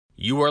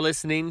You are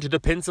listening to the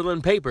Pencil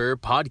and Paper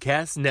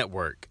Podcast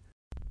Network.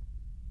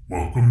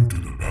 Welcome to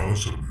the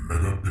Palace of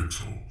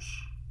Megapixels.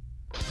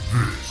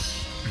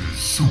 This is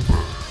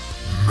Super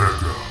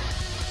Mega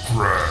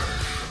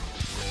Crash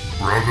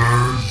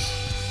Brothers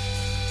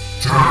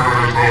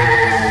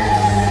Turbo!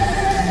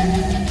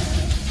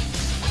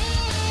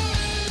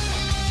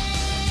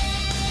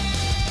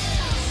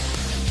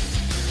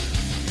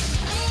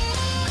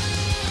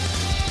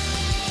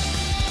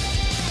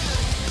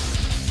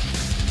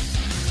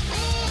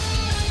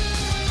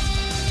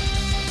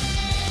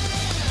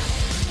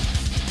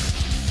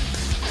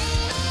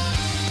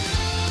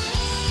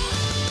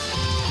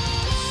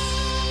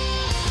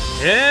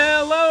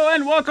 Hello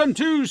and welcome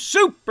to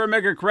Super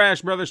Mega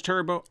Crash Brothers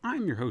Turbo.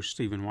 I'm your host,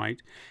 Stephen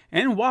White.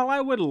 And while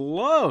I would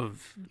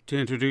love to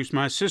introduce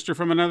my sister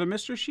from another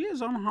mister, she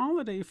is on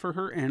holiday for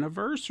her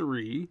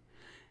anniversary.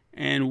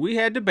 And we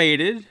had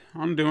debated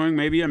on doing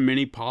maybe a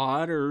mini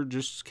pod or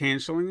just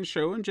canceling the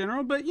show in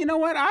general. But you know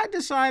what? I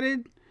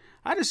decided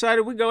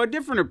we'd go a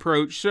different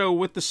approach. So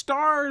with the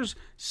stars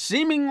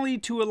seemingly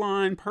to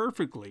align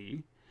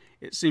perfectly,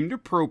 it seemed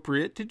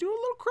appropriate to do a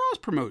little cross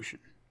promotion.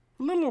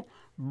 A little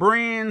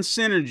brand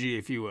synergy,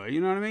 if you will. You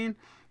know what I mean?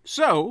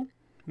 So,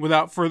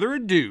 without further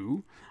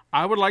ado,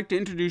 I would like to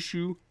introduce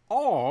you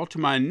all to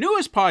my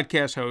newest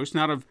podcast host,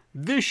 not of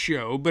this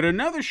show, but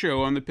another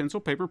show on the Pencil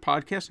Paper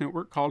Podcast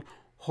Network called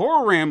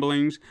Horror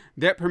Ramblings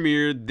that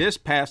premiered this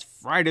past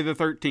Friday the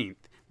 13th.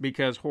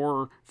 Because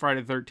Horror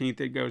Friday the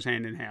 13th, it goes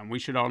hand in hand. We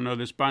should all know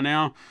this by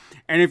now.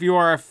 And if you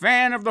are a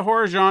fan of the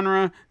horror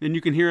genre, then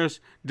you can hear us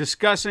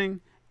discussing,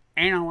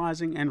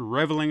 analyzing, and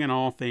reveling in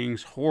all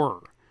things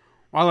horror.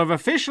 While I've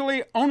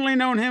officially only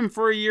known him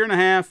for a year and a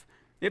half,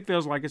 it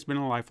feels like it's been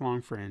a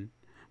lifelong friend.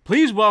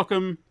 Please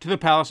welcome to the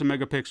Palace of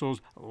Megapixels,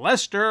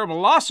 Lester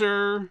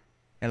Blosser.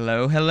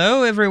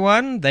 Hello,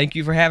 everyone. Thank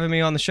you for having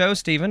me on the show,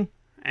 Stephen.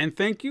 And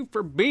thank you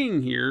for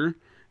being here,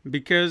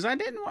 because I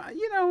didn't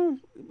want,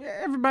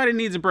 everybody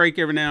needs a break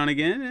every now and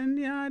again,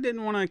 and I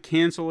didn't want to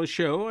cancel a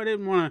show. I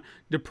didn't want to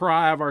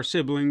deprive our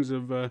siblings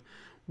of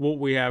what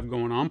we have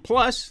going on.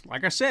 Plus,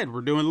 like I said,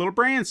 we're doing a little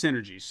brand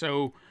synergy,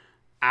 so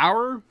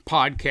our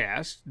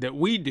podcast that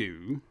we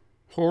do,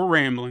 Horror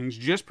Ramblings,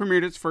 just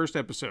premiered its first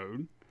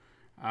episode.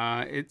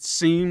 It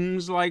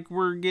seems like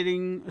we're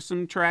getting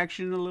some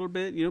traction a little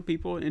bit.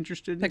 People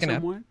interested in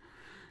some way.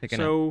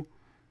 So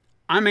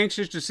I'm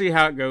anxious to see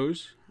how it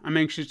goes. I'm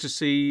anxious to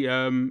see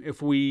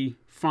if we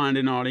find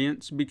an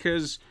audience,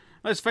 because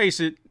let's face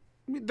it,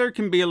 there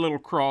can be a little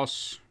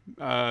cross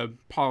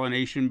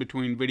pollination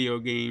between video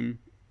game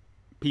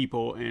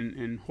people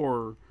and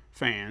horror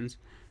fans.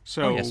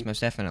 So yes, most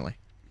definitely.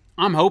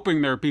 I'm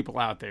hoping there are people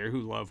out there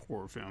who love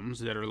horror films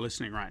that are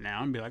listening right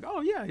now and be like,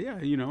 oh, yeah,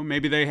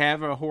 maybe they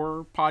have a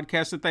horror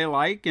podcast that they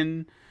like,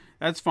 and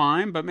that's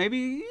fine. But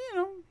maybe,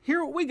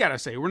 hear what we got to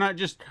say. We're not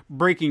just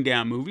breaking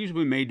down movies.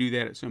 We may do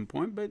that at some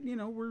point. But,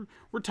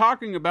 we're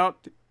talking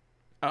about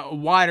a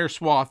wider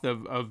swath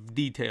of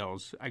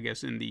details, I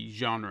guess, in the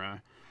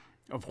genre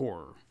of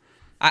horror.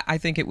 I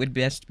think it would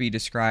best be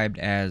described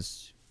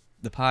as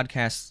the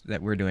podcast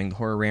that we're doing, the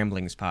Horror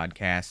Ramblings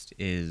podcast,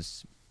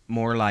 is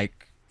more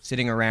like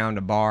sitting around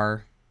a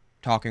bar,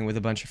 talking with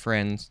a bunch of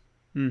friends.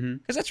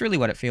 Because that's really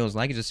what it feels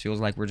like. It just feels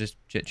like we're just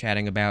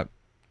chit-chatting about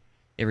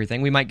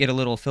everything. We might get a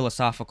little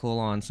philosophical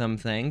on some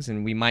things,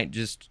 and we might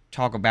just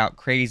talk about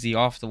crazy,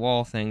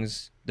 off-the-wall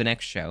things the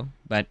next show.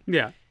 But,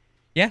 yeah,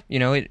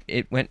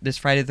 it went this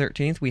Friday the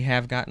 13th. We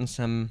have gotten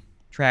some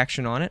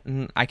traction on it,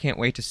 and I can't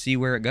wait to see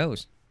where it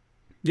goes.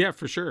 Yeah,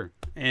 for sure.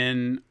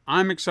 And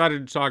I'm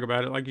excited to talk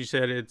about it. Like you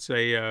said, it's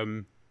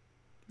a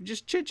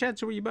just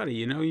chit-chats with your buddy.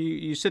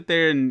 You sit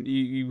there and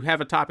you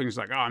have a topic. It's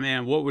like, oh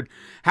man,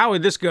 how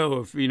would this go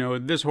if,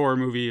 this horror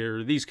movie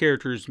or these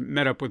characters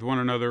met up with one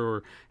another?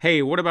 Or,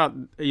 hey, what about,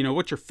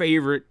 what's your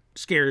favorite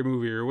scary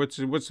movie? Or what's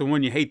the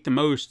one you hate the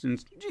most?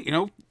 And,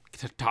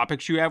 the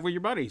topics you have with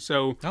your buddy.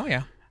 So, oh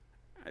yeah,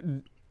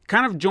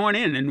 kind of join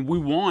in, and we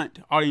want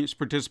audience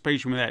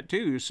participation with that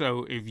too.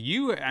 So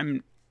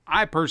if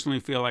I personally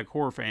feel like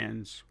horror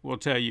fans will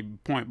tell you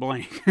point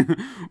blank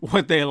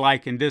what they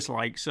like and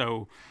dislike.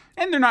 So,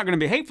 and they're not going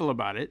to be hateful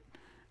about it.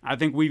 I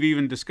think we've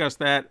even discussed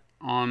that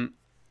on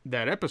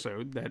that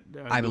episode. That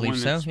I believe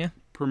so. Yeah,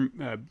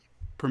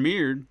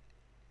 premiered.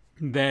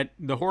 That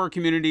the horror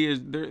community is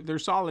they're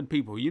solid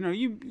people.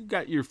 You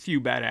got your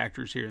few bad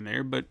actors here and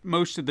there, but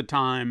most of the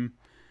time,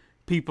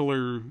 people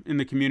are in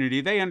the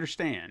community. They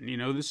understand.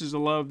 This is a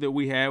love that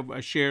we have,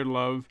 a shared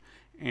love,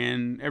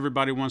 and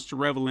everybody wants to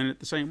revel in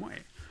it the same way.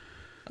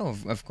 Oh,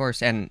 of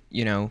course. And,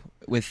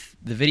 with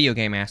the video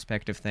game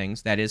aspect of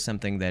things, that is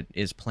something that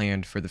is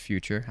planned for the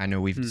future. I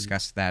know we've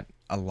discussed that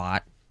a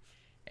lot.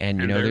 And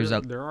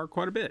there are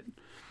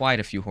quite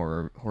a few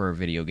horror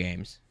video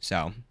games.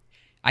 So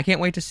I can't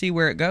wait to see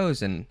where it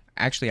goes. And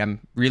actually, I'm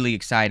really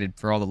excited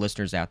for all the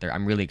listeners out there.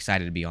 I'm really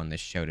excited to be on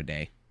this show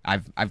today.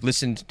 I've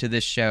listened to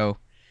this show.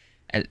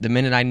 The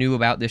minute I knew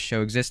about this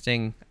show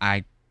existing,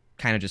 I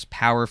kind of just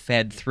power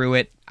fed through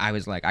it. I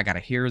was like, I got to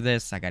hear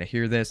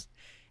this.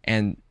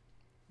 And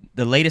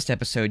the latest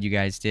episode you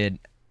guys did,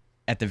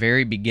 at the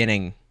very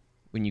beginning,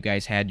 when you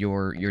guys had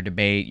your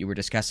debate, you were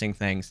discussing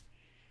things.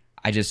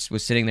 I just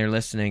was sitting there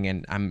listening,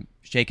 and I'm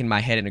shaking my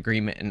head in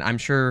agreement. And I'm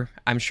sure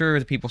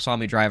the people saw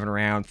me driving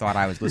around thought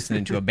I was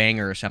listening to a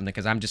banger or something,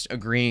 because I'm just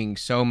agreeing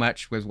so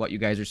much with what you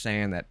guys are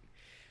saying that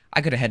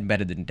I could have had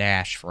better than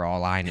Dash for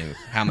all I knew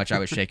how much I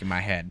was shaking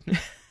my head.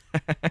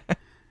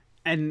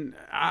 And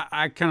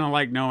I kind of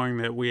like knowing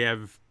that we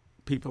have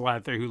people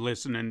out there who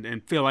listen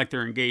and feel like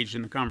they're engaged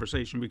in the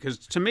conversation, because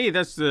to me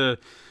that's the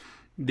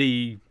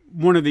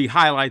one of the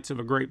highlights of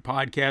a great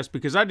podcast,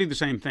 because I do the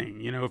same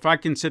thing. You know, if I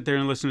can sit there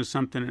and listen to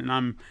something and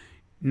I'm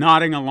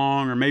nodding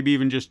along, or maybe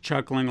even just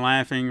chuckling,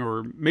 laughing,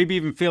 or maybe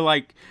even feel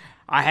like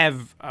I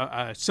have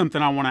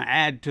something I want to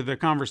add to the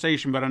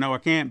conversation, but I know I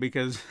can't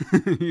because,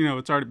 you know,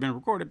 it's already been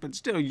recorded, but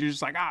still you're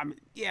just like,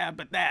 yeah,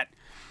 but that.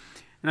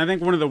 And I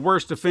think one of the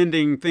worst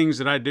offending things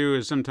that I do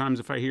is sometimes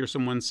if I hear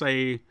someone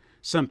say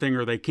something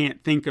or they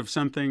can't think of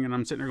something, and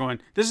I'm sitting there going,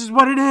 this is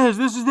what it is,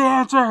 this is the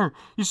answer,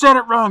 you said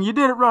it wrong, you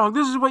did it wrong,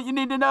 this is what you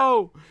need to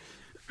know.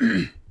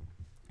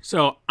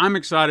 So I'm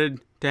excited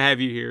to have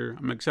you here.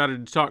 I'm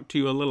excited to talk to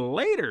you a little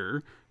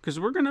later, because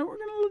we're gonna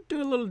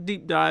do a little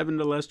deep dive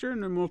into Lester,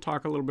 and then we'll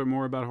talk a little bit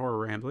more about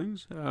Horror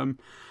Ramblings.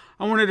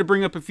 I wanted to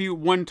bring up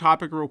one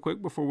topic real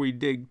quick before we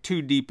dig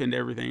too deep into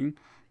everything.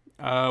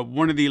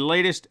 One of the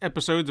latest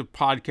episodes of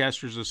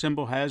Podcasters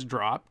Assemble has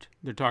dropped.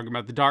 They're talking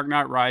about The Dark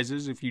Knight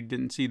Rises, if you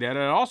didn't see that.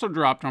 It also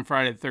dropped on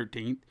Friday the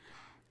 13th,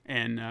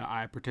 and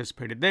I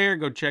participated there.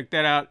 Go check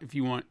that out if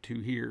you want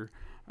to hear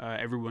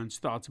everyone's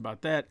thoughts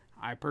about that.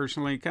 I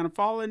personally kind of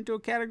fall into a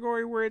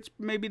category where it's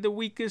maybe the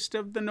weakest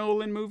of the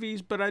Nolan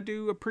movies, but I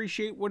do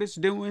appreciate what it's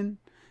doing.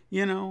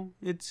 You know,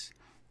 it's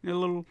a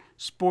little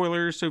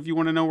spoiler, so if you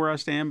want to know where I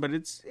stand, but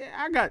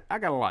I got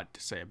a lot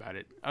to say about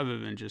it other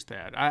than just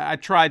that. I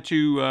try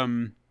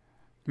to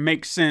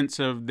make sense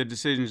of the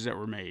decisions that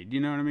were made. You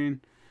know what I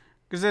mean?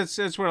 Because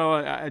that's what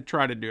I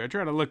try to do. I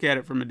try to look at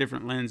it from a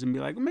different lens and be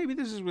like, well, maybe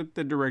this is what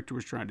the director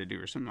was trying to do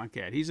or something like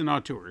that. He's an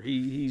auteur.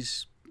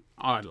 He's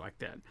odd like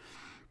that.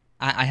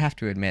 I have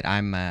to admit,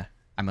 I'm a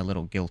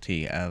little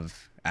guilty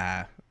of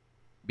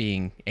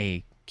being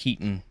a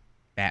Keaton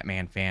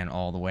Batman fan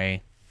all the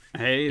way.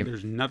 Hey,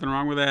 there's nothing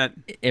wrong with that.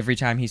 Every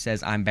time he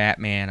says, I'm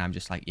Batman, I'm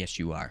just like, yes,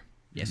 you are.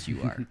 Yes,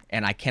 you are.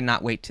 And I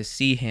cannot wait to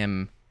see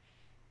him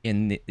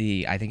in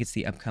the I think it's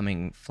the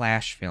upcoming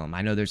Flash film.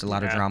 I know there's a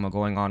lot of drama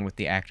going on with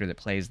the actor that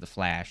plays the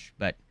Flash,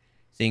 but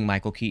seeing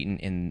Michael Keaton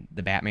in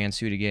the Batman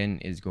suit again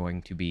is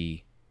going to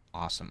be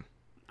awesome.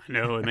 I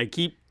know, and they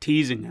keep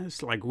teasing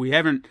us. Like, we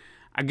haven't...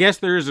 I guess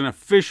there is an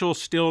official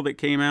still that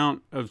came out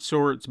of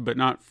sorts, but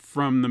not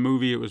from the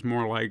movie. It was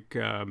more like...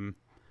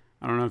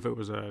 I don't know if it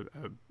was a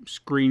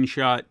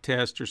screenshot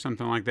test or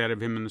something like that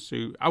of him in the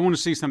suit. I want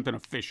to see something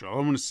official. I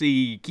want to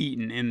see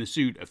Keaton in the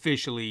suit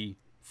officially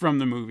from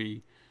the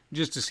movie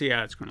just to see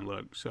how it's going to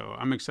look. So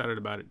I'm excited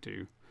about it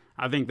too.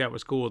 I think that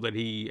was cool that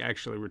he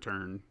actually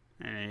returned.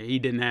 He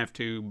didn't have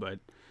to, but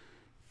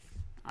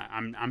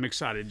I'm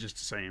excited just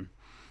to see him.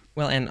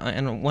 Well,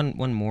 and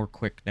one more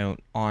quick note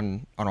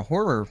on a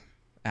horror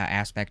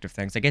aspect of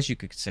things. I guess you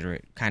could consider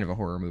it kind of a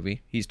horror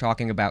movie. He's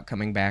talking about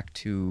coming back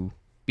to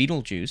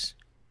Beetlejuice.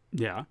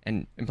 Yeah.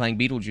 And playing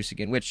Beetlejuice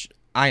again, which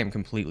I am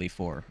completely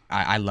for.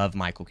 I love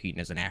Michael Keaton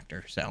as an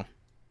actor, so.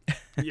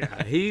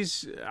 Yeah,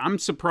 I'm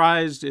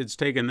surprised it's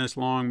taken this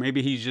long.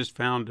 Maybe he's just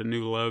found a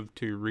new love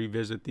to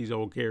revisit these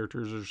old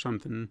characters or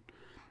something.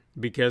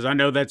 Because I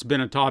know that's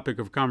been a topic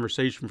of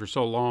conversation for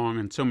so long,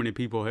 and so many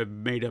people have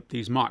made up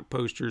these mock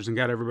posters and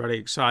got everybody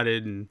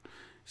excited, and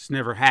it's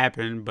never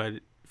happened. But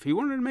if he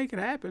wanted to make it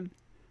happen,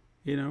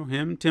 you know,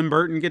 Tim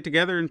Burton get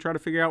together and try to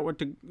figure out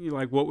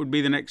what would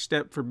be the next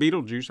step for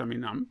Beetlejuice. I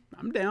mean,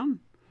 I'm down.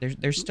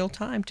 There's still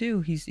time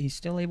too. He's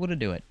still able to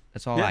do it.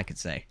 That's all I could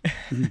say.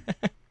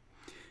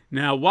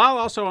 Now, while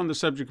also on the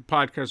subject of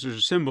Podcasters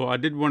Assemble, I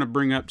did want to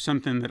bring up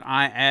something that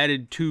I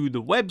added to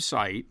the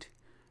website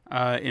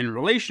in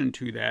relation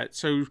to that.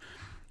 So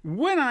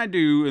when I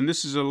do, and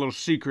this is a little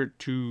secret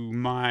to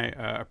my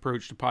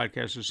approach to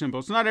Podcasters Assemble,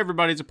 it's not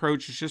everybody's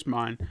approach, it's just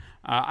mine.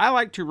 I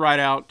like to write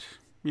out,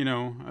 you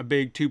know, a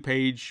big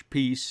 2-page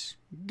piece,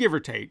 give or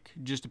take.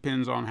 It just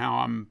depends on how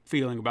I'm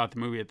feeling about the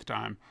movie at the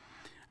time.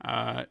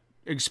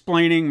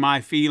 Explaining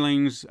my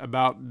feelings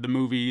about the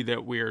movie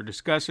that we are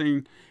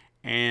discussing.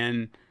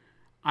 And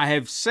I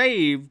have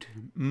saved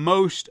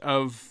most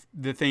of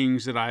the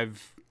things that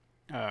I've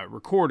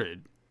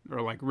recorded,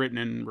 or like written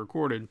and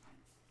recorded.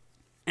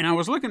 And I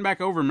was looking back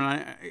over them,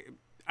 and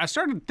I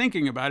started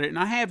thinking about it, and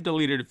I have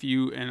deleted a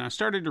few, and I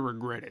started to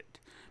regret it.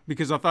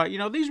 Because I thought, you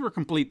know, these were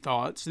complete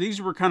thoughts. These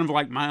were kind of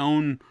like my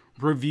own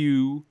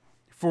review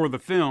for the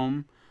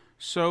film.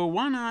 So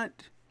why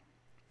not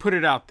put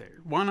it out there?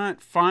 Why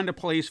not find a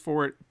place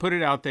for it, put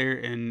it out there,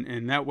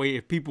 and that way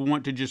if people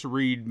want to just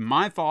read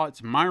my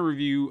thoughts, my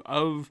review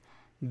of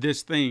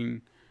this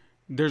thing,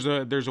 there's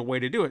a way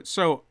to do it.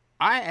 So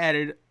I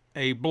added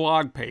a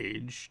blog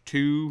page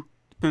to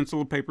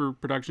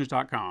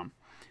pencilandpaperproductions.com.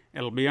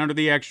 It'll be under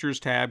the extras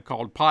tab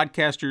called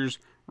Podcasters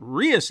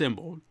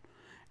Reassembled.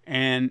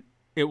 And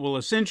it will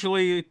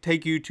essentially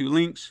take you to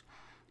links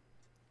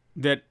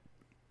that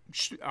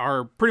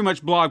are pretty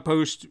much blog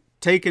posts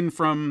taken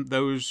from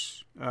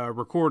those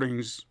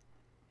recordings.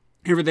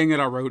 Everything that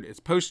I wrote is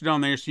posted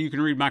on there so you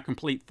can read my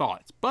complete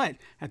thoughts. But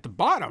at the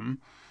bottom,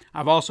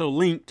 I've also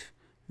linked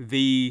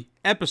the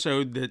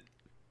episode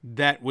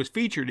that was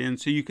featured in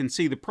so you can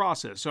see the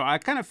process. So I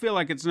kind of feel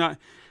like it's not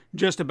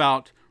just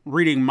about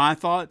reading my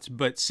thoughts,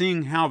 but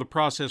seeing how the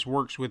process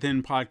works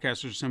within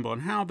Podcasters Assemble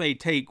and how they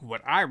take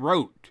what I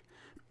wrote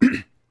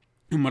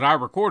and what I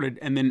recorded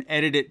and then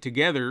edit it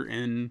together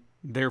in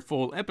their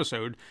full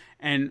episode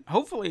and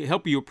hopefully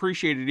help you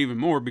appreciate it even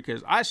more,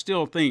 because I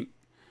still think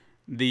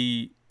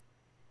the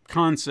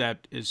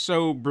concept is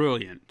so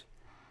brilliant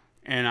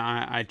and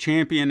I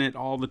champion it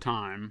all the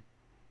time.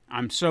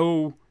 I'm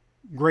so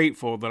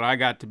grateful that I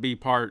got to be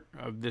part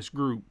of this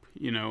group,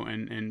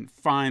 and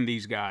find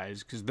these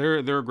guys, because they're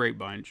a great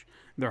bunch.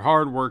 They're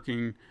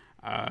hardworking.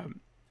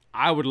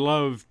 I would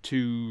love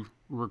to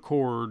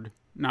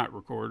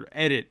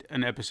edit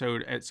an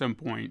episode at some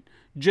point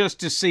just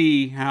to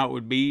see how it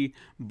would be,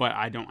 but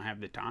I don't have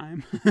the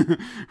time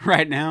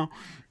right now.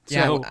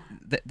 Yeah, So well,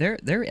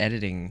 their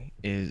editing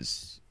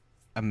is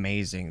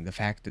amazing. The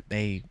fact that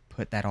they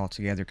put that all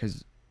together,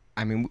 because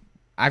I mean,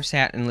 I've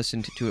sat and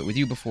listened to it with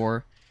you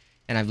before,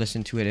 and I've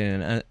listened to it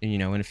in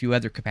in a few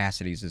other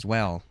capacities as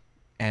well,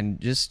 and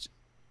just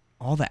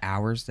all the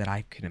hours that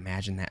I can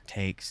imagine that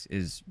takes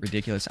is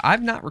ridiculous.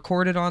 I've not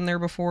recorded on there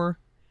before,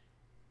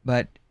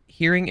 but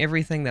hearing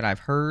everything that I've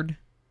heard,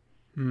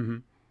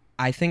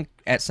 I think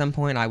at some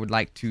point I would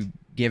like to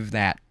give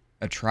that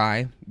a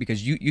try,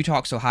 because you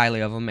talk so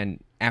highly of them,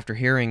 and after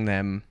hearing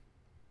them,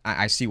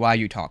 I see why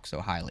you talk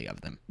so highly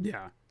of them.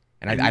 yeah.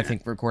 And I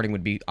think recording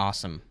would be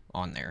awesome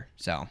on there.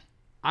 So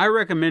I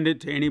recommend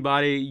it to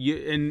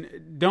anybody,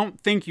 and don't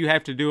think you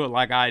have to do it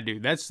like I do.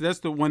 That's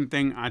the one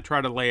thing I try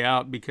to lay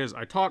out, because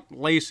I talked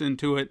Lace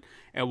into it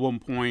at one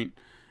point,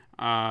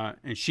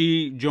 and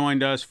she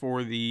joined us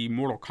for the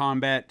Mortal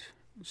Kombat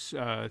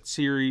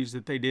series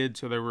that they did.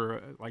 So there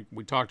were, like,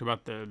 we talked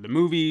about the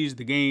movies,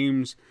 the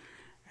games.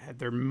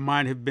 There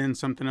might have been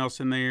something else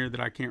in there that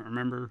I can't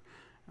remember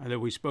that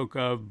we spoke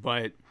of,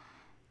 but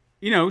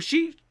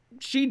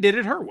she did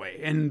it her way,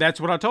 and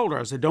that's what I told her.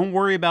 I said, don't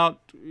worry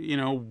about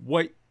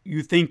what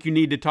you think you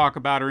need to talk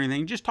about or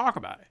anything. Just talk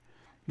about it.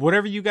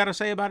 Whatever you got to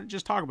say about it,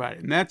 just talk about it.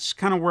 And that's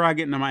kind of where I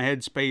get into my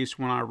head space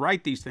when I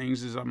write these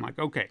things. Is I'm like,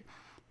 okay,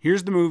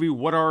 here's the movie.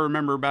 What do I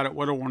remember about it?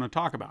 What do I want to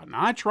talk about? And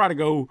I try to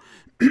go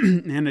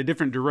in a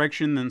different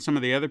direction than some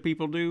of the other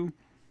people do.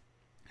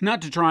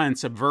 Not to try and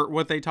subvert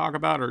what they talk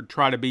about or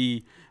try to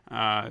be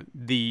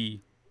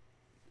the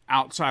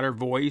outsider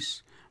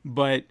voice,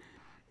 but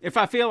if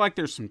I feel like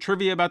there's some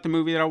trivia about the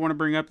movie that I want to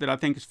bring up that I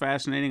think is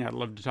fascinating, I'd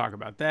love to talk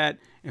about that.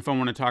 If I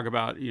want to talk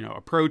about,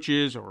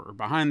 approaches or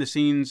behind the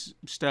scenes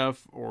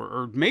stuff,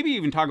 or maybe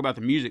even talk about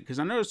the music, because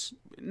I notice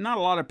not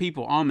a lot of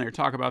people on there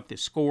talk about the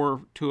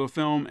score to a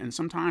film, and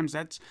sometimes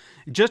that's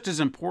just as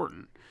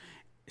important.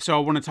 So I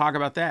want to talk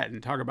about that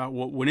and talk about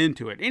what went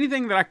into it.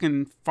 Anything that I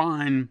can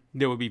find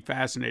that would be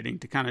fascinating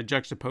to kind of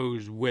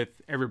juxtapose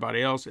with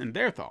everybody else and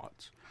their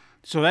thoughts.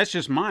 So that's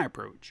just my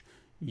approach.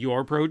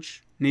 Your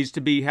approach needs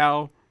to be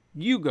how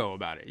you go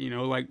about it.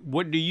 Like,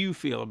 what do you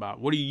feel about?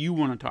 What do you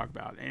want to talk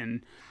about?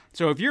 And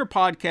so if you're a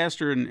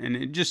podcaster and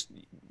it just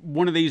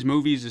one of these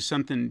movies is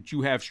something that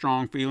you have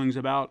strong feelings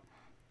about,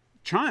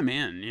 chime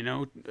in,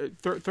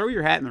 throw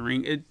your hat in the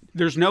ring.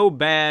 There's no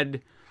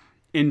bad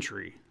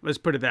entry. Let's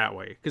put it that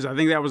way. Because I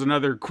think that was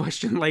another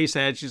question Lace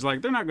had. She's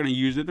like, they're not going to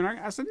use it.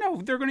 I said, no,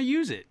 they're going to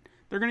use it.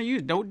 They're going to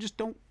use it. Don't just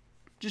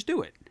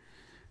do it.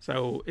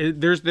 So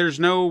there's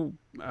no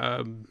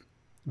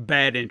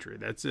bad entry.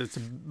 It's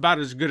about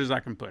as good as I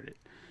can put it.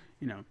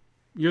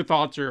 Your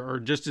thoughts are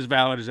just as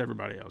valid as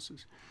everybody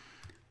else's.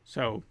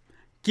 So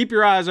keep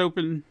your eyes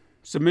open.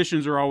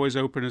 Submissions are always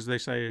open, as they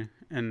say,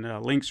 and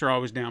links are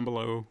always down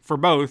below for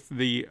both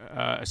the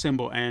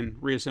Assemble and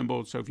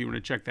Reassembled. So if you want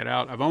to check that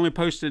out, I've only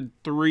posted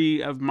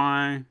 3 of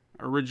my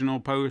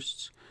original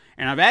posts,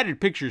 and I've added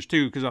pictures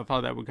too, because I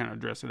thought that would kind of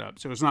dress it up.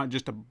 So it's not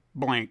just a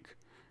blank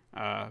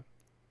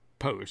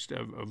post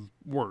of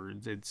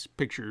words. It's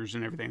pictures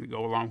and everything that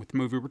go along with the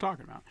movie we're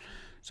talking about.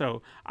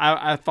 So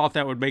I thought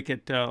that would make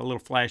it a little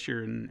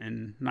flashier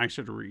and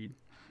nicer to read.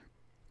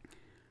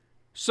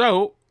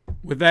 So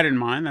with that in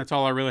mind, that's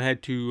all I really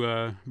had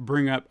to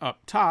bring up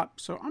top.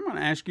 So I'm going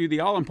to ask you the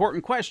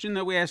all-important question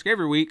that we ask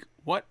every week.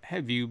 What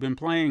have you been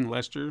playing,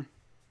 Lester?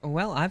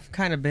 Well, I've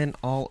kind of been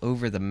all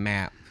over the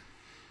map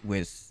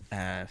with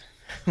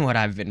what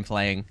I've been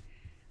playing.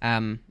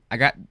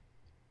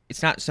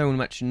 It's not so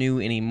much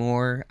new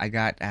anymore. I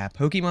got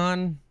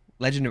Pokemon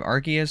Legend of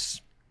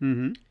Arceus.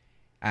 Mm-hmm.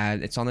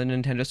 It's on the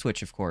Nintendo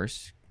Switch, of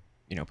course.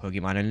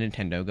 Pokemon and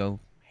Nintendo go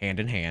hand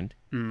in hand.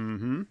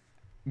 Mm-hmm.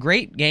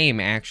 Great game,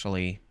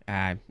 actually.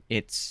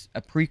 It's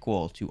a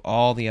prequel to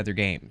all the other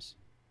games.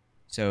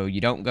 So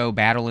you don't go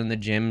battle in the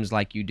gyms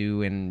like you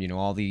do in,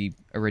 all the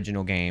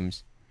original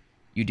games.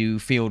 You do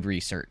field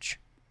research.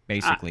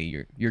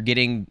 Basically, you're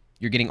getting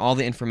all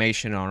the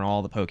information on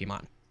all the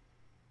Pokemon.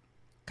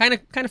 Kind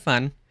of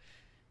fun.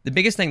 The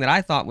biggest thing that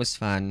I thought was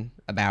fun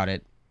about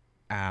it,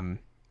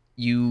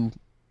 you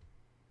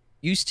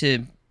used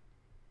to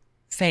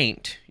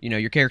faint. You know,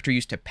 your character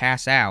used to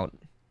pass out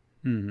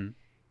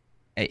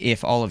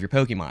if all of your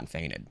Pokemon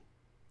fainted.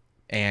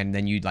 And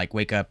then you'd, like,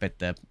 wake up at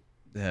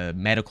the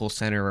medical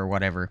center or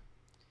whatever.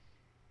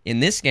 In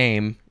this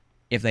game,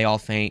 if they all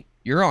faint,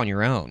 you're on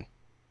your own.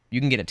 You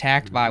can get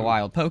attacked by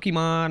wild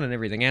Pokemon and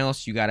everything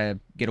else. You gotta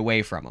get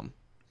away from them.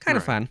 Kind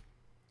of fun.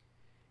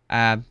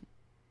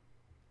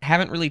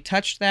 Haven't really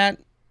touched that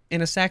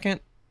in a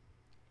second.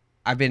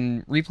 I've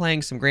been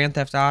replaying some Grand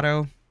Theft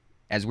Auto.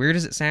 As weird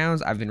as it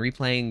sounds, I've been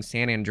replaying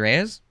San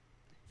Andreas.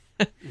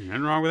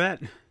 Nothing wrong with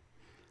that.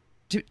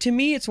 To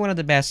me, it's one of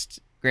the best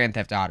Grand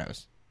Theft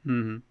Autos.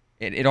 Mm-hmm.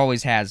 It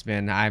always has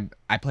been.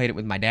 I played it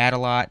with my dad a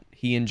lot.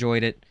 He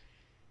enjoyed it.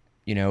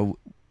 You know,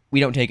 we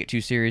don't take it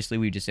too seriously.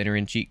 We just enter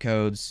in cheat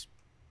codes,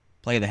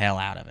 play the hell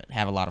out of it,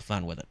 have a lot of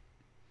fun with it.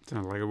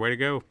 Sounds like a way to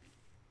go.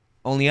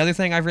 Only other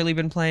thing I've really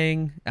been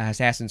playing,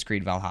 Assassin's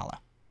Creed Valhalla.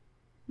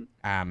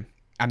 I'm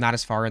not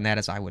as far in that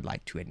as I would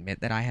like to admit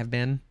that I have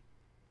been.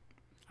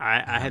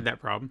 I had that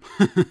problem.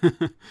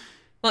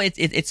 Well,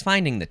 it's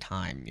finding the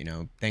time, you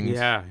know. Things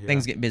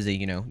get busy,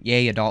 you know.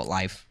 Yay, adult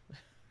life.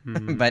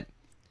 Mm-hmm. But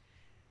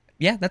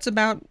yeah, that's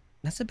about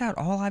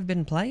all I've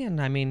been playing.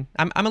 I mean,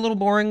 I'm a little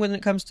boring when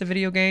it comes to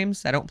video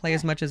games. I don't play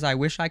as much as I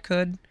wish I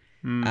could.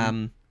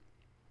 But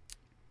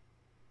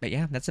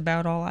yeah, that's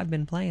about all I've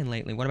been playing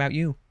lately. What about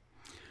you?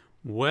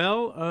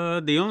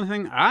 Well, the only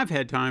thing I've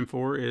had time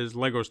for is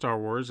Lego Star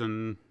Wars,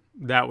 and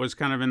that was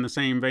kind of in the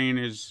same vein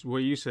as what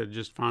you said,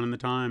 just finding the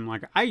time.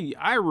 Like,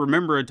 I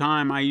remember a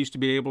time I used to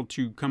be able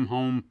to come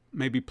home,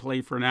 maybe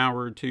play for an hour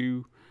or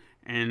two,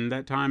 and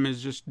that time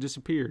has just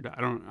disappeared.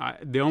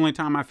 The only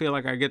time I feel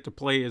like I get to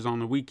play is on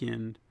the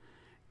weekend,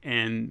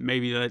 and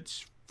maybe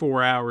that's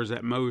 4 hours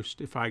at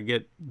most if I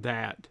get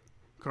that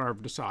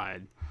carved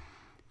aside.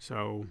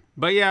 So,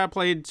 but yeah, I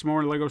played some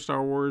more Lego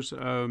Star Wars.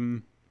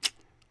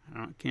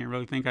 I can't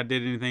really think I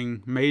did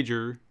anything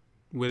major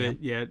with it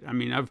yet. I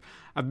mean,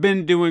 I've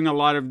been doing a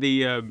lot of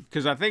the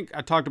because I think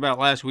I talked about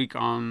it last week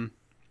on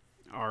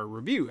our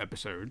review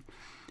episode,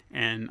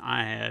 and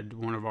I had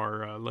one of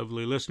our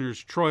lovely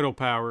listeners, Troidal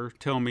Power,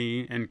 tell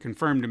me and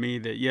confirm to me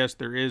that yes,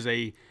 there is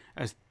a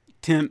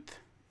 10th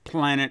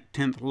planet,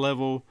 10th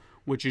level,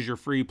 which is your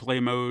free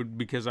play mode,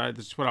 because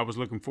that's what I was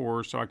looking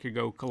for, so I could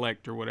go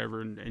collect or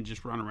whatever and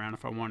just run around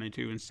if I wanted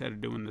to, instead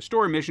of doing the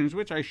story missions,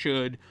 which I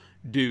should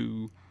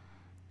do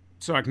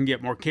so I can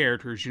get more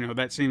characters. You know,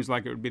 that seems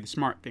like it would be the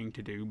smart thing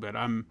to do, but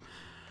I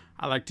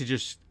like to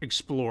just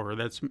explore.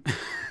 That's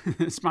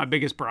my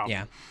biggest problem.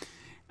 Yeah.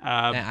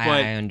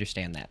 I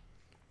understand that.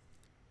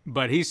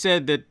 But he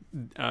said that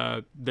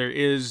there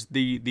is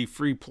the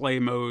free play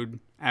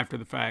mode after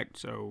the fact,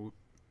 so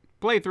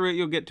play through it,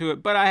 you'll get to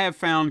it. But I have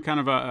found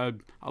kind of a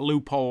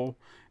loophole,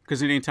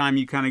 because anytime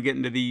you kind of get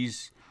into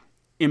these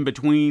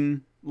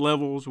in-between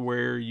levels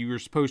where you're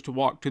supposed to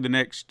walk to the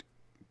next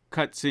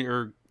cutscene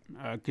or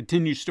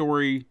continue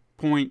story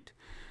point,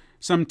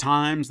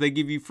 sometimes they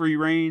give you free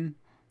reign.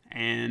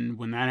 And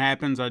when that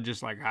happens, I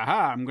just like,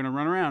 haha, I'm going to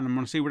run around. I'm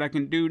going to see what I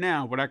can do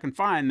now, what I can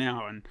find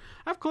now. And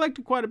I've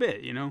collected quite a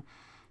bit, you know.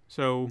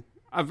 So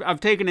I've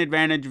taken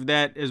advantage of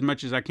that as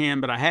much as I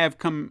can, but I have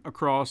come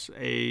across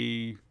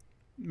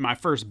my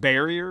first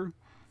barrier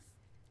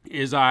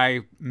is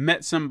I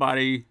met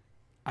somebody,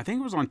 I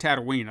think it was on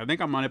Tatooine. I think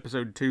I'm on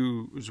episode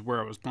 2 is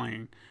where I was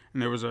playing.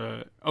 And there was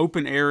a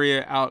open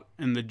area out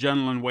in the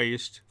Jundland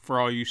Waste for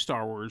all you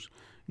Star Wars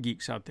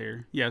geeks out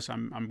there. Yes,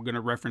 I'm going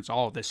to reference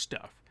all of this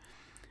stuff.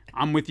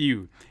 I'm with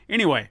you.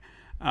 Anyway,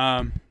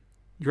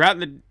 you're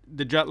out in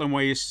the Jutland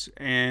Waste,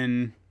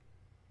 and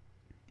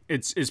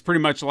it's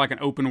pretty much like an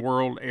open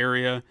world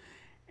area.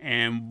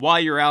 And while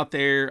you're out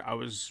there, I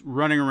was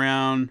running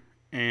around,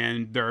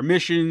 and there are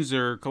missions,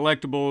 there are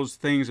collectibles,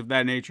 things of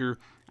that nature.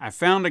 I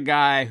found a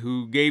guy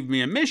who gave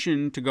me a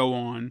mission to go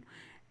on,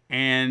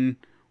 and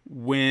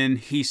when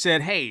he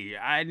said, hey,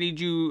 I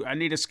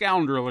need a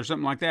scoundrel or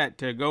something like that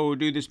to go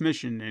do this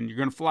mission, and you're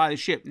going to fly the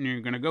ship, and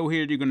you're going to go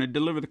here, you're going to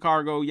deliver the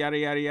cargo, yada,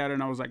 yada, yada.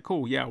 And I was like,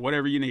 cool, yeah,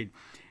 whatever you need.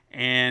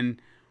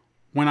 And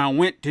when I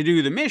went to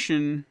do the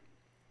mission,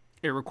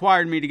 it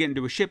required me to get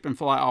into a ship and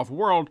fly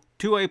off-world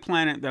to a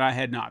planet that I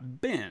had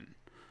not been,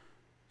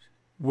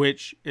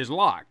 which is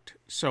locked.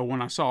 So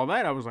when I saw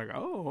that, I was like,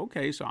 oh,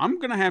 okay, so I'm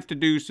going to have to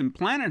do some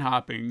planet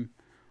hopping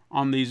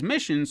on these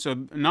missions,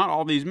 so not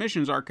all these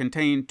missions are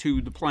contained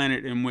to the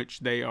planet in which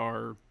they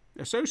are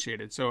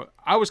associated. So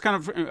I was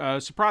kind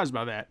of surprised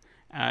by that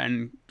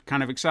and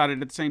kind of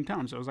excited at the same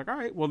time. So I was like, all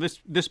right, well,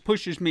 this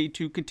pushes me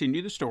to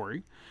continue the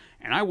story,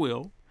 and I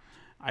will.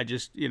 I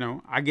just,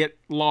 I get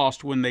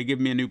lost when they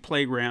give me a new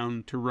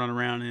playground to run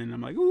around in.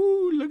 I'm like,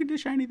 ooh, look at the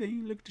shiny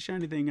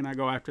thing, and I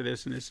go after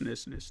this and this and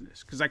this and this and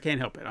this, because I can't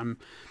help it. I'm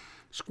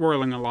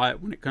squirreling a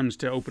lot when it comes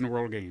to open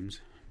world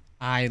games.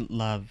 I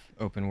love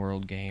open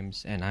world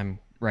games, and I'm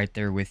right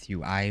there with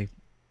you. I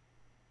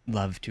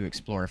love to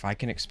explore. If I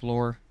can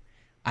explore,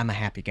 I'm a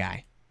happy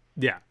guy.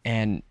 Yeah.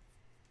 And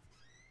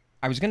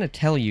I was going to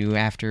tell you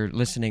after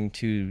listening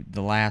to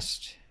the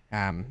last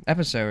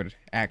episode,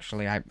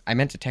 actually, I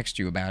meant to text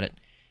you about it.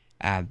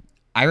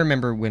 I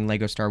remember when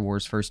Lego Star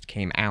Wars first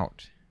came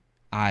out,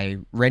 I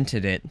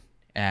rented it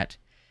at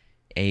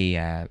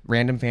a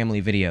random family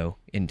video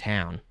in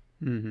town.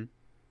 Mm-hmm.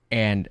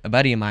 And a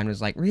buddy of mine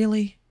was like,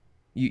 really?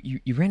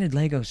 You rented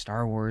Lego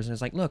Star Wars? And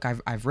it's like, look,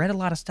 I've read a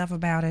lot of stuff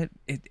about it.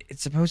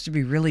 It's supposed to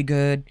be really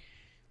good.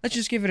 Let's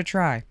just give it a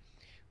try.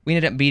 We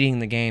ended up beating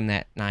the game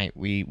that night.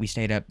 We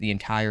stayed up the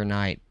entire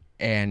night.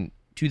 And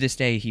to this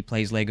day, he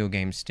plays Lego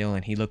games still.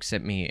 And he looks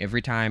at me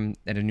every time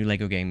that a new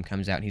Lego game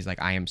comes out. And he's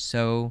like, I am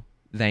so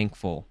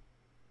thankful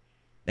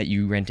that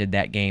you rented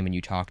that game and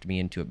you talked me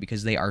into it,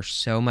 because they are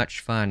so much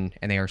fun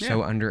and they are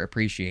so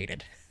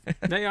underappreciated.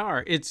 They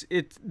are.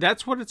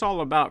 That's what it's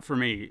all about for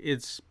me.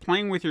 It's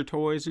playing with your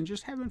toys and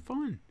just having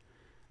fun.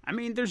 I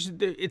mean,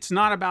 it's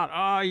not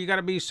about, you got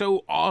to be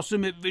so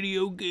awesome at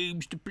video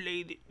games to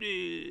play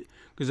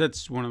because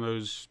that's one of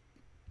those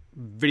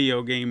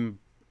video game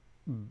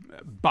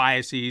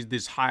biases,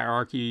 this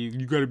hierarchy.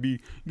 You got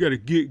to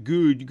get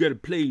good. You got to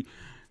play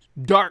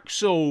Dark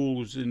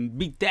Souls and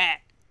beat that,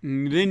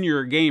 and then you're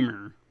a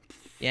gamer.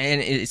 Yeah,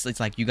 and it's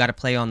like you got to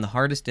play on the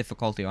hardest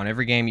difficulty on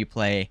every game you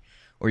play,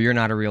 or you're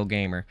not a real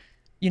gamer.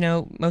 You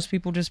know, most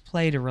people just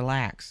play to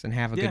relax and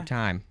have a good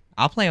time.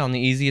 I'll play on the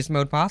easiest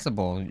mode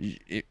possible,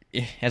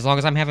 as long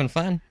as I'm having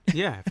fun.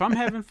 Yeah, if I'm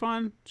having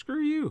fun,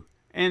 screw you.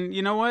 And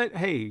you know what?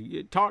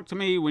 Hey, talk to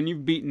me when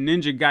you've beaten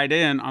Ninja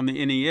Gaiden on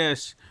the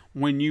NES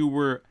when you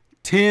were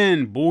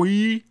 10,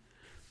 boy.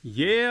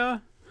 Yeah.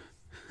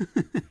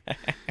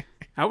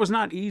 That was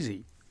not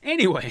easy.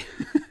 Anyway,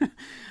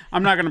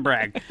 I'm not going to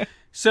brag.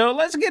 So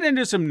let's get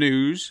into some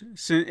news.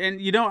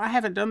 And, you know, I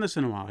haven't done this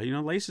in a while. You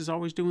know, Lace is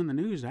always doing the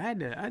news. I had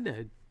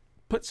to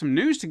put some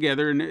news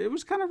together, and it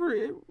was kind of,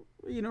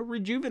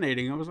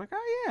 rejuvenating. I was like,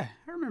 oh, yeah,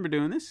 I remember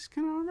doing this. It's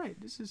kind of all right.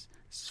 This is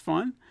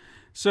fun.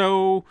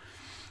 So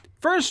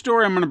first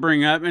story I'm going to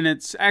bring up, and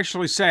it's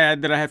actually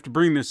sad that I have to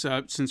bring this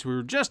up since we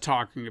were just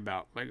talking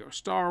about Lego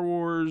Star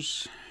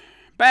Wars.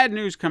 Bad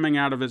news coming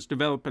out of its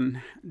developing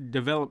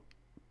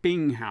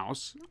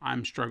house.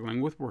 I'm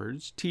struggling with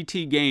words.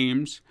 TT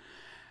Games.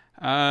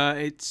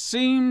 It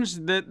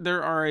seems that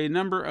there are a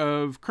number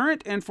of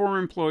current and former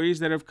employees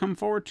that have come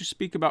forward to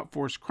speak about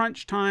forced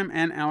crunch time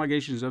and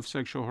allegations of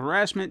sexual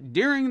harassment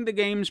during the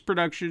game's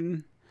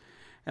production.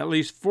 At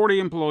least 40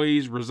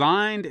 employees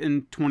resigned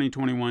in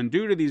 2021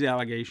 due to these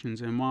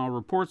allegations, and while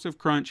reports of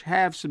crunch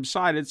have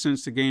subsided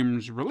since the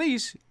game's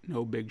release,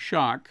 no big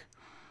shock,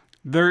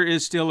 there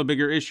is still a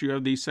bigger issue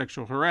of the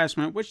sexual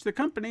harassment, which the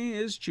company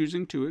is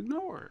choosing to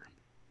ignore.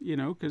 You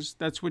know, because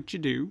that's what you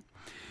do.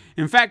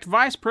 In fact,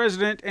 Vice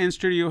President and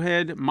studio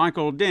head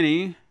Michael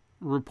Denny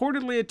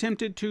reportedly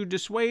attempted to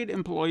dissuade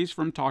employees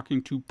from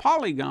talking to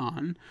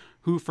Polygon,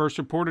 who first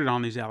reported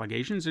on these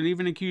allegations, and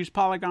even accused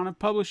Polygon of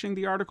publishing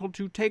the article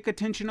to take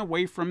attention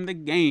away from the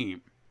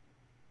game.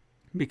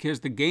 Because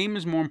the game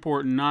is more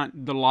important,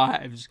 not the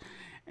lives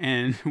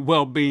and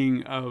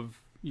well-being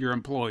of your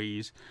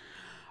employees.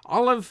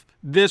 All of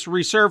this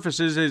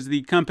resurfaces as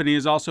the company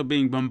is also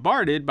being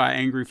bombarded by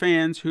angry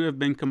fans who have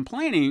been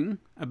complaining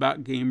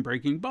about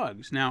game-breaking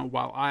bugs. Now,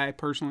 while I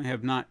personally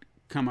have not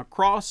come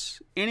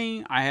across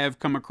any, I have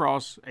come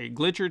across a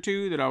glitch or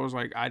two that I was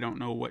like, I don't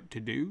know what to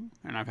do,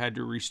 and I've had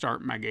to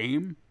restart my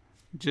game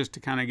just to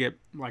kind of get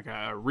like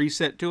a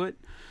reset to it.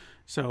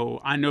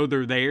 So I know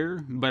they're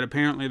there, but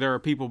apparently there are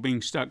people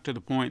being stuck to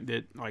the point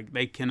that like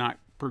they cannot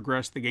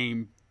progress the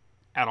game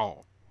at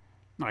all.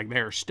 Like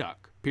they're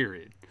stuck,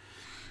 period.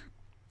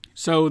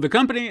 So the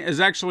company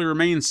has actually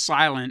remained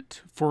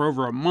silent for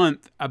over a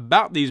month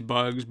about these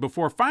bugs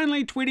before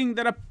finally tweeting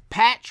that a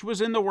patch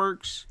was in the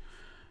works,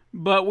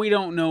 but we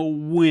don't know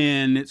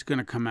when it's going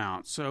to come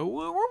out. So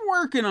we're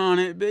working on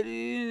it, but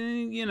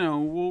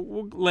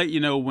we'll let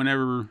you know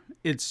whenever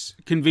it's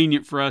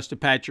convenient for us to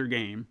patch your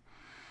game.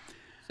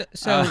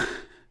 So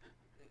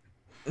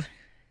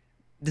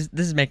this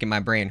is making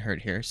my brain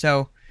hurt here.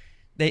 So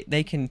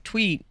they can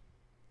tweet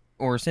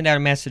or send out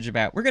a message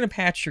about, we're going to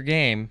patch your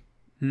game.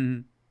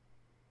 Mm-hmm.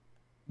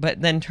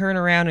 But then turn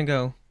around and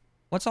go,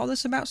 what's all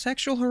this about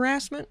sexual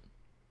harassment?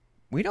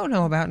 We don't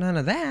know about none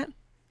of that.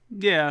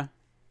 Yeah,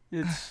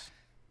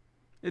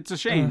 it's a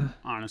shame,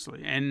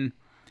 honestly. And,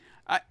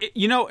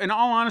 in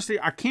all honesty,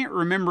 I can't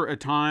remember a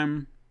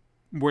time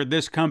where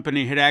this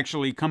company had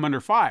actually come under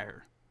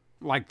fire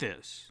like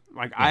this.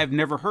 Like, yeah. I've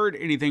never heard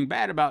anything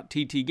bad about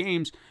TT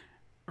Games,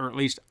 or at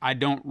least I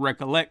don't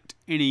recollect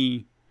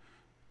any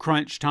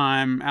crunch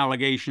time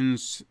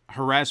allegations,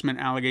 harassment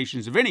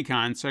allegations of any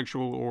kind,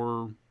 sexual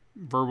or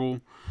verbal.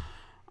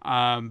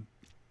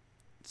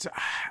 So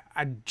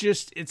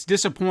it's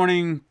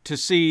disappointing to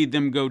see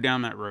them go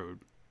down that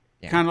road.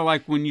 Yeah. Kind of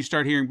like when you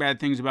start hearing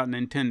bad things about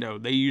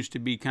Nintendo. They used to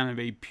be kind of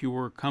a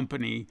pure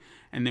company,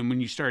 and then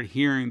when you start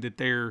hearing that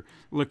they're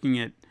looking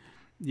at,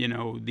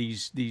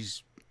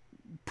 these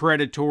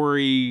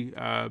predatory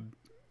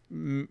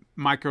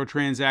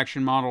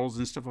microtransaction models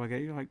and stuff like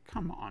that, you're like,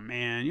 come on,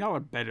 man, y'all are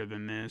better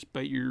than this,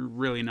 but you're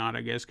really not,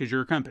 I guess, because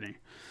you're a company.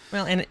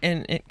 Well, and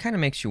it kind of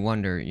makes you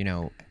wonder,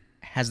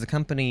 has the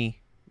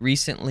company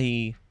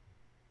recently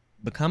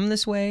become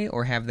this way,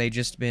 or have they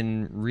just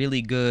been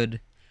really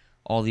good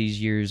all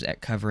these years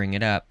at covering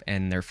it up,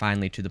 and they're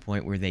finally to the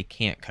point where they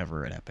can't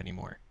cover it up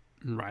anymore.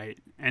 Right.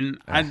 And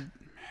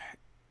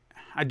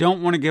I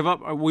don't want to give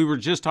up. We were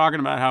just talking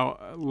about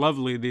how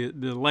lovely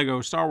the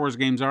Lego Star Wars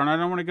games are, and I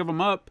don't want to give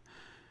them up.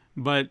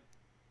 But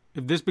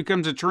if this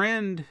becomes a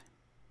trend,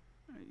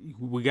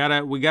 we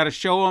gotta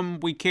show them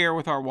we care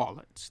with our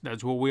wallets.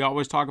 That's what we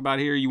always talk about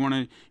here. You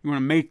want to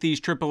make these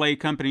AAA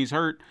companies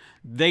hurt.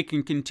 They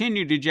can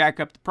continue to jack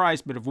up the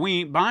price, but if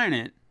we ain't buying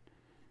it,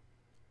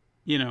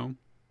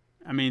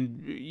 I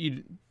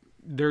mean,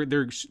 their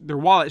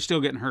wallet's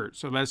still getting hurt.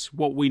 So that's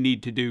what we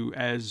need to do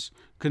as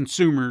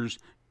consumers.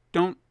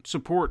 Don't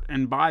support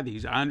and buy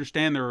these. I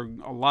understand there are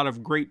a lot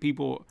of great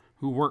people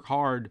who work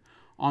hard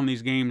on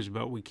these games,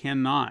 but we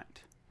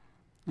cannot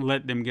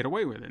let them get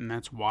away with it, and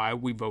that's why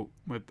we vote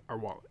with our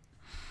wallet.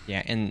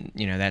 Yeah, and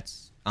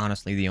that's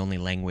honestly the only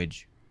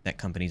language that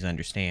companies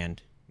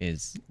understand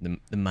is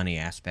the money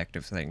aspect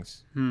of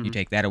things. You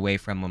take that away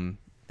from them,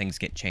 things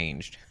get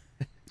changed.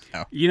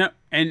 So.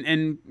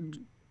 And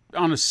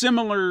on a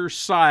similar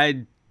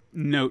side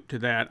note to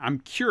that, I'm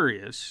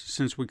curious,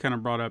 since we kind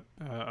of brought up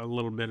a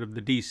little bit of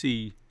the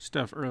DC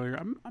stuff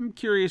earlier, I'm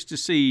curious to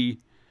see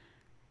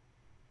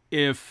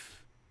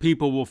if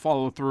people will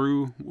follow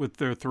through with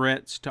their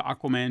threats to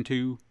Aquaman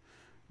 2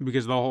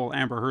 because of the whole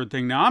Amber Heard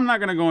thing. Now, I'm not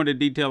going to go into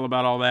detail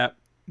about all that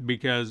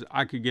because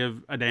I could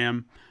give a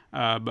damn,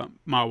 but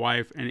my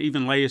wife and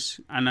even Lace,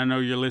 and I know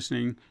you're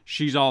listening,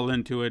 she's all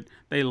into it.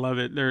 They love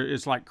it.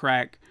 It's like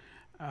crack.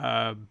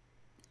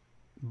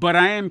 But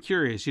I am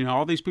curious,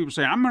 all these people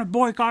say, I'm going to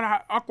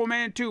boycott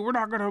Aquaman 2. We're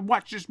not going to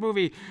watch this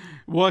movie.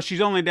 Well, she's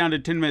only down to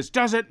 10 minutes.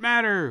 Doesn't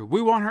matter.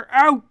 We want her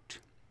out.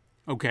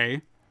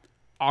 Okay.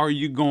 Are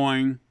you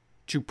going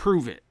to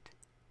prove it?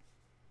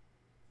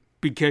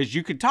 Because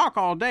you could talk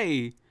all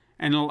day,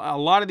 and a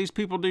lot of these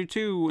people do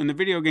too in the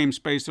video game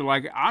space. They're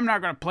like, I'm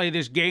not going to play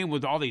this game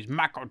with all these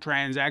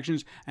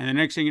microtransactions. And the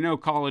next thing you know,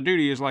 Call of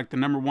Duty is like the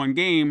 #1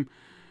 game,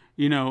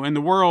 in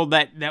the world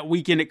that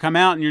weekend it come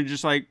out, and you're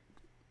just like,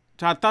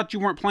 I thought you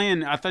weren't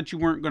playing. I thought you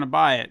weren't going to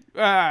buy it.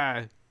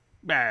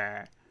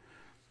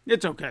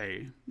 It's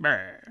okay.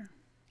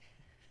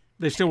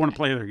 They still want to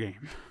play their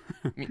game.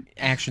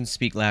 Actions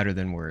speak louder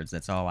than words.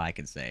 That's all I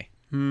can say.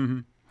 Mm-hmm.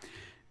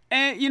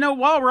 And,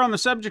 while we're on the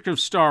subject of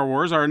Star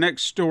Wars, our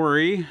next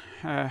story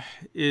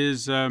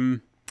is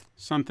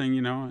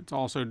something, it's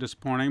also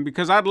disappointing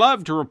because I'd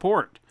love to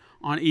report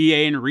on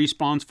EA and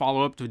Respawn's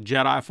follow-up to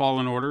Jedi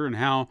Fallen Order and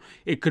how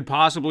it could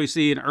possibly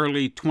see an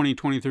early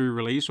 2023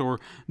 release, or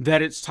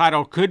that its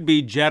title could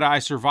be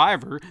Jedi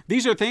Survivor.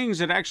 These are things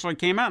that actually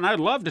came out, and I'd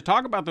love to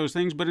talk about those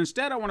things, but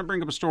instead I want to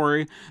bring up a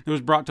story that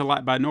was brought to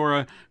light by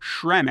Nora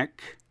Schrammick,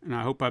 and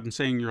I hope I'm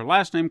saying your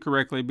last name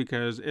correctly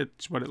because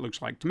it's what it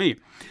looks like to me.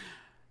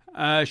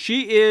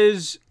 She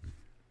is,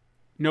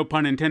 no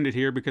pun intended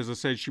here because I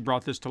said she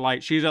brought this to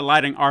light, she's a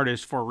lighting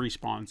artist for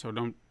Respawn, so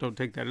don't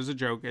take that as a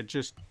joke.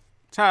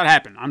 It's how it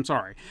happened. I'm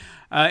sorry.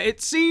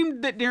 It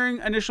seemed that during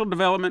initial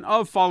development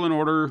of Fallen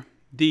Order,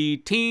 the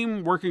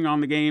team working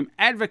on the game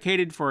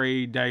advocated for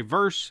a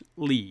diverse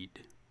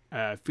lead.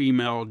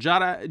 Female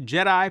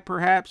Jedi,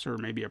 perhaps, or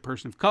maybe a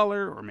person of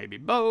color, or maybe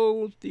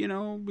both,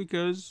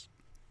 because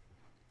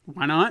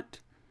why not?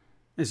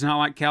 It's not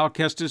like Cal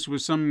Kestis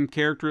was some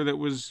character that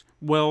was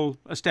well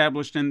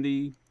established in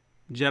the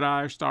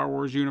Jedi Star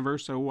Wars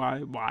universe, so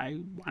why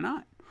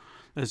not?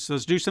 Let's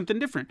do something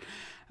different.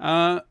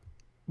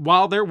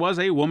 While there was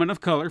a woman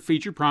of color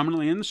featured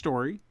prominently in the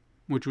story,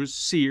 which was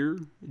Seer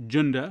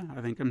Junda,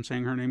 I think I'm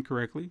saying her name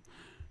correctly,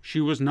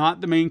 she was not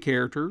the main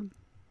character.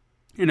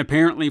 And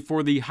apparently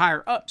for the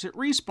higher-ups at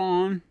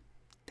Respawn,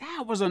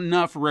 that was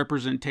enough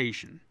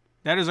representation.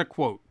 That is a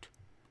quote.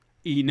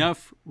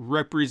 Enough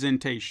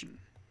representation.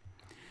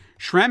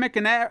 Schrammick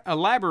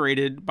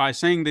elaborated by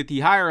saying that the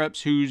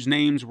higher-ups, whose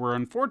names were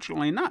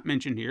unfortunately not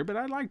mentioned here, but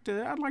I'd like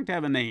to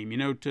have a name,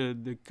 to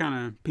the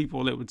kind of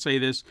people that would say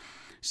this,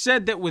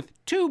 said that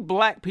with 2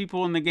 black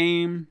people in the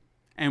game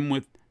and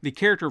with the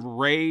character of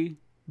Rey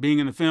being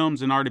in the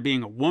films and already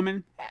being a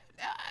woman,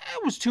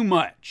 that was too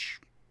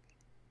much.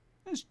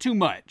 That's too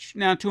much.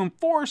 Now, to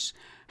enforce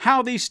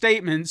how these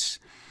statements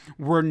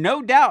were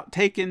no doubt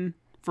taken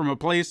from a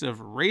place of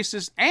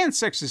racist and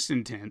sexist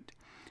intent,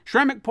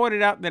 Schrammick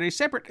pointed out that a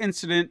separate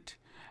incident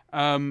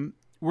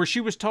where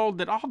she was told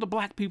that all the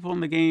black people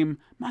in the game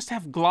must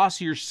have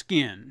glossier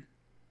skin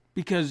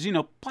because,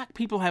 black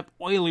people have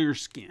oilier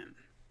skin.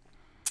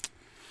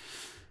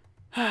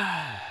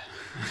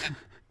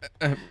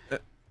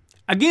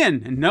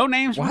 Again, no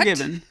names were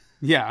given.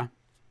 Yeah.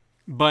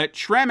 But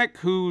Schrammick,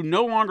 who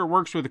no longer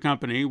works with the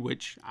company,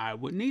 which I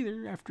wouldn't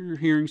either after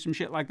hearing some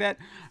shit like that,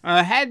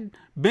 had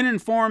been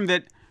informed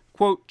that,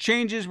 quote,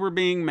 changes were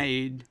being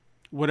made,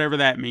 whatever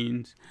that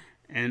means.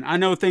 And I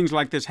know things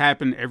like this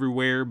happen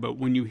everywhere, but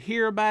when you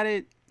hear about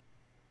it,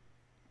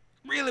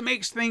 really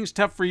makes things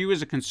tough for you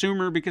as a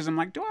consumer because I'm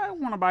like, do I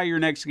want to buy your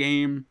next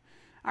game?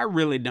 I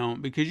really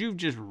don't because you've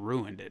just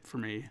ruined it for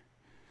me.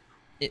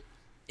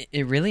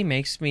 It really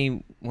makes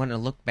me want to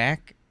look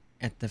back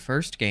at the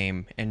first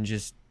game and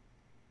just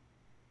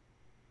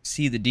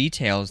see the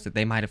details that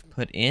they might have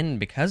put in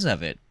because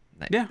of it.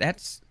 Yeah.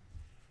 That's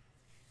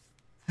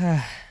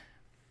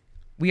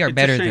we are It's a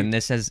better shame. than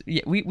this as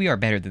we are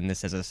better than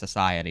this as a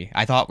society.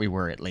 I thought we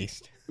were, at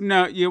least.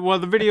 No, yeah, well,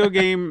 the video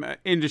game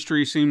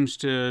industry seems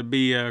to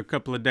be a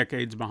couple of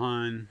decades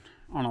behind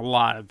on a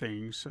lot of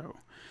things. So,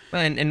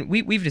 Well, and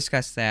we've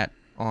discussed that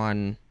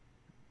on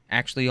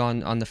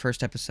the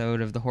first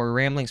episode of the Horror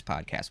Ramblings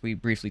podcast. We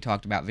briefly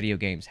talked about video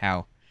games,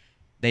 how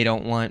they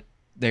don't want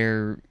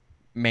their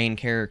main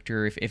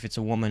character, if it's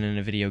a woman in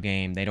a video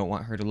game, they don't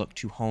want her to look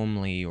too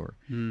homely or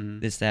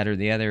this, that, or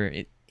the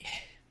other.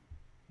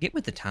 Get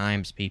with the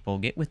times, people.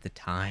 Get with the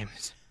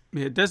times.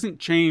 it doesn't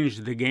change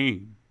the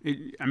game.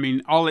 I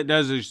mean, all it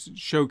does is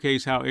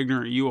showcase how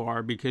ignorant you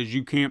are because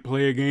you can't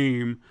play a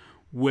game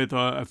with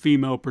a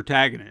female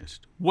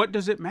protagonist. What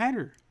does it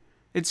matter?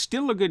 It's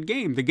still a good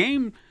game.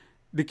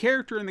 The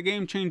character in the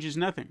game changes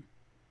nothing.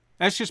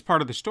 That's just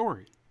part of the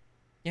story.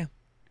 Yeah.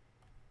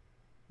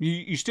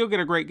 You still get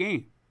a great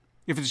game.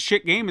 If it's a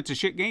shit game, it's a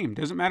shit game.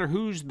 Doesn't matter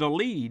who's the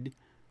lead.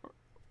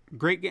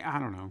 Great game. I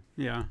don't know.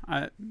 Yeah.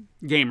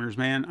 Gamers,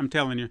 man. I'm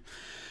telling you.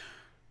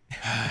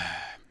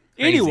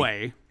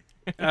 Anyway,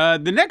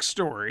 the next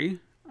story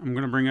I'm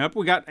going to bring up,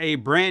 we got a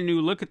brand new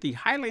look at the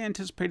highly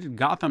anticipated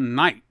Gotham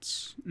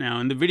Knights.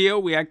 Now, in the video,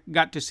 we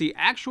got to see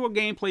actual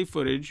gameplay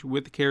footage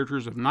with the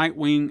characters of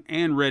Nightwing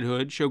and Red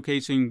Hood,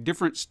 showcasing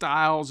different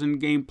styles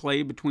and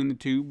gameplay between the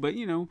two. But,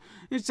 you know,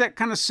 it's that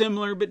kind of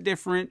similar but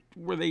different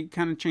where they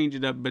kind of change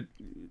it up, but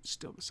it's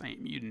still the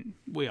same.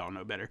 We all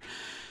know better.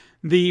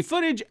 The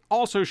footage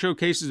also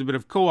showcases a bit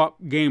of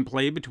co-op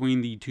gameplay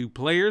between the two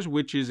players,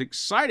 which is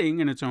exciting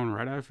in its own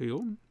right, I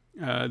feel.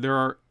 There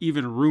are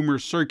even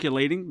rumors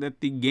circulating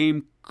that the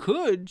game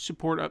could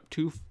support up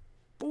to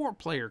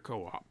 4-player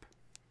co-op,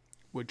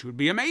 which would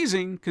be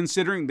amazing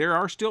considering there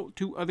are still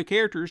 2 other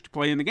characters to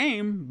play in the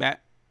game,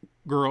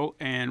 Batgirl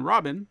and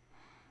Robin.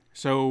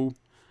 So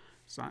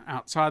it's not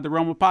outside the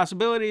realm of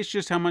possibility. It's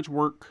just how much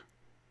work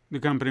the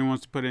company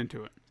wants to put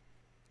into it.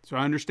 So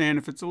I understand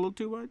if it's a little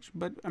too much,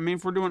 but I mean,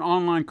 if we're doing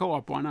online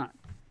co-op, why not?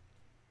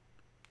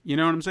 You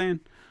know what I'm saying?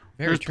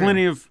 There's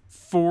plenty of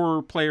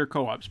 4-player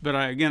co-ops, but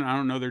I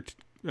don't know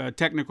their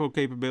technical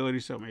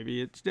capabilities, so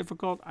maybe it's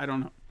difficult. I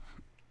don't know.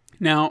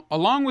 Now,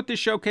 along with this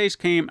showcase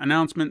came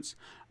announcements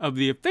of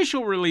the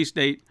official release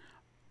date,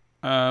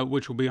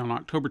 which will be on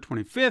October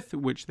 25th,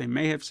 which they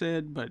may have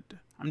said, but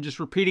I'm just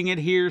repeating it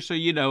here so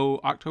you know.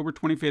 October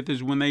 25th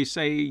is when they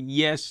say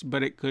yes,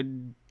 but it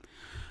could...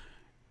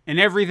 And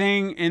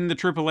everything in the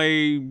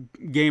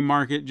AAA game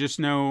market, just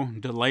know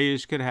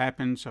delays could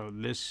happen, so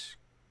this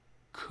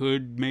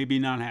could maybe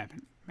not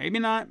happen. Maybe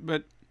not,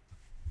 but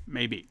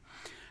maybe.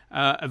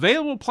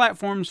 Available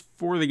platforms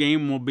for the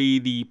game will be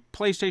the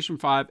PlayStation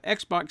 5,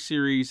 Xbox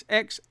Series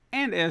X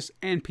and S,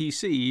 and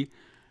PC.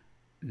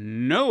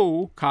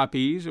 No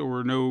copies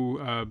or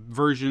no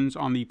versions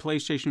on the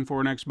PlayStation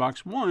 4 and Xbox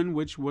One,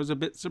 which was a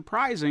bit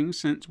surprising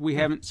since we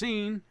haven't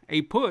seen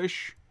a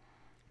push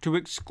to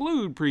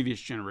exclude previous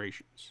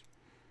generations.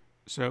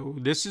 So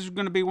this is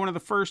going to be one of the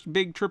first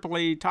big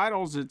AAA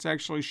titles that's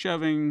actually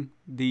shoving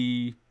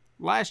the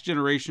last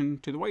generation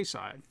to the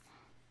wayside.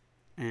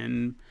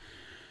 And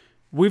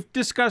we've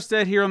discussed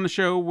that here on the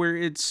show, where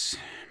it's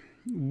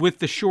with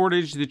the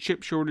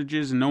chip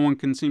shortages, and no one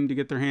can seem to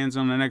get their hands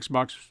on an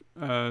Xbox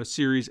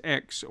Series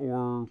X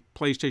or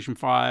PlayStation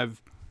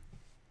 5.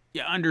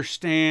 You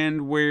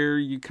understand where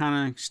you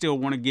kind of still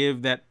want to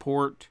give that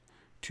port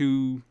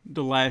to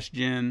the last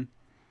gen,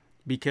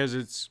 because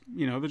it's,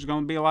 there's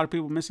going to be a lot of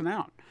people missing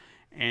out.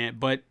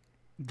 But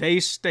they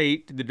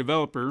state, the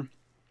developer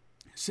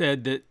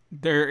said that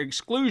their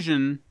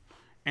exclusion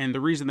and the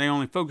reason they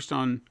only focused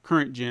on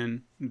current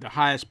gen, the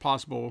highest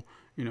possible,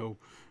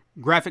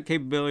 graphic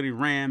capability,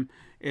 RAM,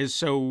 is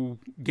so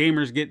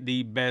gamers get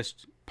the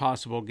best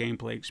possible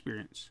gameplay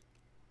experience,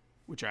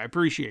 which I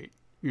appreciate.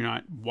 You're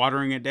not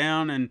watering it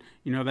down, and,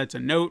 that's a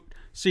note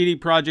CD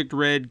Projekt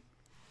Red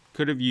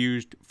could have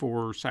used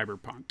for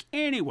Cyberpunk.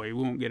 Anyway,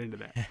 we won't get into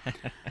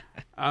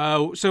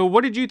that. So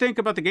what did you think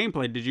about the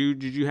gameplay? Did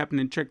you happen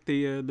to check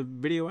the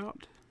video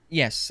out?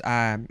 Yes,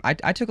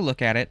 I took a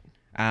look at it.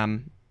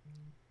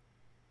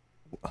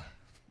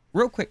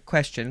 Real quick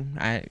question.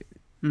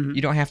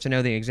 You don't have to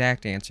know the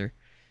exact answer.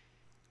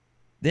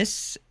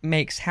 This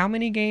makes how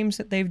many games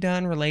that they've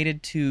done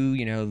related to,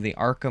 the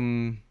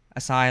Arkham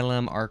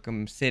Asylum,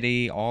 Arkham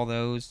City, all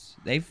those?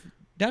 They've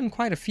done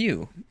quite a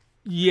few.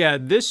 Yeah,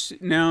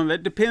 now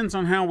that depends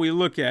on how we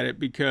look at it,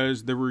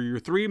 because there were your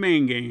 3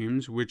 main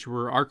games, which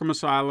were Arkham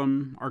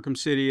Asylum, Arkham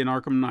City, and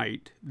Arkham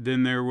Knight.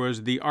 Then there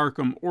was the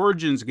Arkham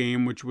Origins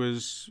game, which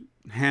was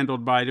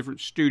handled by a different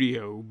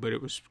studio, but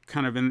it was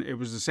it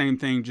was the same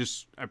thing,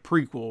 just a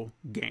prequel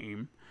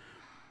game.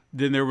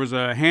 Then there was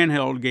a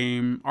handheld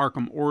game,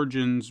 Arkham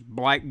Origins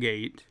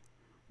Blackgate,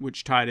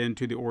 which tied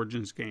into the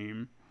Origins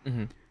game.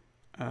 Mm-hmm.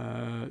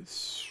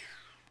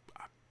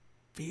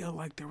 Feel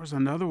like there was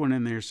another one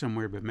in there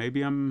somewhere, but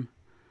maybe I'm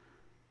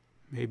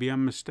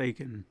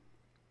mistaken.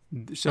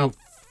 So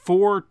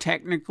 4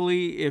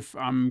 technically,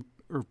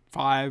 or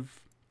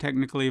 5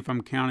 technically, if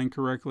I'm counting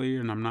correctly,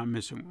 and I'm not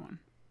missing one.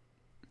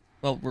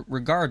 Well,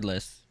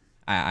 regardless,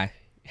 I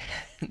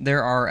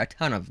there are a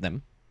ton of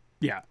them.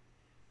 Yeah.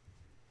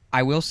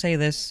 I will say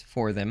this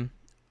for them.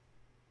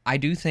 I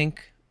do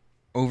think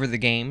over the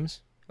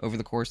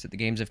course that the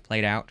games have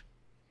played out,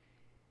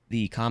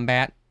 the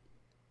combat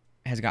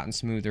has gotten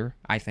smoother,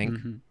 I think.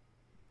 Mm-hmm.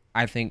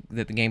 I think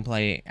that the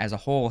gameplay as a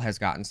whole has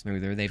gotten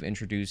smoother. They've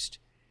introduced,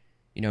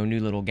 new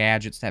little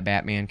gadgets that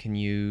Batman can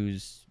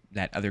use,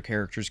 that other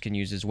characters can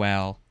use as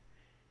well.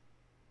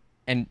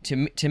 And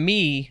to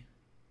me,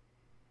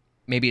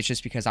 maybe it's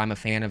just because I'm a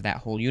fan of that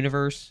whole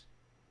universe.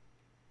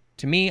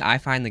 To me, I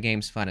find the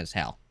games fun as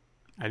hell.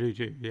 I do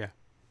too, yeah.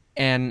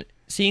 And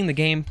seeing the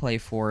gameplay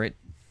for it,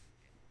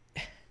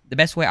 the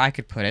best way I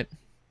could put it,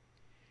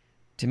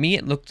 to me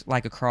it looked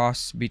like a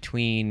cross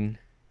between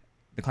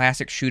the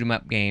classic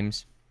shoot-'em-up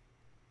games,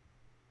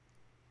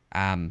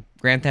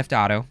 Grand Theft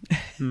Auto,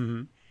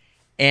 Mm-hmm.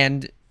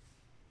 and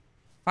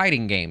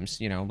fighting games,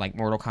 like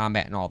Mortal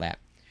Kombat and all that.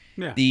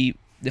 Yeah. The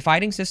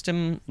fighting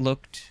system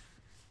looked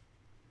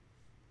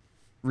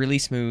really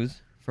smooth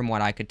from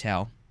what I could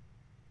tell.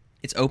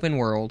 It's open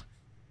world,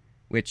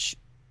 which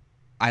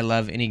I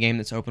love any game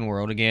that's open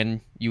world.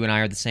 Again, you and I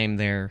are the same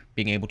there,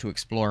 being able to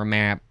explore a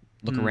map,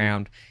 look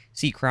around,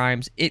 see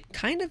crimes. It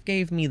kind of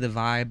gave me the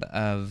vibe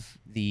of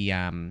the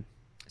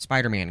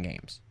Spider-Man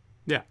games.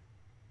 Yeah.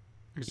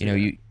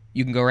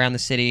 You can go around the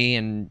city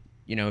and,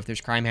 if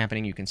there's crime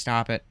happening, you can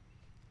stop it.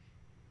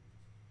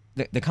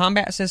 The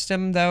combat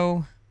system,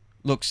 though,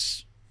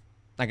 looks,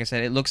 like I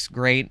said, it looks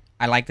great.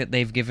 I like that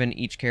they've given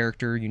each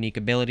character unique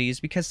abilities,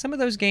 because some of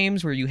those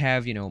games where you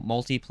have,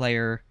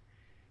 multiplayer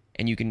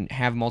and you can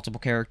have multiple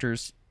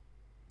characters,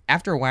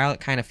 after a while it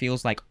kind of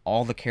feels like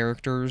all the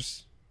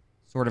characters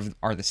sort of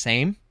are the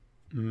same.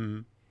 Mm-hmm.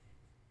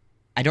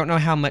 I don't know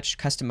how much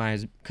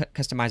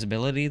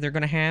customizability they're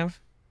going to have.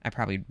 I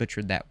probably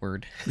butchered that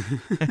word.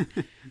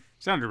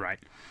 Sounded right.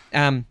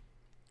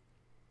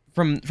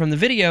 From the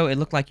video, it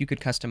looked like you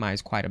could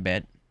customize quite a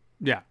bit.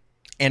 Yeah.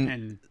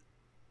 And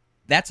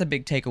that's a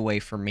big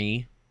takeaway for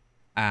me.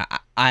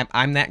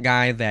 I'm that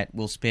guy that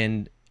will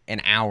spend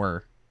an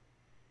hour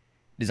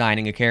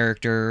designing a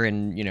character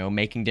and,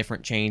 making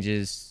different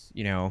changes.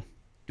 Do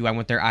I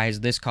want their eyes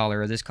this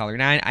color or this color?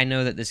 Now, I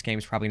know that this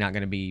game's probably not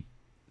going to be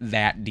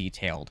that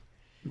detailed.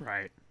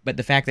 Right. But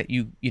the fact that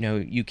you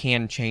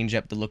can change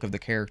up the look of the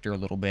character a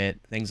little bit,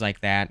 things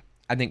like that,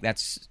 I think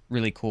that's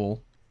really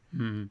cool.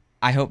 Mm-hmm.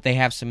 I hope they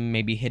have some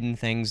maybe hidden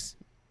things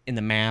in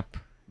the map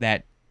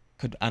that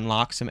could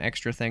unlock some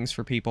extra things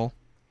for people.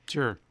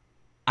 Sure.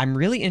 I'm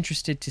really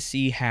interested to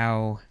see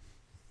how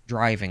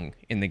driving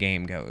in the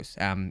game goes.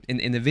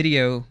 In the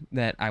video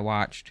that I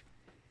watched,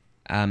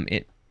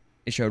 it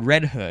showed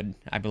Red Hood,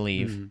 I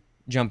believe,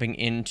 jumping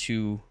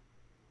into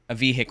a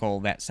vehicle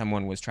that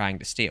someone was trying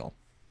to steal,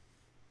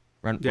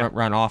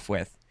 run off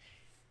with,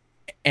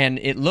 and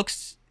it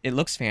looks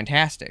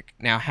fantastic.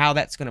 Now, how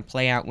that's going to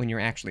play out when you're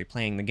actually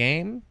playing the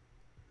game,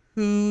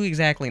 who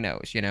exactly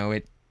knows?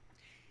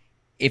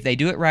 If they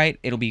do it right,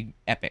 it'll be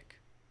epic.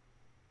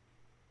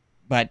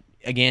 But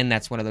again,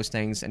 that's one of those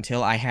things.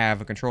 Until I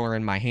have a controller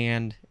in my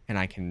hand and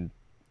I can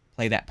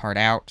play that part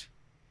out,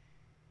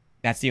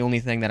 that's the only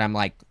thing that I'm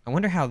like, I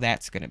wonder how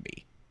that's going to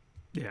be.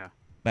 Yeah.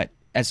 But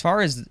as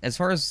far as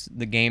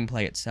the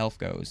gameplay itself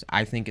goes,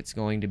 I think it's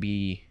going to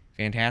be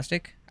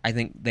fantastic. I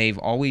think they've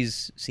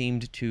always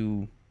seemed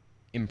to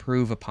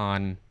improve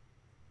upon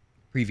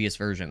previous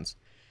versions.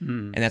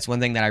 And that's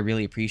one thing that I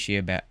really appreciate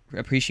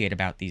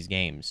about these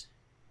games.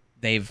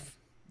 They've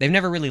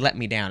never really let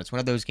me down. It's one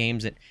of those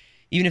games that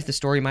even if the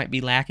story might be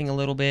lacking a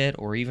little bit,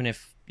 or even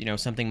if,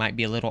 something might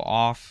be a little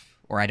off,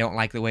 or I don't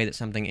like the way that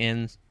something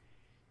ends,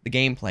 the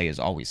gameplay is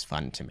always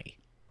fun to me.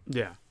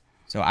 Yeah.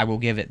 So I will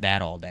give it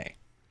that all day.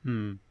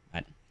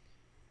 But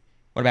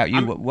what about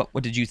you?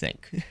 What did you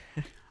think?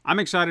 I'm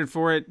excited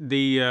for it.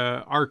 The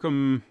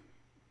Arkham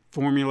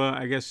formula,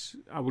 I guess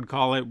I would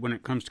call it, when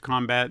it comes to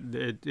combat,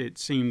 it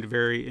seemed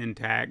very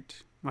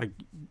intact. Like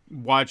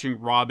watching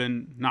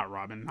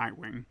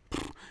Nightwing.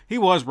 He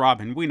was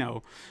Robin, we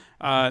know.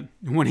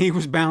 When he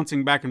was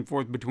bouncing back and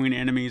forth between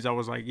enemies, I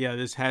was like, yeah,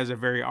 this has a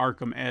very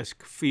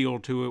Arkham-esque feel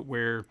to it,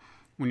 where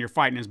when you're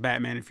fighting as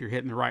Batman, if you're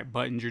hitting the right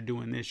buttons, you're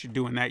doing this, you're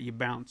doing that, you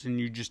bounce, and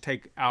you just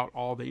take out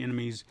all the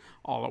enemies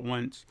all at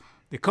once.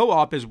 The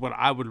co-op is what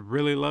I would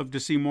really love to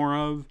see more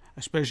of,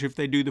 especially if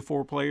they do the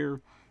 4-player,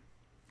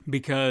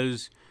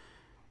 because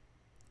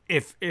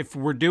if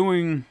we're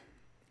doing...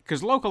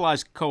 Because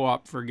localized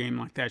co-op for a game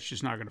like that's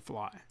just not going to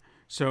fly.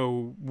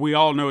 So we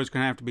all know it's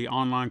going to have to be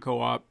online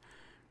co-op.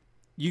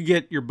 You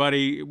get your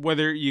buddy,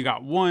 whether you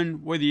got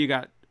one, whether you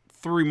got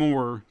 3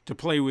 more to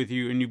play with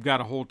you, and you've got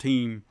a whole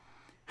team.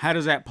 How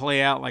does that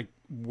play out? Like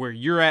where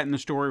you're at in the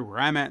story, where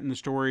I'm at in the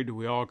story, do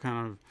we all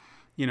kind of,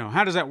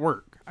 how does that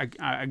work?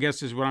 I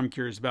guess is what I'm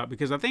curious about,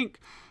 because I think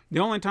the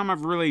only time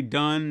I've really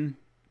done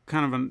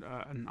kind of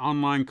an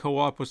online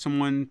co-op with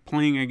someone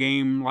playing a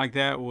game like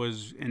that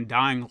was in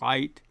Dying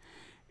Light.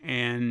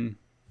 And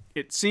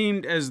it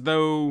seemed as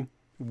though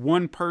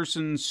one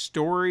person's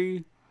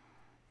story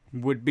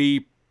would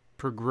be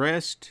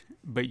progressed,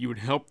 but you would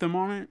help them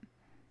on it.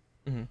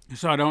 Mm-hmm.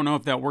 So I don't know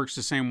if that works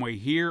the same way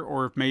here,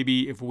 or if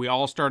maybe if we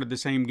all started the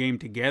same game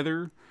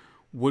together,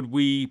 would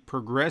we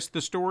progress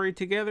the story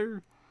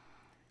together?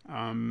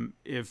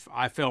 If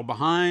I fell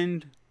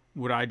behind,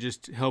 would I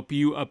just help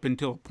you up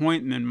until a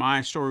point, and then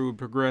my story would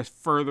progress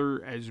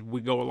further as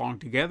we go along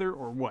together,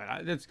 or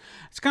what? That's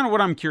kind of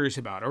what I'm curious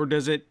about. Or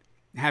does it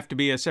have to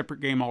be a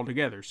separate game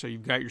altogether? So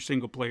you've got your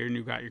single player and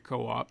you've got your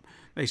co-op.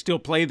 They still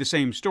play the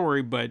same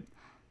story, but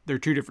they're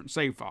two different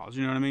save files.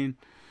 You know what I mean?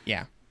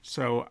 Yeah.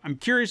 So I'm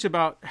curious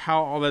about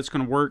how all that's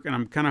going to work, and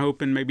I'm kind of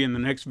hoping maybe in the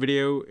next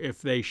video,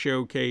 if they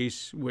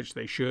showcase, which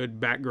they should,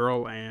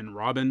 Batgirl and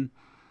Robin,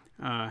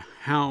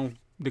 how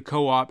the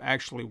co-op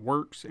actually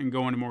works and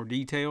go into more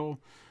detail,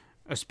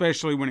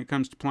 especially when it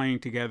comes to playing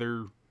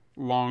together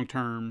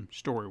long-term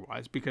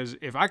story-wise. Because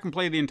if I can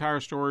play the entire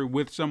story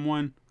with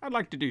someone, I'd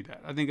like to do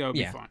that. I think that would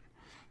be fun.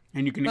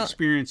 And you can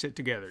experience it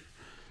together.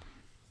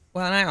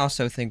 Well, and I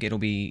also think it'll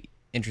be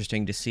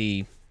interesting to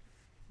see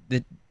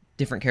the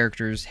different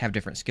characters have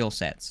different skill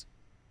sets.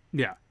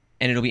 Yeah.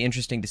 And it'll be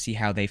interesting to see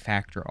how they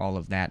factor all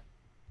of that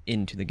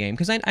into the game.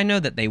 Because I know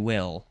that they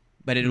will,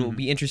 but it'll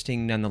be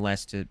interesting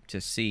nonetheless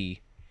to see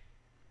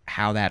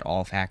how that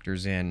all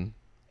factors in.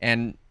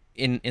 And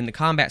in the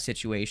combat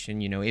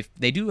situation, you know, if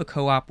they do a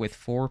co-op with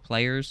 4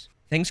 players,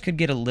 things could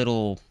get a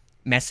little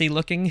messy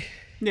looking.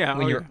 Yeah.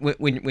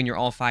 When you're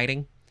all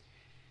fighting.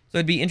 So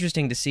it'd be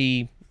interesting to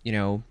see, you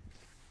know,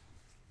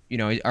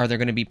 are there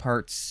going to be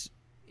parts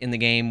in the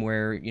game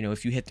where, you know,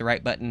 if you hit the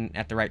right button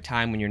at the right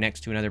time when you're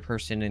next to another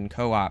person in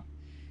co-op,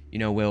 you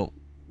know, will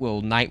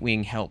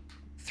Nightwing help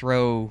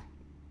throw,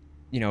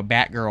 you know,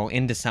 Batgirl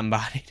into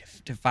somebody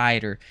to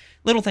fight, or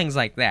little things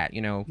like that,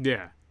 you know.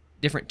 Yeah.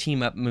 Different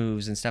team up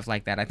moves and stuff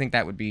like that. I think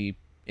that would be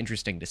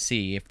interesting to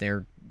see if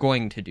they're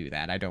going to do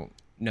that. I don't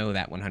know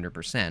that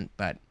 100%,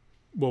 but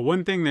well,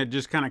 one thing that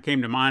just kind of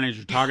came to mind as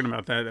you're talking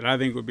about that I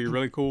think would be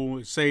really cool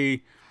is,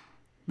 say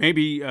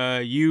maybe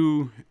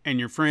you and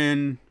your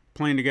friend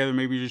playing together,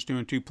 maybe you're just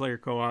doing 2-player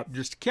co-op,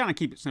 just to kind of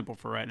keep it simple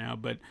for right now,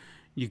 but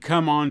you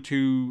come on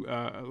to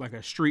like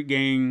a street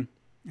gang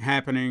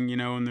happening, you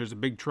know, and there's a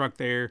big truck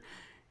there.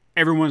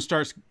 Everyone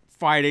starts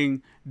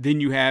fighting. Then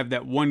you have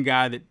that one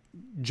guy that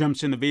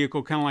jumps in the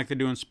vehicle, kind of like they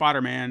do in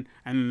Spider-Man,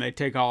 and then they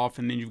take off,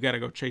 and then you've got to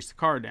go chase the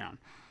car down.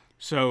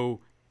 So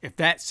if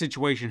that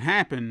situation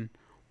happened,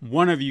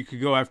 one of you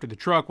could go after the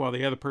truck while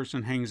the other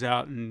person hangs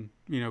out and,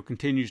 you know,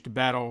 continues to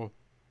battle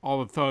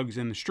all the thugs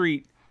in the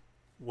street.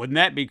 Wouldn't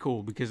that be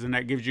cool? Because then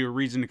that gives you a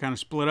reason to kind of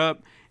split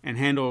up and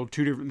handle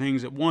 2 different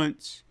things at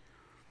once.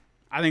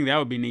 I think that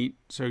would be neat.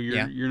 So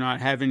you're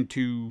not having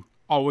to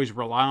always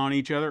rely on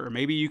each other, or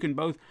maybe you can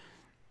both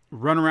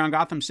run around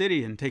Gotham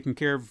City and taking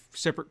care of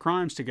separate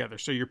crimes together.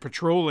 So you're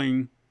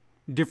patrolling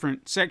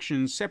different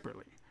sections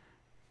separately.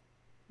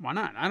 Why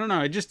not? I don't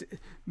know.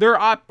 There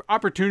are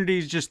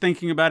opportunities just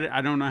thinking about it.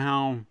 I don't know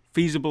how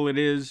feasible it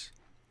is,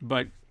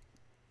 but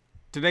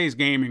today's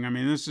gaming, I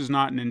mean, this is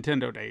not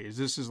Nintendo days.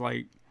 This is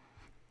like,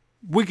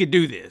 we could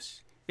do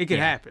this. It could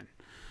happen.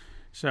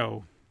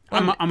 So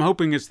I'm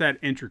hoping it's that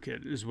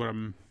intricate is what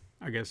I'm,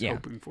 I guess,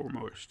 hoping for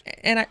most.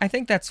 And I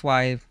think that's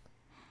why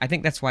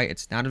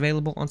it's not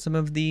available on some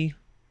of the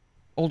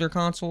older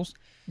consoles.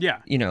 Yeah.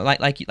 You know,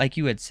 like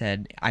you had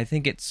said, I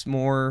think it's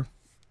more,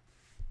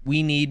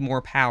 we need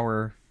more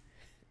power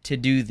to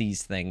do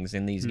these things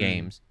in these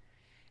games.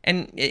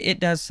 And it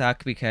does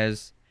suck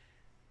because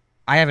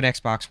I have an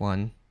Xbox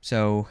One,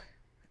 so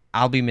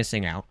I'll be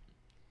missing out.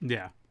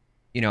 Yeah.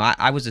 You know,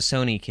 I was a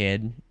Sony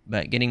kid,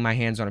 but getting my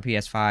hands on a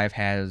PS5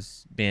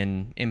 has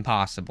been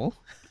impossible.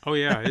 Oh,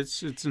 yeah.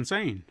 It's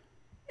insane.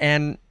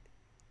 And,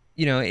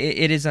 you know,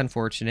 it is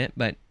unfortunate,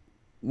 but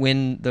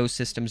when those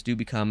systems do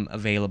become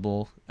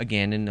available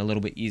again and a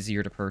little bit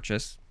easier to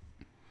purchase,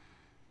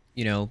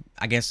 you know,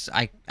 I guess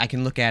I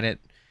can look at it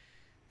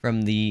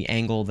from the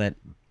angle that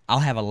I'll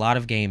have a lot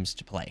of games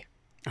to play.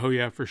 Oh,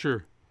 yeah, for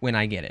sure. When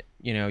I get it.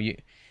 You know,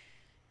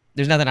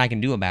 there's nothing I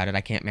can do about it.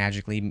 I can't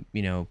magically,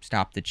 you know,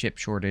 stop the chip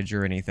shortage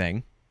or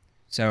anything.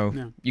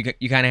 So you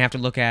kind of have to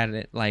look at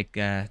it like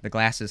the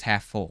glass is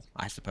half full,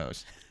 I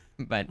suppose.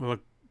 But well,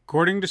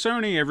 according to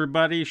Sony,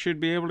 everybody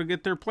should be able to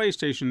get their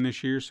PlayStation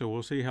this year, so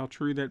we'll see how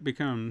true that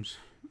becomes.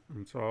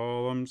 That's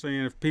all I'm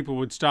saying. If people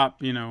would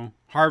stop, you know,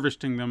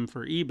 harvesting them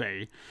for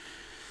eBay,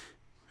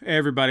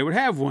 everybody would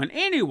have one.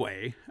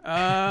 Anyway,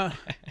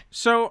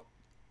 so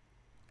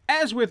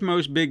as with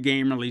most big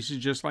game releases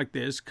just like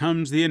this,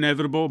 comes the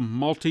inevitable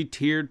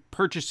multi-tiered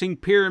purchasing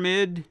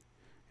pyramid,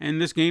 and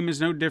this game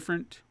is no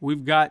different.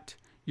 We've got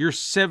your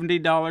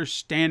 $70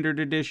 standard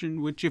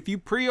edition, which if you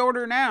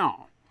pre-order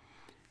now,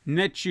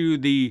 nets you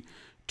the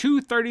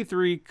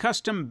 233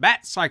 custom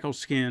Batcycle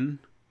skin,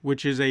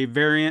 which is a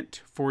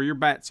variant for your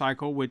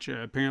Batcycle, which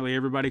apparently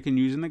everybody can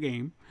use in the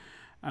game.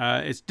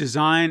 It's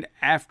designed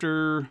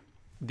after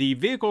the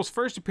vehicle's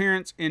first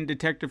appearance in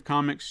Detective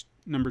Comics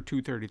number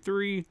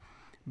 233,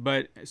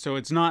 but so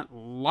it's not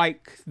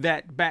like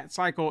that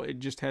Batcycle. It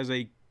just has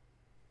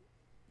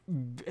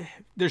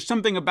there's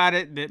something about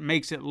it that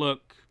makes it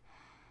look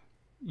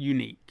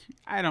unique.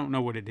 I don't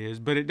know what it is,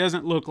 but it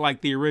doesn't look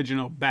like the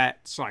original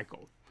Bat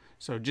Cycle.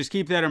 So just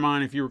keep that in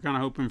mind if you were kind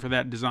of hoping for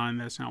that design.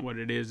 That's not what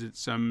it is.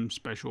 It's some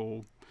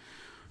special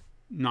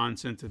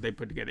nonsense that they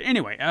put together.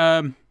 Anyway,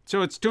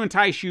 so it's to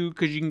entice you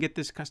because you can get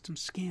this custom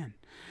skin.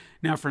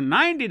 Now for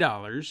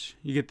 $90,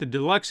 you get the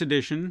deluxe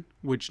edition,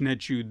 which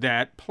nets you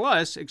that,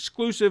 plus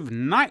exclusive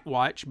Night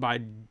Watch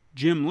by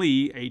Jim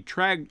Lee, a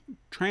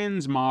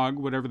transmog,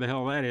 whatever the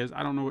hell that is.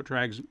 I don't know what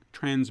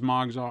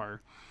transmogs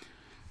are.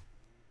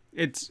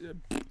 It's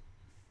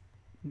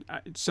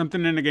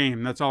something in the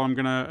game. That's all I'm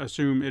going to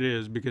assume it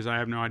is because I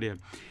have no idea.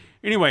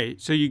 Anyway,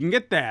 so you can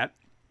get that.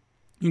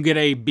 You get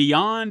a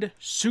Beyond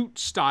suit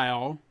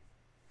style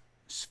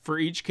for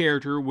each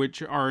character,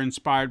 which are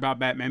inspired by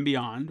Batman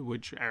Beyond,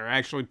 which are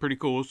actually pretty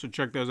cool, so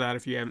check those out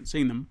if you haven't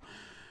seen them.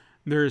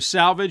 There's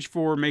salvage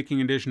for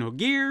making additional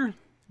gear,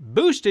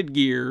 boosted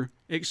gear,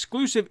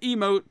 exclusive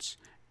emotes,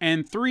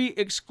 and 3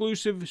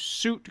 exclusive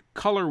suit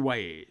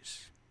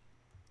colorways.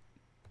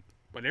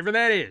 Whatever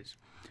that is.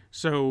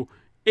 So,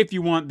 if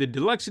you want the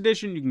deluxe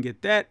edition, you can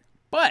get that.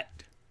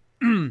 But,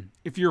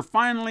 if you're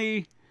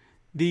finally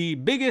the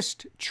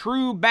biggest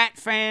true Bat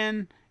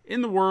fan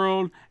in the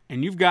world,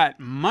 and you've got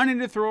money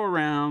to throw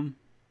around,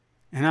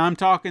 and I'm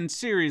talking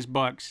serious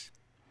bucks,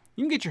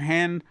 you can get your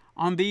hand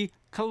on the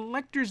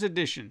collector's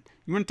edition.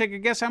 You want to take a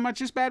guess how much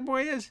this bad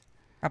boy is?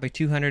 Probably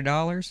 $200.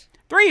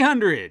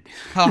 $300.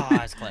 Oh,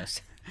 that's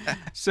close.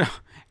 So,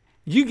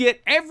 you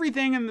get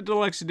everything in the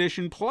deluxe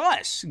edition,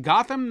 plus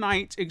Gotham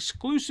Knights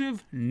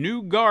exclusive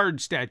New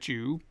Guard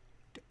statue.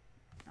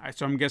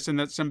 So I'm guessing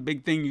that's some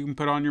big thing you can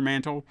put on your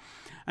mantle.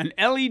 An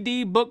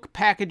LED book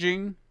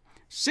packaging,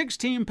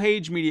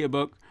 16-page media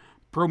book,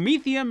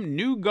 Prometheum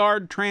New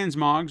Guard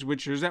transmogs,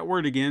 which there's that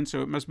word again,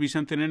 so it must be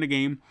something in the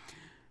game.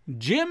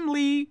 Jim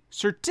Lee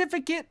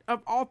Certificate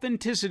of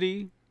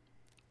Authenticity,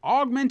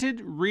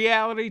 augmented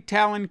reality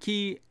Talon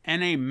Key,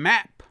 and a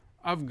map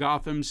of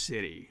Gotham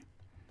City.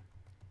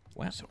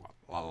 Wow. So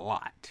a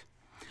lot.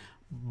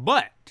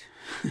 But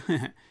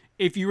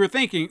if you were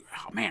thinking,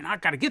 oh man, I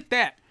got to get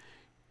that,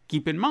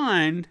 keep in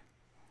mind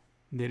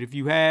that if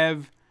you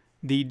have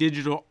the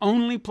digital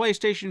only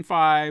PlayStation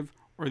 5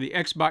 or the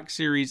Xbox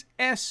Series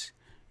S,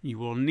 you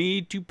will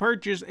need to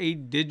purchase a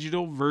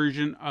digital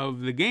version of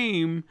the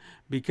game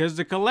because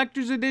the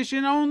collector's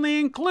edition only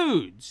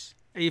includes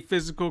a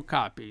physical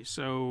copy.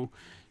 So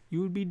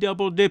you would be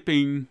double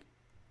dipping.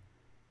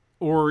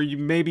 Or you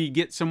maybe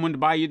get someone to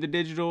buy you the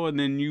digital and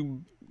then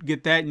you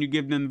get that and you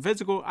give them the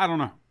physical. I don't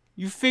know.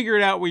 You figure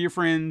it out with your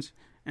friends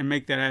and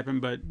make that happen,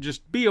 but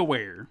just be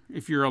aware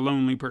if you're a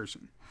lonely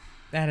person.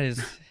 That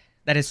is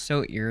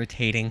so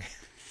irritating.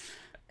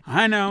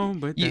 I know,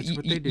 but that's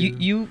what they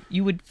do.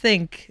 You would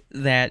think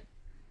that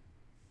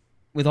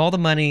with all the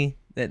money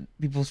that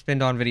people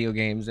spend on video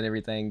games and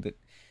everything, that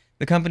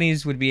the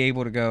companies would be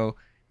able to go,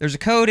 there's a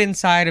code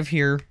inside of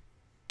here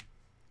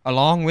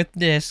along with the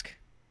disc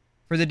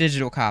for the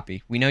digital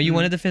copy. We know you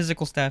wanted the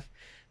physical stuff,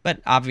 but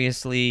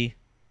obviously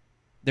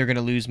they're going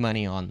to lose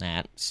money on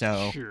that.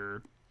 So,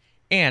 sure.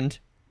 And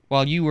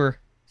while you were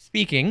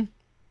speaking,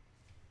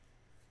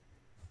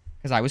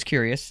 because I was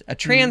curious, a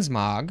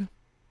transmog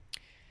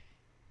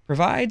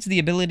provides the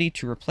ability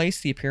to replace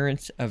the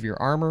appearance of your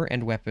armor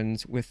and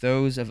weapons with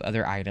those of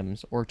other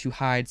items, or to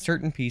hide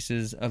certain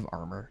pieces of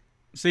armor.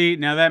 See,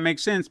 now that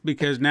makes sense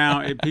because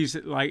now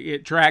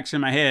it tracks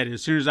in my head.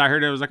 As soon as I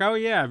heard it, I was like, oh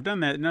yeah, I've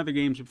done that in other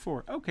games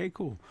before. Okay,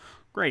 cool.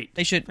 Great.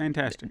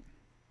 Fantastic.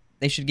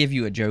 They should give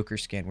you a Joker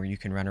skin where you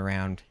can run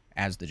around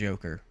as the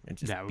Joker and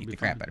just beat the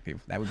crap out of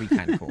people. That would be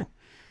kind of cool.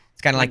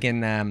 It's kind of like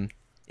in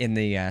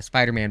the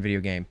Spider-Man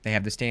video game. They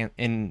have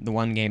in the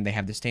one game they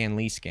have the Stan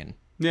Lee skin.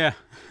 Yeah.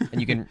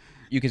 And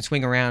you can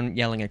swing around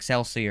yelling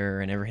Excelsior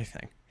and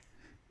everything.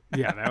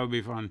 Yeah, that would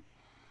be fun.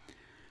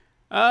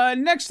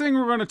 Next thing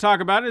we're going to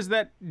talk about is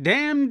that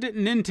damned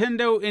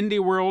Nintendo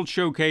Indie World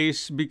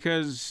Showcase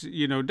because,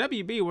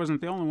 WB wasn't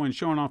the only one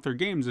showing off their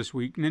games this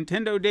week.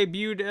 Nintendo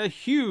debuted a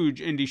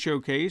huge indie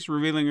showcase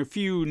revealing a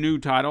few new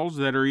titles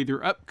that are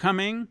either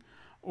upcoming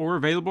or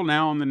available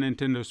now on the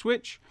Nintendo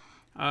Switch.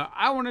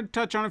 I wanted to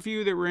touch on a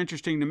few that were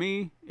interesting to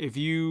me. If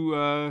you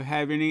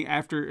have any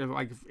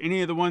if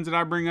any of the ones that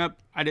I bring up,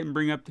 I didn't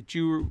bring up that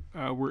you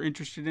were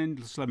interested in,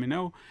 just let me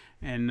know.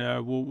 And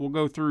we'll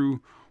go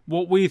through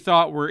what we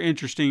thought were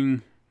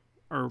interesting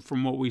or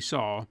from what we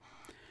saw.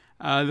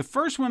 The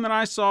first one that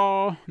I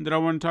saw that I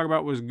want to talk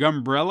about was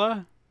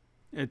Gumbrella.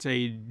 It's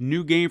a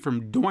new game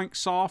from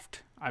Doinksoft.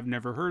 I've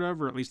never heard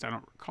of, or at least I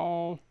don't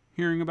recall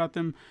hearing about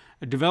them.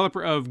 A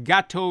developer of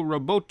Gato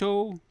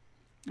Roboto.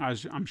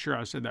 I'm sure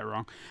I said that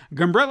wrong.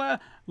 Gumbrella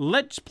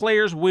lets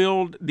players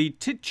wield the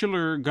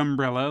titular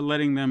Gumbrella,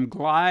 letting them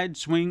glide,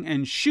 swing,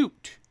 and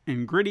shoot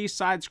in gritty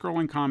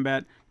side-scrolling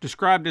combat,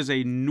 described as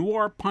a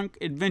noir punk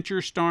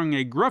adventure starring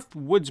a gruff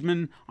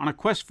woodsman on a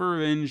quest for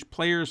revenge.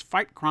 Players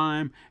fight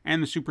crime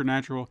and the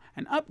supernatural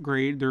and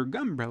upgrade their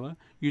Gumbrella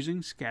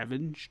using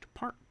scavenged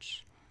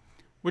parts.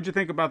 What'd you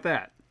think about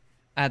that?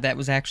 That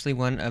was actually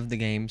one of the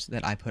games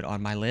that I put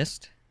on my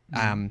list.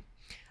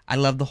 I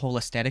love the whole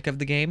aesthetic of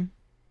the game,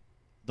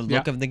 the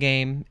look of the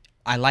game.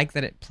 I like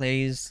that it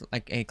plays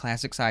like a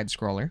classic side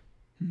scroller.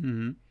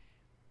 Mm-hmm.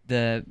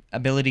 The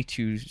ability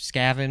to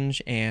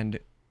scavenge and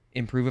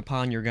improve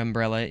upon your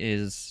Gumbrella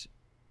is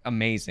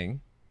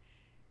amazing.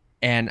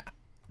 And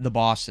the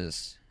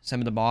bosses,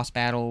 some of the boss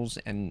battles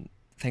and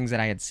things that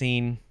I had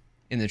seen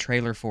in the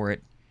trailer for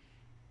it,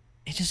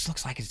 it just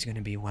looks like it's going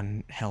to be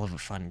one hell of a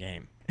fun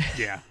game.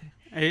 Yeah.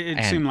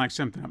 It seemed like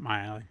something up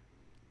my alley.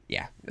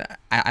 Yeah,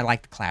 I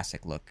like the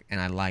classic look, and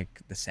I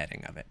like the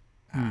setting of it.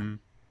 And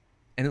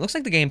it looks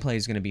like the gameplay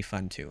is going to be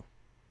fun, too.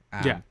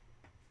 Yeah.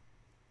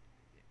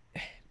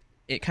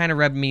 It kind of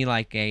rubbed me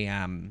like a...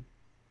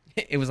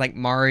 it was like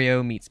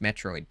Mario meets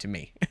Metroid to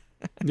me.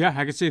 Yeah,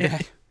 I could see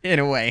that. In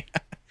a way.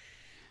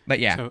 But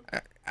yeah, So-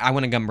 I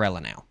want a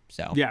Gumbrella now.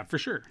 So Yeah, for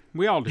sure.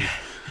 We all do.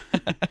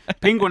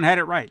 Penguin had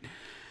it right.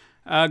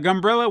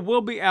 Gumbrella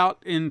will be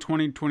out in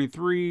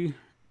 2023,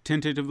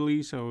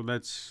 tentatively, so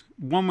that's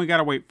one we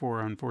gotta wait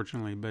for,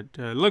 unfortunately. But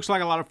it looks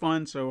like a lot of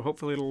fun, so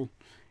hopefully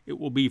it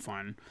will be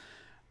fun.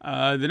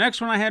 The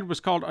next one I had was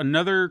called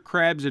Another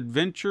Crab's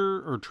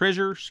Adventure, or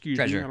Treasure, excuse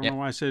me. I don't know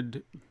why I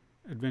said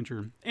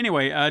adventure.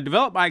 Anyway,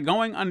 developed by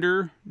Going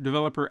Under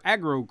developer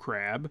Agro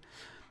Crab.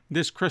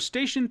 This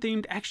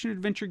crustacean-themed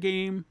action-adventure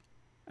game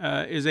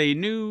is a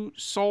new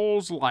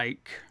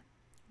Souls-like,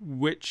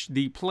 which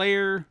the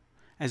player,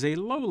 as a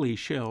lowly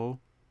shellless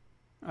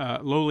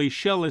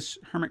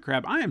hermit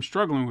crab, I am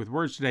struggling with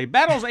words today,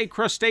 battles a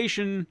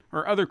crustacean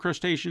or other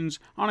crustaceans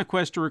on a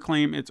quest to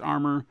reclaim its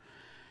armor.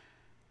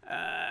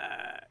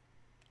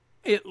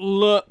 It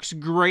looks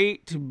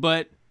great,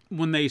 but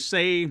when they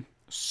say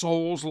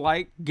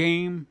Souls-like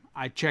game,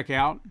 I check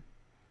out.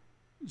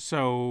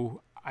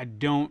 So I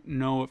don't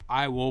know if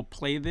I will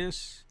play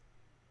this.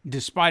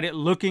 Despite it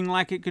looking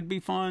like it could be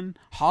fun,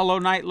 Hollow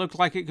Knight looked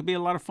like it could be a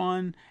lot of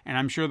fun, and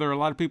I'm sure there are a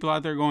lot of people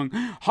out there going,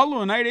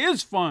 Hollow Knight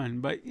is fun,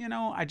 but,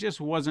 I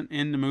just wasn't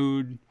in the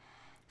mood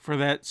for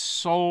that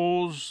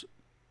Souls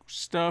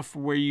stuff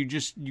where you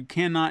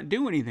cannot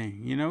do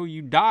anything.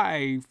 You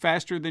die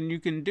faster than you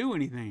can do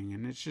anything,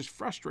 and it's just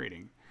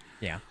frustrating.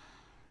 Yeah.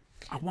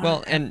 I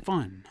want to have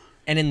fun.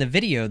 And in the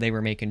video, they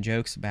were making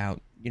jokes about,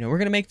 we're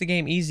going to make the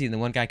game easy, and the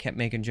one guy kept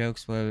making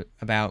jokes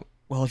about,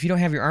 well, if you don't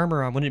have your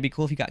armor on, wouldn't it be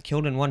cool if you got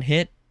killed in one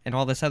hit and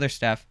all this other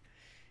stuff?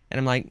 And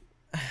I'm like,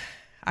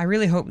 I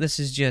really hope this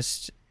is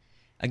just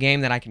a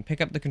game that I can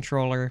pick up the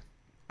controller,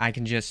 I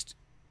can just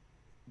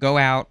go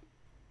out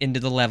into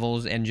the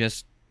levels and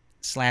just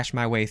slash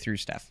my way through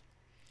stuff.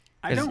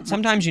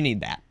 Sometimes you need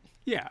that.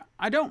 Yeah,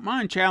 I don't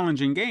mind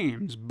challenging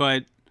games,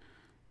 but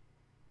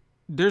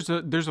there's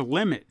a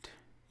limit.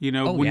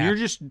 When you're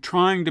just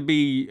trying to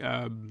be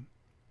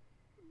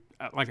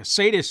like a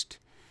sadist,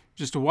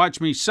 just to watch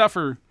me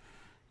suffer.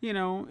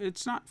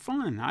 It's not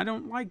fun. I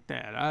don't like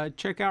that. I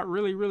check out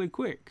really, really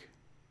quick.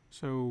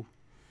 So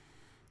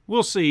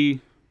we'll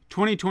see.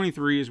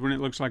 2023 is when it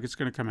looks like it's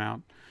going to come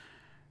out.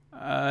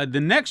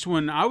 The next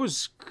one,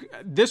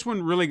 this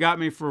one really got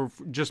me for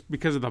just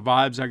because of the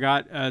vibes I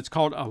got. It's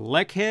called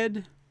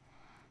Aleckhead.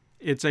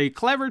 It's a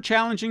clever,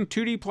 challenging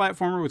 2D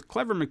platformer with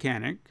clever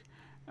mechanic.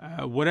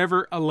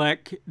 Whatever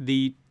Alec,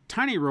 the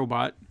tiny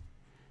robot,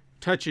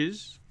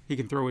 touches, he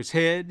can throw his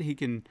head, he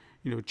can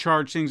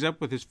charge things up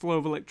with his flow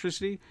of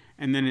electricity,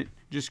 and then it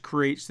just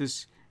creates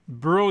this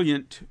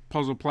brilliant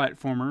puzzle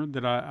platformer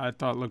that I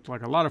thought looked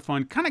like a lot of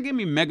fun. Kind of gave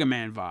me Mega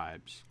Man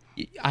vibes.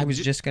 I was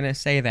just going to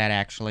say that,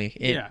 actually.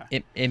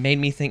 It made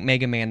me think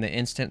Mega Man the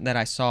instant that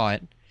I saw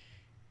it.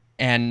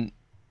 And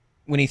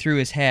when he threw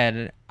his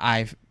head,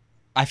 I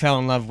fell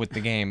in love with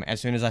the game as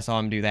soon as I saw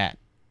him do that.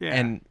 Yeah.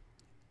 And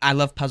I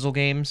love puzzle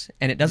games,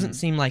 and it doesn't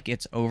seem like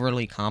it's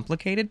overly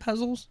complicated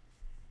puzzles.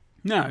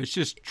 No, it's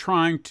just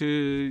trying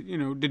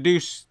to,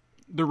 deduce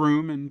the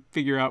room and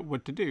figure out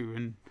what to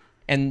do.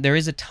 And there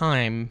is a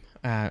time,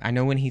 I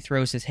know when he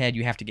throws his head,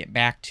 you have to get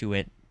back to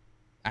it.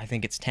 I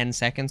think it's 10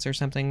 seconds or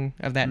something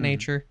of that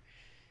nature.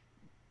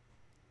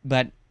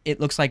 But it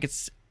looks like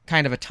it's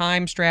kind of a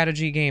time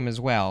strategy game as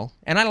well.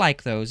 And I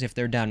like those if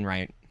they're done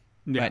right.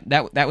 Yeah.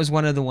 But that was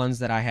one of the ones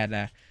that I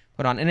had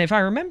put on. And if I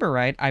remember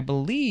right, I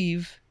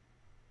believe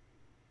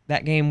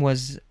that game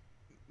was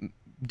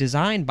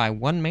designed by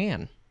one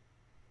man.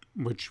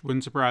 Which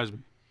wouldn't surprise me.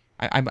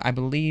 I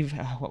believe,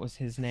 what was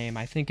his name?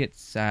 I think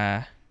it's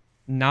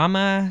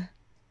Nama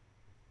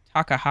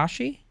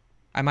Takahashi?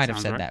 I might have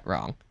said that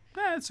wrong.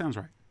 That sounds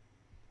right.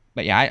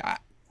 But yeah,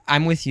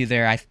 I'm with you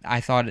there.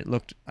 I thought it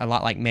looked a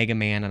lot like Mega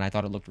Man, and I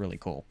thought it looked really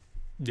cool.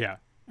 Yeah,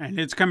 and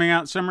it's coming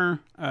out summer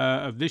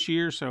of this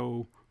year,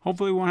 so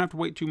hopefully we won't have to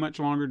wait too much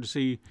longer to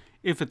see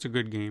if it's a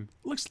good game.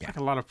 Looks like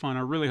a lot of fun.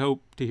 I really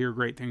hope to hear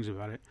great things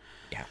about it.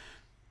 Yeah.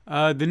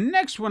 The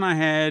next one I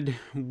had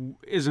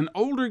is an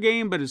older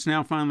game, but it's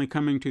now finally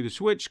coming to the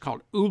Switch,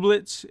 called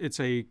Ooblets. It's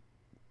a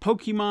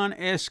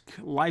Pokemon-esque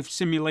life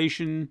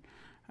simulation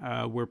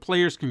where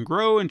players can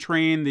grow and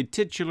train the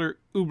titular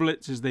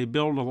Ooblets as they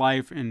build a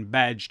life in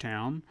Badge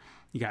Town.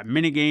 You got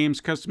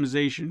mini-games,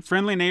 customization,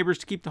 friendly neighbors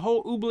to keep the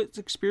whole Ooblets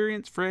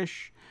experience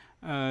fresh.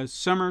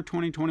 Summer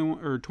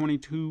 2021 or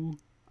 22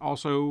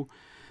 also.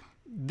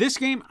 This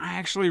game, I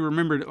actually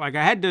remembered. Like,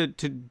 I had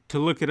to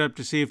look it up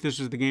to see if this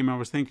was the game I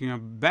was thinking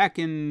of. Back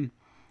in,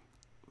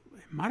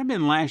 it might have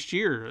been last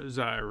year, as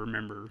I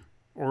remember.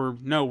 Or,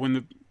 no, when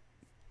the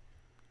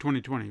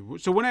 2020.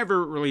 So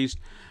whenever it released,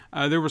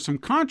 there was some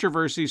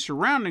controversy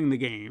surrounding the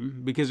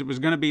game because it was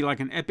going to be like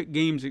an Epic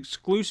Games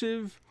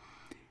exclusive,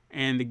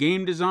 and the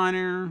game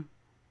designer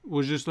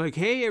was just like,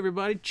 hey,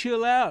 everybody,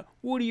 chill out.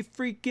 What are you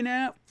freaking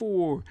out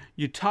for?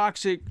 You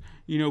toxic,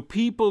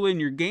 people in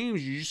your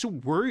games. You're just so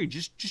worried.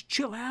 Just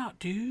chill out,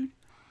 dude.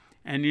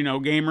 And,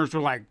 gamers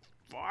were like,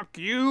 fuck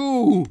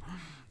you.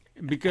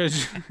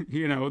 Because,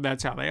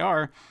 that's how they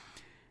are.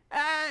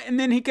 And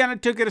then he kind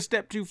of took it a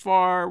step too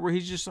far where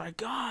he's just like,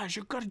 gosh,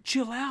 you've got to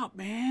chill out,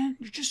 man.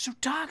 You're just so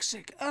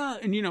toxic.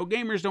 And,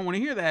 gamers don't want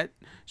to hear that.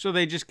 So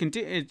they just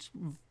continue. It's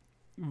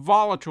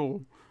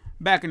volatile.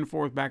 Back and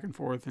forth.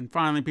 And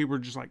finally people are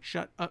just like,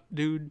 shut up,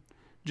 dude.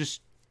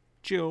 Just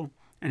chill.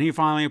 And he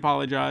finally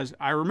apologized.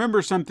 I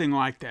remember something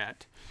like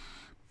that.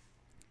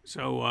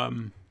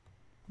 So,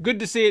 good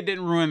to see it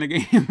didn't ruin the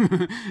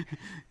game.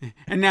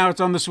 And now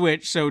it's on the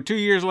Switch. So 2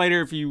 years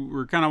later, if you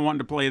were kind of wanting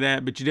to play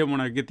that, but you didn't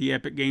want to get the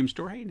Epic Game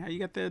Store, hey, now you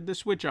got the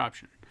Switch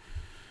option.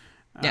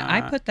 Yeah,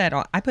 I put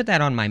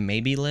that on my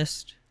maybe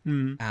list.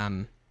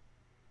 Mm-hmm.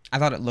 I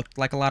thought it looked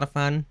like a lot of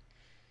fun.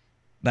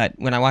 But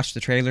when I watched the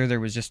trailer, there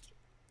was just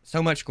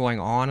so much going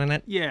on in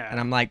it. Yeah. And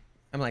I'm like,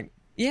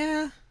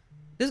 yeah,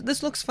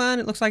 this looks fun.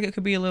 It looks like it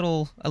could be a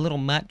little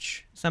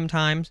much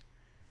sometimes.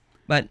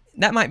 But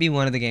that might be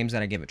one of the games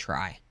that I give a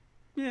try.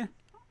 Yeah.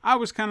 I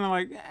was kind of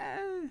like,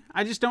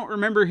 I just don't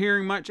remember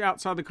hearing much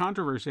outside the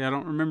controversy. I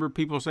don't remember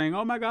people saying,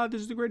 oh my God,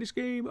 this is the greatest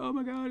game. Oh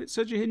my God, it's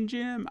such a hidden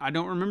gem. I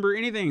don't remember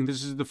anything.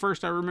 This is the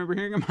first I remember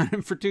hearing about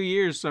it for 2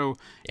 years. So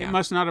It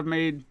must not have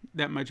made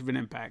that much of an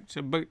impact.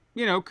 So, but,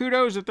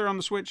 kudos that they're on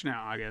the Switch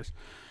now, I guess.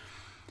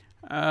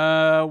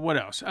 What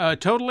else?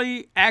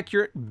 Totally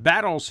Accurate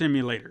Battle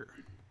Simulator.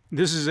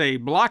 This is a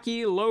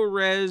blocky,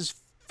 low-res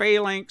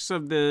phalanx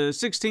of the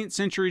 16th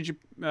century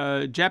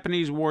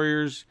Japanese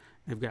warriors.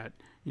 They've got,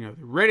 they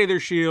ready their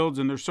shields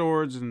and their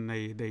swords, and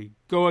they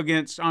go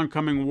against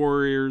oncoming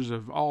warriors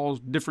of all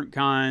different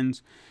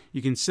kinds.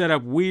 You can set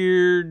up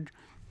weird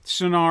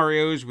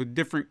scenarios with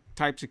different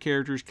types of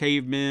characters,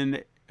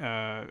 cavemen,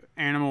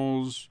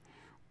 animals,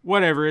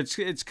 whatever.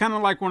 It's kind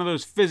of like one of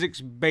those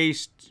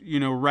physics-based,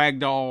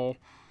 ragdoll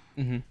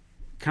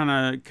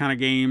kind of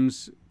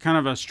games, kind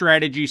of a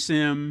strategy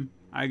sim.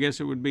 I guess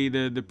it would be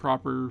the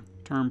proper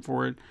term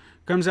for it.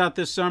 Comes out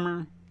this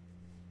summer.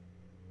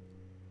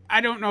 I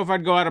don't know if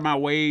I'd go out of my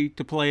way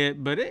to play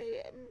it, but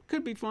it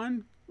could be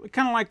fun.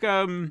 Kind of like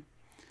what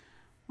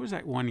was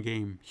that one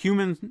game?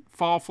 Human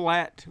Fall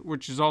Flat,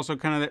 which is also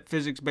kind of that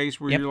physics-based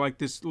where you're like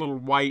this little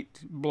white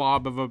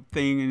blob of a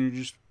thing and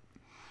you're just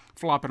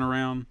flopping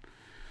around.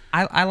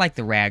 I like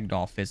the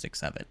ragdoll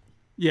physics of it.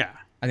 Yeah,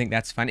 I think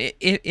that's fun.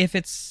 If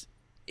it's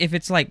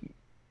like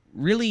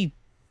really,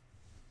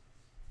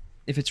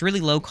 if it's really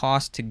low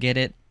cost to get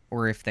it,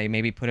 or if they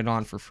maybe put it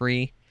on for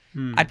free,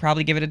 I'd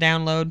probably give it a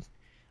download.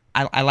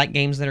 I like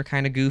games that are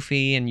kind of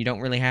goofy and you don't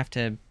really have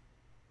to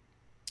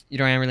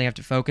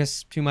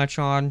focus too much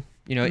on.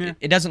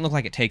 It doesn't look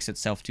like it takes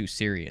itself too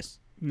serious.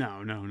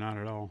 No, not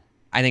at all.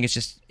 I think it's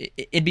just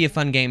it'd be a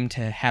fun game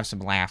to have some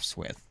laughs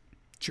with.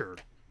 Sure.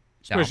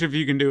 Especially if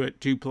you can do it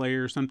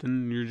 2-player or something,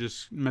 and you're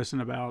just messing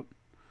about.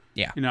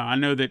 Yeah. I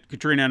know that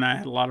Katrina and I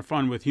had a lot of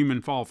fun with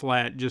Human Fall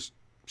Flat, just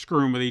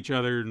screwing with each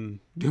other and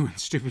doing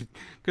stupid.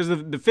 Because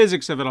the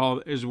physics of it all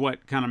is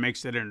what kind of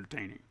makes it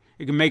entertaining.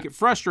 It can make it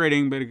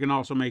frustrating, but it can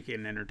also make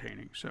it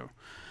entertaining. So,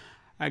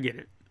 I get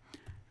it.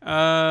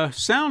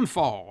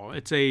 Soundfall.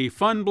 It's a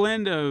fun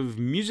blend of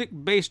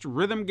music-based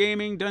rhythm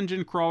gaming,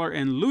 dungeon crawler,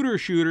 and looter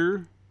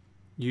shooter.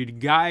 You'd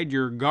guide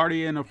your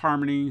Guardian of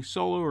Harmony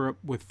solo or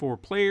with 4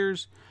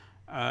 players.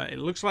 It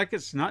looks like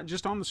it's not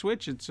just on the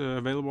Switch. It's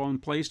available on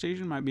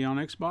PlayStation, might be on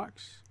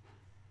Xbox.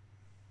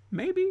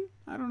 Maybe.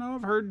 I don't know.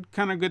 I've heard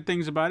kind of good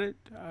things about it.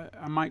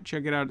 I might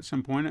check it out at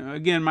some point.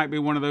 Again, might be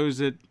one of those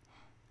that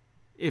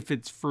if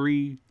it's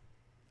free,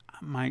 I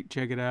might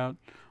check it out.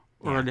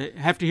 Or I'd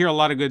have to hear a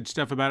lot of good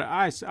stuff about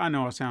it. I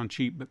know I sound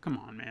cheap, but come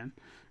on, man.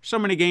 So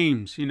many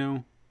games,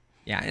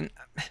 Yeah, and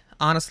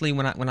honestly,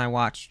 when I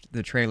watched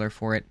the trailer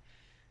for it,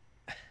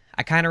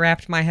 I kind of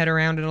wrapped my head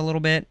around it a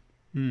little bit.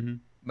 Mm-hmm.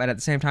 But at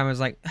the same time, I was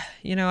like,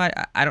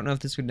 I don't know if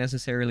this would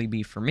necessarily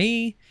be for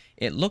me.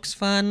 It looks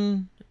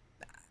fun.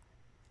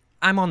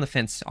 I'm on the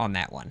fence on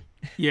that one.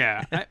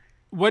 Yeah.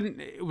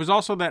 It was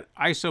also that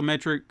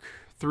isometric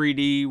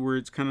 3D where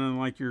it's kind of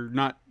like you're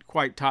not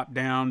quite top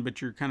down,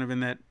 but you're kind of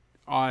in that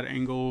odd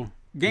angle.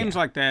 Games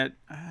like that,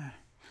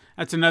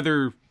 that's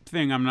another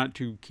thing I'm not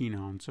too keen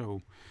on.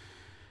 So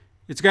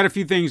it's got a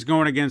few things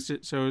going against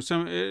it. So it's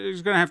going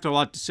to have a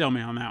lot to sell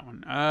me on that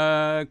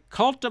one.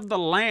 Cult of the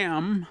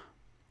Lamb.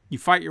 You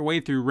fight your way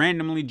through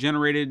randomly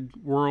generated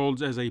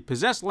worlds as a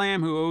possessed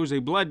lamb who owes a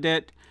blood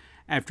debt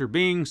after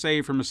being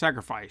saved from a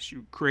sacrifice.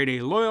 You create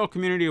a loyal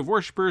community of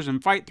worshippers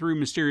and fight through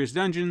mysterious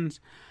dungeons.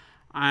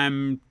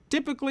 I'm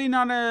typically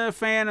not a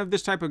fan of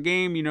this type of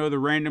game, the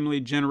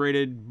randomly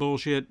generated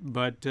bullshit,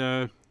 but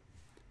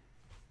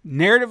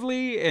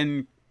narratively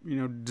and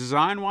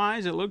design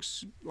wise, it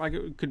looks like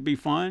it could be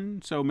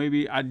fun. So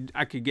maybe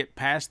I could get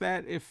past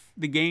that if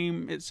the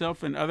game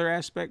itself and other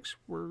aspects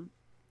were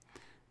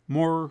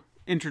more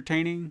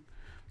entertaining.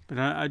 But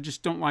I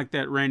just don't like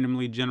that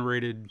randomly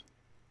generated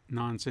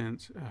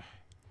nonsense. Ugh.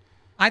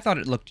 I thought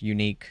it looked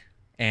unique,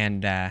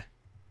 and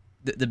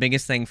the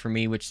biggest thing for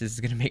me, which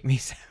is going to make me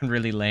sound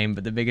really lame,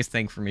 but the biggest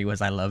thing for me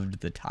was I loved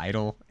the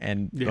title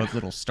and the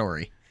little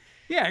story.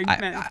 Yeah,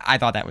 I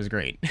thought that was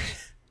great.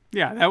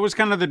 Yeah, that was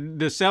kind of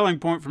the selling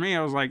point for me.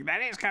 I was like,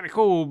 that is kind of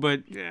cool,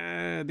 but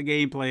the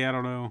gameplay, I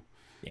don't know.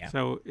 Yeah.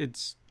 So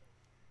it's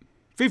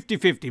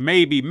 50-50.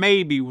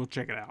 Maybe we'll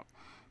check it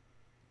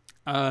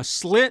out.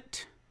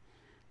 Slit.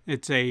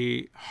 It's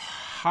a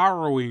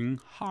harrowing.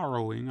 I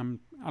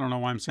don't know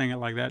why I'm saying it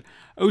like that.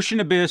 Ocean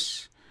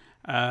abyss,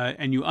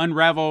 and you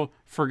unravel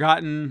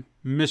forgotten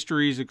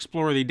mysteries,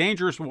 explore the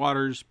dangerous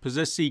waters,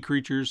 possess sea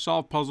creatures,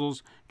 solve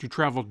puzzles to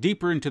travel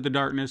deeper into the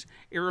darkness.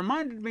 It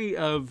reminded me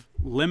of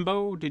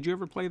Limbo. Did you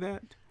ever play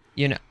that?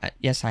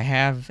 Yes, I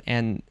have,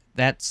 and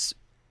that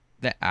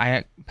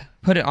I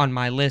put it on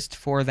my list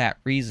for that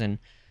reason.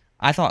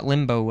 I thought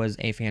Limbo was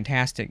a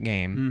fantastic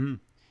game, Mm-hmm.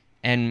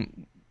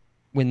 and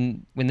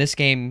when this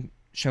game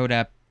showed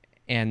up,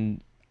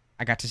 and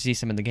I got to see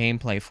some of the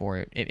gameplay for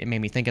it, it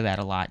made me think of that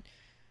a lot,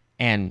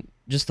 and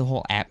just the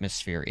whole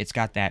atmosphere. It's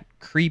got that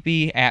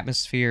creepy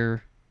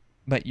atmosphere,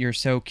 but you're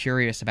so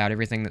curious about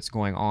everything that's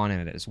going on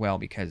in it as well,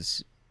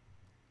 because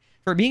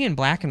for being in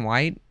black and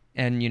white,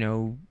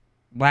 and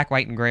black,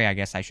 white, and gray, I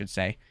guess I should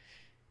say,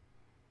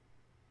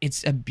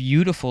 it's a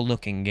beautiful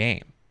looking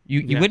game.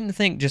 You wouldn't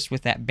think just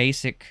with that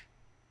basic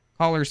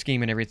color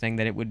scheme and everything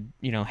that it would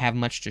have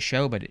much to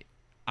show, but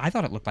I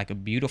thought it looked like a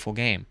beautiful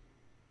game.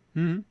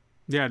 Mm-hmm.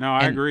 Yeah, no,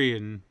 I agree,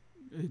 and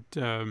it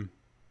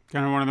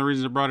kind of one of the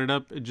reasons I brought it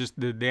up. It just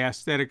the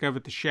aesthetic of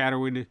it, the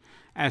shadowy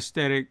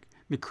aesthetic,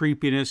 the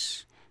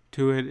creepiness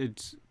to it.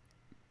 It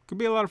could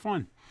be a lot of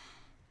fun.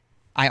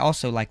 I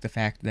also like the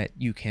fact that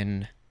you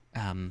can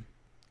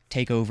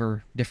take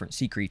over different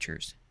sea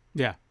creatures.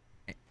 Yeah.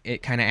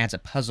 It kind of adds a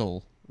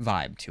puzzle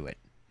vibe to it,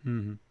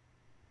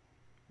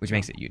 which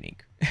makes it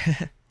unique.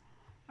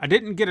 I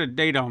didn't get a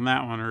date on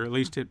that one, or at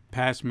least it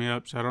passed me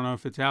up, so I don't know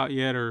if it's out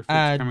yet or if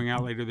it's coming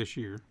out later this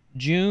year.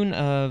 June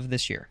of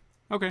this year.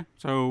 Okay,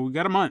 so we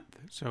got a month,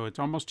 so it's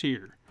almost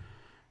here.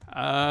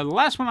 The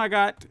last one I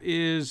got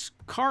is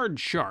Card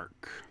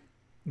Shark.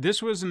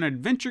 This was an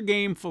adventure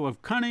game full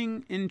of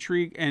cunning,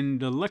 intrigue, and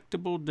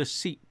delectable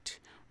deceit.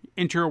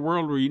 Enter a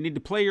world where you need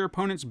to play your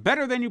opponents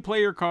better than you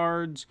play your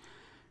cards.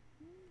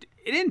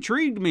 It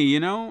intrigued me,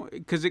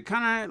 because it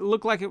kind of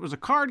looked like it was a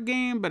card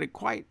game, but it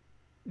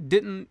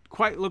didn't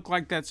quite look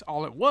like that's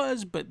all it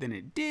was, but then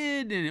it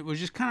did, and it was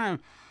just kind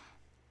of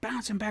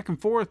bouncing back and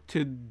forth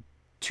to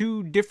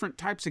two different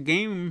types of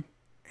game,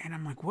 and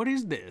I'm like, what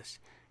is this?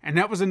 And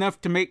that was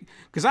enough to make,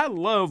 because I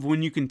love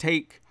when you can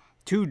take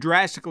two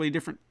drastically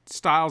different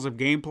styles of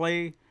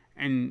gameplay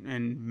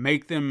and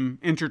make them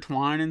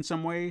intertwine in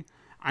some way.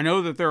 I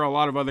know that there are a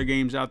lot of other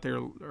games out there,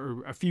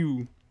 or a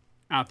few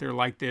out there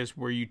like this,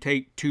 where you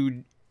take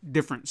two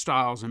different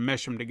styles and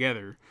mesh them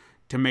together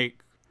to make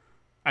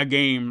a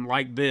game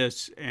like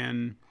this.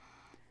 And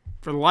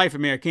for the life of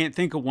me, I can't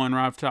think of one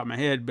right off the top of my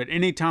head, but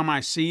anytime I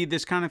see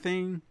this kind of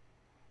thing,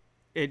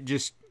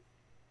 it's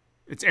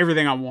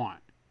everything I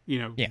want.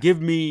 Give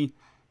me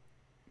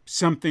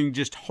something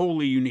just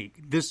wholly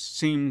unique. This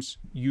seems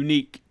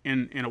unique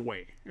in a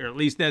way, or at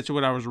least that's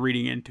what I was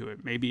reading into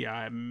it. Maybe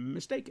I'm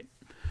mistaken,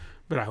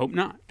 but I hope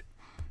not.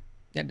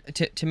 Yeah,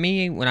 to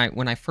me,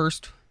 when I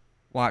first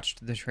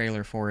watched the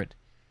trailer for it,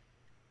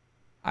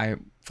 I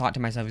thought to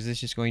myself, is this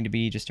just going to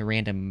be just a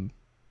random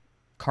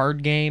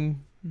card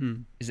game?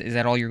 Is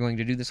that all you're going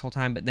to do this whole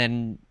time? But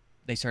then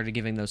they started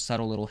giving those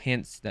subtle little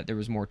hints that there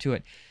was more to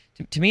it.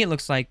 To me, it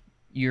looks like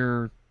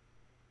your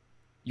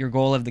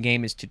goal of the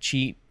game is to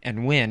cheat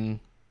and win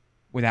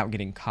without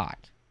getting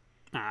caught.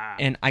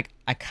 And I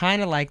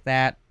kind of like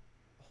that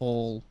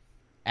whole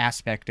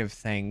aspect of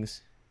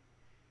things,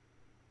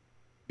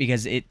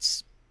 because it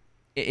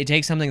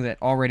takes something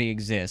that already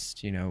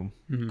exists,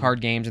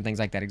 card games and things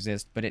like that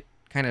exist, but it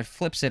kind of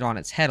flips it on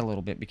its head a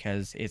little bit,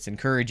 because it's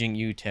encouraging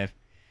you to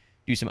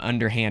do some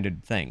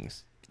underhanded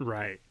things.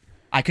 Right.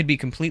 I could be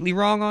completely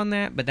wrong on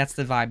that, but that's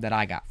the vibe that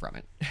I got from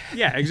it.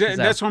 Yeah, exactly.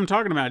 So, that's what I'm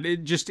talking about.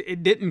 It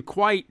didn't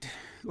quite,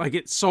 like,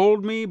 it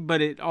sold me,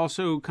 but it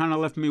also kind of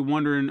left me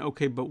wondering,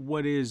 okay, but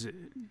what is it?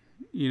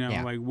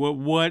 Like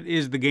what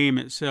is the game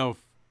itself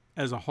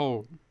as a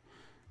whole?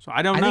 So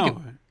I don't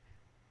know.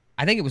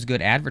 I think it was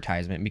good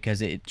advertisement,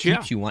 because it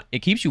keeps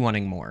you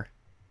wanting more.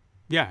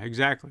 Yeah,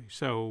 exactly.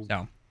 So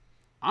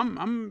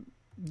I'm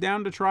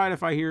down to try it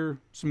if I hear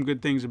some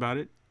good things about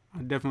it.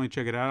 I'll definitely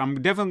check it out.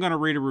 I'm definitely going to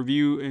read a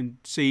review and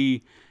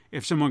see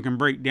if someone can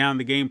break down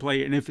the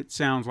gameplay, and if it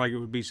sounds like it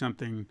would be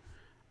something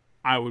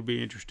I would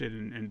be interested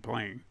in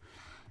playing.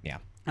 Yeah.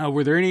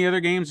 Were there any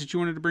other games that you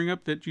wanted to bring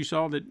up that you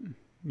saw that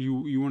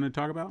you want to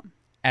talk about?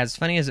 As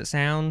funny as it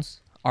sounds,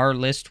 our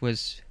list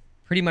was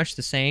pretty much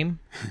the same.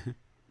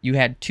 You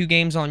had two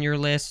games on your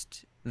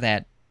list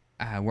that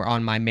were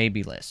on my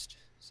maybe list.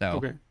 So,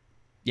 Okay.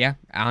 yeah,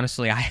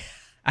 honestly, I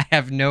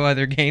have no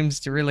other games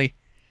to really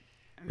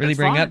That's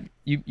bring fine. up.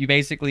 You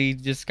basically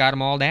just got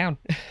them all down.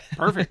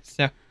 Perfect.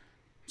 So,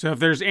 So if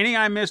there's any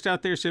I missed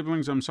out there,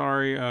 siblings, I'm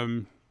sorry.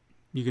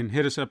 You can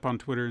hit us up on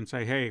Twitter and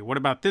say, hey, what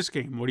about this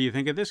game? What do you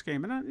think of this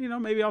game?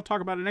 And, maybe I'll talk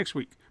about it next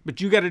week.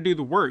 But you got to do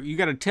the work. You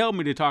got to tell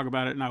me to talk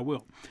about it, and I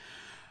will.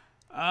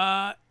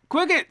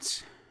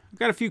 Quickets. I've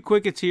got a few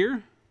quickets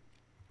here.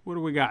 What do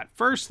we got?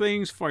 First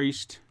things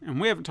first, and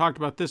we haven't talked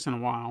about this in a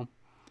while.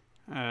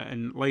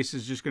 And Lace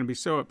is just going to be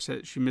so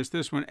upset she missed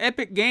this one.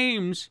 Epic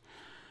Games.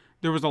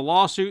 There was a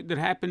lawsuit that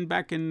happened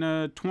back in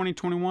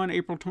 2021,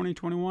 April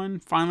 2021.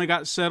 Finally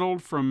got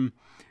settled from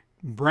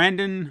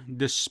Brandon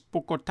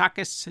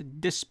Despotakis.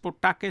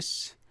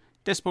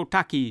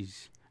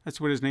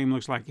 That's what his name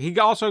looks like. He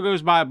also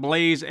goes by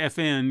Blaze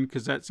FN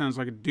because that sounds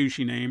like a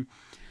douchey name.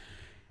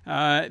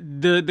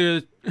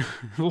 The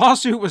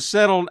lawsuit was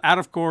settled out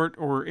of court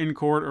or in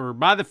court or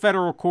by the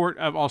Federal Court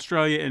of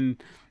Australia on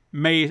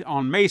May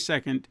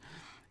 2nd.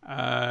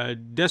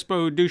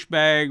 Despo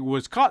Douchebag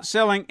was caught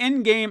selling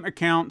in-game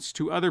accounts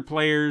to other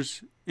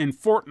players in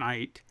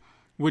Fortnite,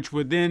 which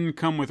would then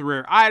come with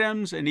rare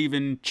items and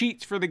even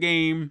cheats for the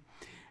game.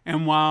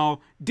 And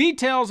while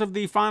details of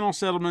the final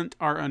settlement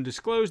are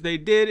undisclosed, they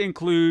did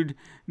include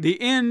the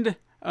end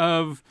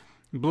of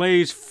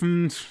Blaze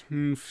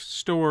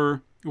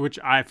store, which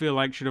I feel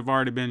like should have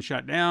already been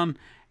shut down,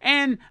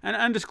 and an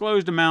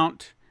undisclosed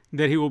amount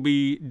that he will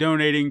be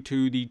donating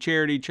to the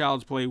charity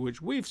Child's Play,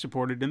 which we've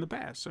supported in the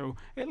past. So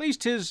at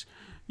least his,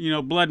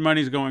 blood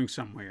money's going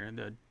somewhere,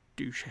 the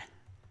douche.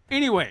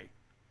 Anyway,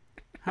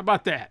 how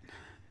about that?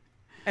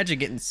 imagine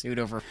getting sued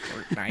over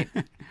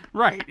Fortnite.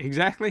 Right,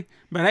 exactly.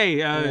 But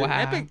hey,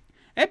 Wow.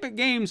 Epic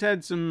Games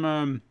had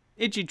some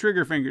itchy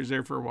trigger fingers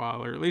there for a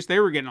while, or at least they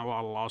were getting a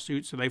lot of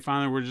lawsuits, so they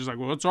finally were just like,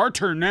 well, it's our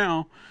turn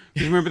now.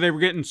 You remember they were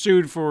getting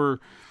sued for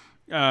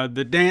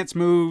the dance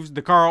moves,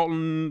 the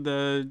Carlton,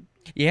 the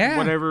Yeah.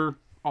 whatever,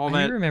 all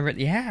I that do remember it.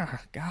 Yeah.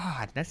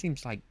 God, that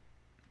seems like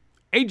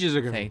ages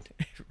ago. fate.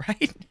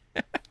 Right?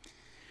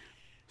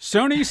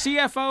 Sony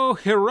CFO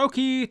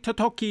Hiroki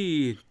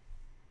Totoki,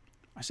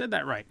 I said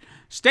that right,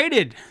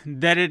 stated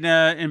that in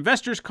an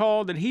investors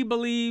call that he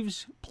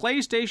believes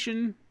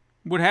PlayStation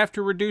would have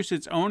to reduce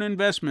its own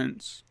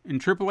investments in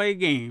AAA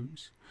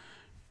games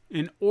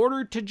in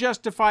order to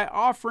justify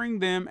offering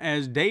them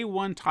as day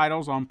one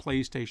titles on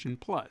PlayStation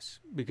Plus,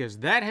 because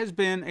that has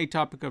been a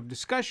topic of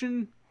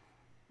discussion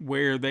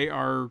where they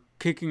are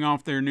kicking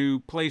off their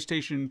new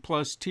PlayStation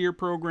Plus tier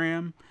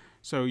program.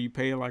 So you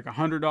pay like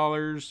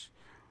 $100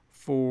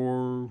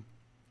 for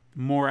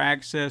more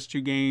access to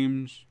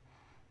games,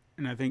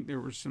 and I think there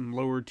were some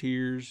lower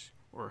tiers,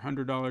 or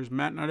 $100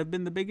 might not have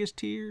been the biggest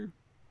tier.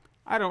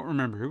 I don't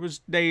remember.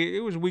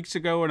 It was weeks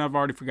ago, and I've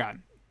already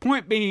forgotten.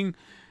 Point being,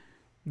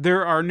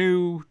 there are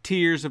new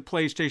tiers of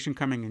PlayStation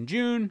coming in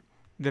June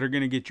that are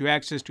going to get you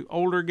access to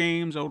older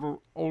games,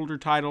 older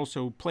titles.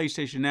 So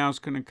PlayStation Now is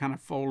going to kind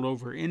of fold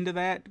over into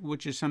that,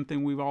 which is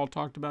something we've all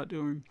talked about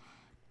doing.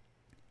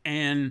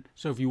 And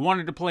so if you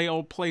wanted to play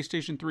old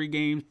PlayStation 3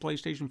 games,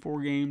 PlayStation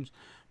 4 games,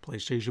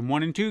 PlayStation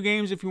 1 and 2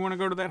 games, if you want to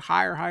go to that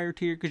higher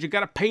tier, because you got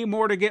to pay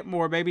more to get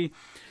more, baby.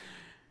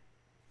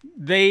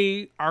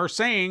 They are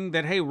saying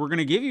that, hey, we're going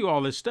to give you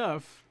all this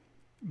stuff,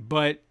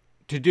 but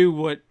to do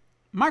what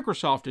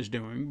Microsoft is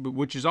doing,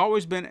 which has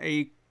always been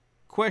a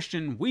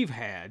question we've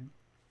had,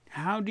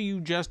 how do you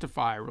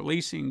justify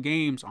releasing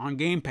games on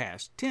Game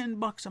Pass,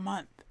 $10 a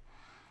month,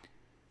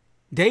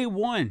 day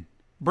one,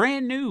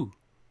 brand new,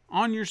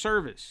 on your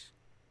service?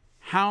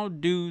 How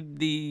do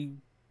the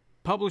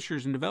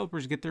publishers and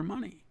developers get their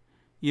money?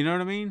 You know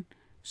what I mean?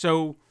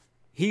 So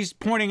he's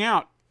pointing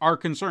out our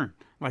concern,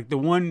 like the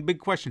one big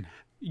question: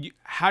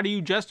 how do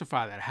you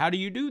justify that? How do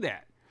you do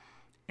that?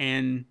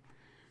 And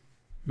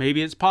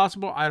maybe it's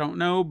possible, I don't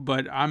know,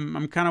 but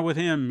I'm kind of with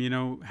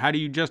him. How do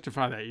you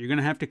justify that? You're going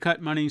to have to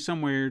cut money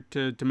somewhere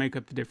to make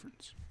up the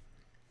difference.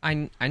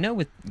 I know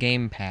with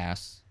Game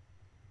Pass,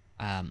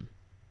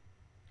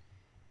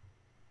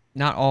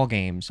 not all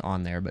games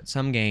on there, but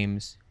some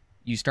games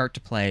you start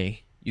to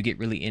play, you get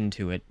really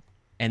into it,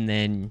 and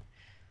then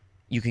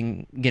you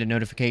can get a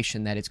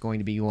notification that it's going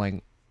to be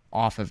going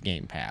off of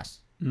Game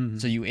Pass. Mm-hmm.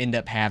 So you end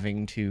up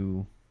having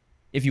to,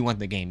 if you want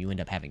the game, you end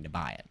up having to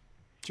buy it.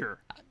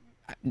 Sure.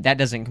 That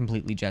doesn't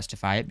completely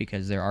justify it,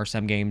 because there are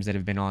some games that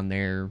have been on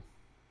there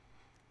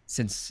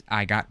since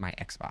I got my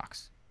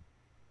Xbox.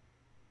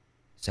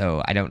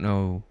 So I don't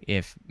know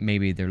if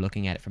maybe they're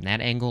looking at it from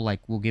that angle, like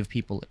we'll give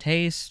people a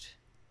taste,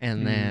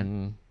 and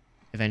then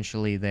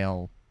eventually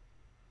they'll,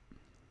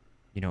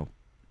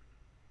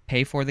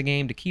 pay for the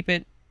game to keep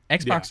it.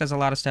 Xbox does a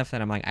lot of stuff that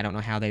I'm like, I don't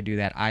know how they do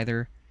that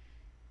either.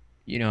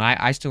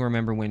 I still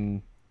remember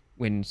when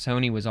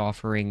Sony was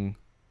offering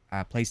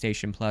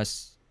PlayStation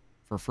Plus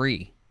for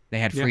free. They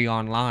had free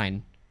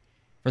online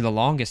for the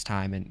longest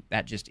time, and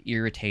that just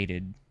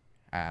irritated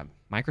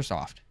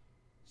Microsoft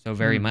so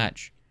very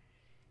much.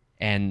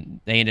 And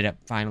they ended up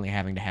finally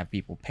having to have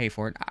people pay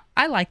for it.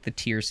 I like the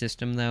tier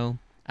system, though.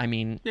 I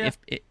mean,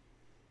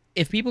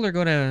 if people are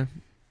going to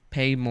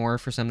pay more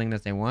for something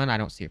that they want, I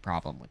don't see a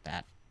problem with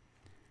that.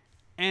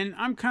 And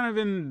I'm kind of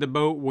in the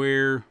boat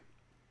where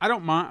I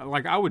don't mind.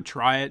 Like, I would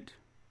try it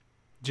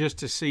just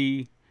to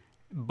see.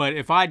 But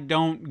if I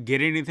don't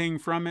get anything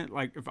from it,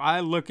 like if I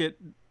look at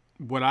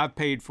what I've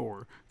paid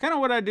for, kind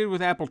of what I did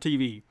with Apple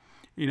TV.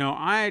 You know,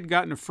 I had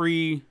gotten a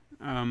free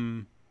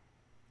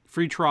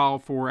trial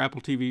for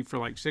Apple TV for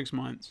like 6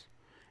 months.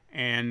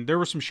 And there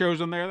were some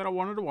shows on there that I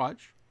wanted to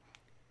watch.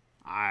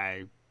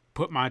 I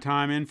put my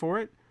time in for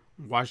it,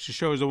 watched the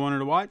shows I wanted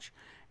to watch,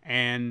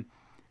 and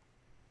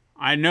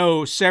I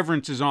know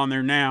Severance is on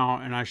there now,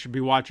 and I should be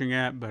watching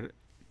that, but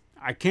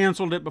I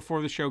canceled it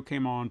before the show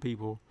came on,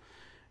 people.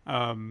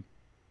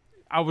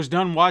 I was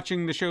done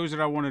watching the shows that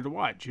I wanted to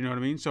watch, you know what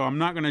I mean? So I'm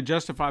not going to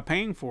justify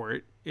paying for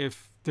it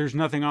if there's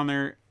nothing on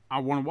there I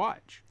want to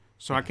watch.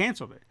 So I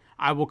canceled it.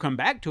 I will come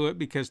back to it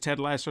because Ted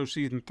Lasso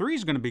Season 3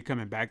 is going to be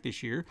coming back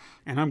this year,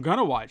 and I'm going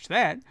to watch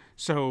that.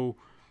 So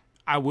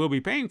I will be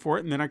paying for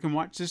it, and then I can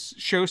watch this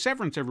show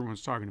Severance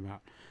everyone's talking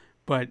about.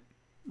 But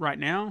right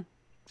now,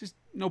 just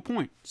no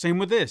point. Same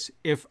with this.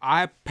 If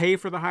I pay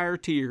for the higher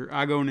tier,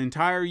 I go an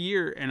entire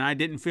year, and I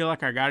didn't feel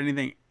like I got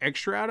anything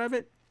extra out of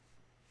it,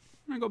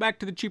 I go back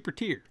to the cheaper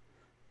tier.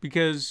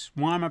 Because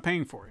why am I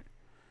paying for it?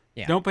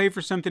 Yeah. Don't pay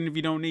for something if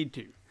you don't need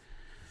to.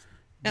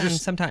 And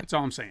sometimes, that's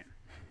all I'm saying.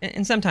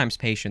 And sometimes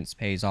patience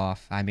pays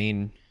off. I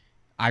mean,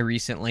 I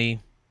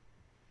recently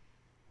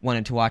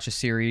wanted to watch a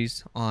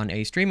series on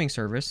a streaming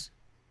service.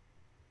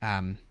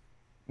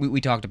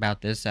 We talked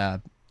about this,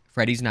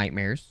 Freddy's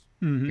Nightmares.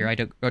 Mm-hmm. Here I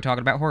go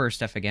talking about horror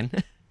stuff again.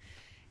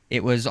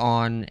 It was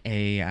on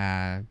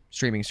a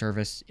streaming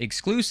service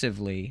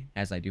exclusively,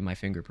 as I do my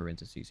finger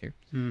parentheses here.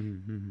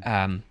 Mm-hmm.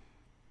 And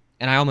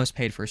I almost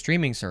paid for a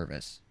streaming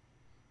service.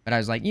 But I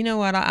was like, you know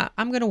what?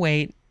 I'm going to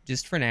wait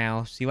just for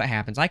now, see what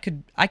happens. I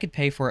could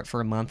pay for it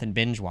for a month and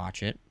binge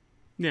watch it.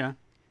 Yeah.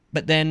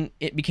 But then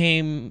it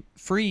became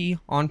free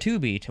on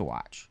Tubi to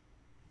watch.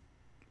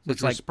 So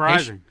Which was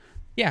surprising.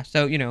 Yeah,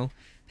 so, you know,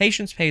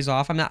 patience pays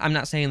off. I'm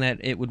not saying that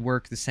it would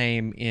work the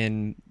same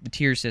in the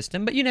tier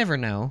system, but you never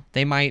know.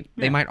 They might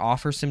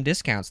offer some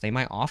discounts. They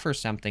might offer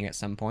something at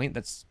some point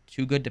that's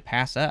too good to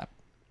pass up.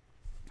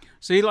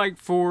 See, like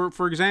for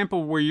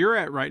example, where you're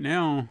at right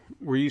now,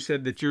 where you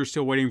said that you're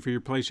still waiting for your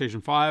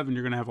PlayStation 5 and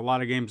you're going to have a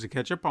lot of games to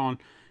catch up on,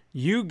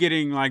 you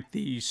getting like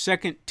the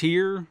second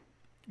tier,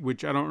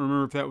 which I don't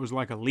remember if that was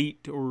like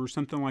Elite or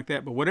something like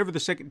that, but whatever the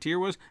second tier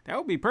was, that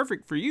would be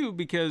perfect for you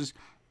because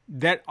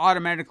that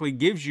automatically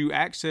gives you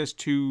access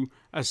to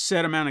a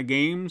set amount of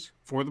games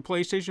for the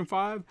PlayStation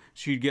 5.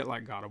 So you'd get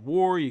like God of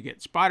War, you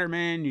get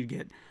Spider-Man, you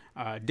get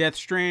Death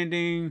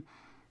Stranding,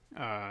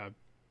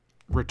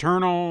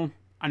 Returnal.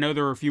 I know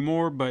there are a few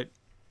more, but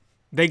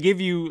they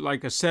give you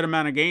like a set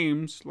amount of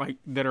games like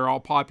that are all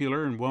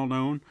popular and well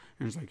known.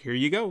 And it's like, here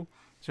you go.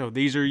 So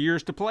these are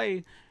yours to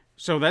play.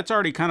 So that's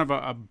already kind of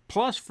a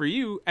plus for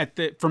you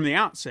from the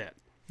outset.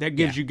 That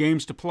gives you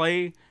games to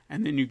play,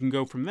 and then you can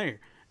go from there.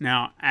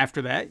 Now,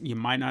 after that, you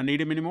might not need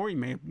them anymore. You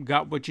may have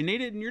got what you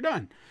needed, and you're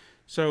done.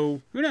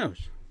 So who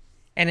knows?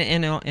 And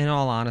in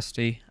all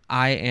honesty,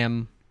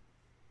 maybe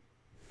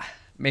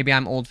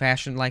I'm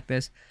old-fashioned like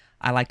this.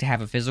 I like to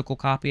have a physical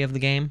copy of the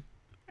game.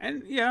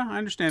 And yeah, I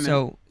understand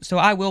that. So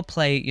I will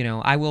play,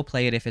 I will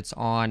play it if it's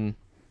on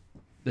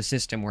the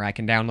system where I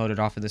can download it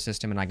off of the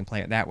system and I can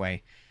play it that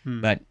way.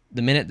 But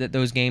the minute that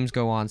those games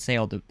go on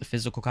sale, the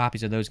physical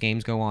copies of those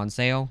games go on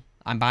sale,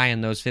 I'm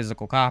buying those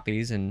physical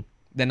copies, and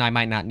then I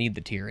might not need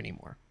the tier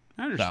anymore.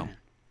 I understand. So.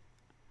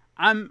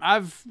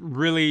 I've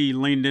really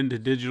leaned into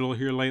digital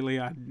here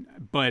lately,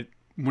 but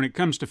when it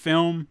comes to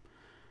film,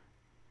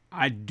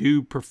 I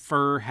do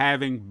prefer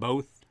having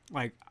both.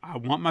 Like, I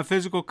want my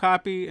physical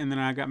copy, and then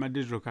I got my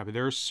digital copy.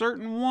 There are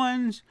certain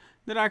ones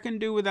that I can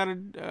do without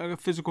a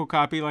physical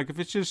copy. Like, if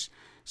it's just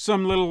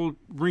some little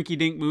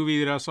rinky-dink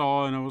movie that I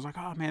saw, and I was like,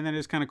 oh, man, that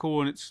is kind of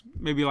cool, and it's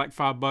maybe like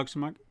 $5.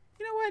 I'm like,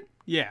 you know what?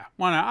 Yeah,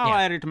 why not? I'll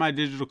add it to my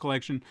digital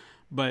collection.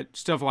 But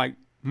stuff like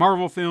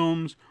Marvel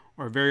films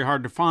or very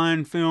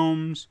hard-to-find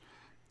films,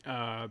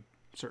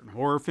 certain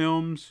horror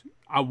films,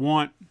 I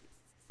want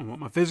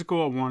my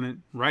physical. I want it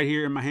right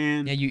here in my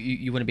hand. Yeah,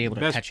 you want to be able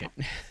to touch it.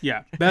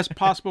 Yeah, best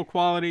possible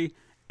quality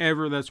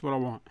ever. That's what I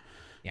want.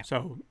 Yeah.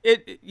 So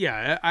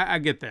I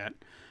get that.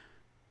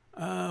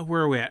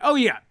 Where are we at? Oh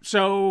yeah.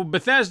 So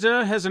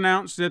Bethesda has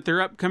announced that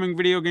their upcoming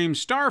video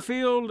games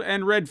Starfield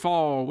and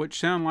Redfall, which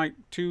sound like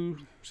two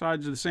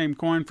sides of the same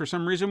coin for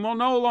some reason, will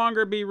no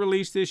longer be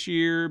released this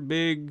year.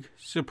 Big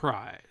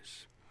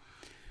surprise.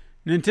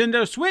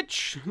 Nintendo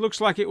Switch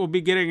looks like it will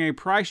be getting a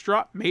price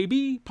drop,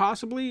 maybe,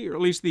 possibly, or at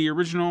least the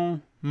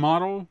original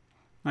model,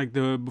 like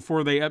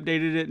before they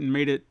updated it and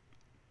made it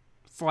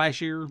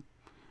flashier.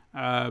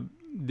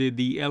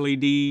 The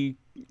LED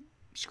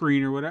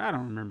screen or whatever, I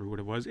don't remember what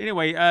it was.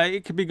 Anyway,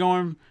 it could be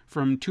going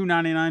from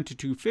 $299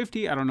 to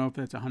 $250. I don't know if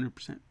that's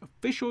 100%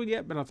 official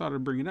yet, but I thought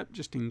I'd bring it up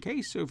just in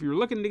case. So if you're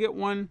looking to get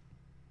one,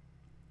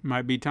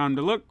 might be time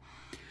to look.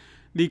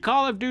 The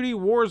Call of Duty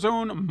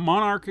Warzone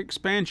Monarch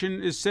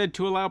expansion is said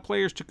to allow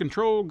players to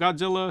control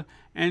Godzilla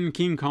and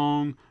King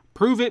Kong.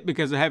 Prove it,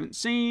 because I haven't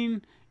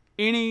seen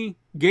any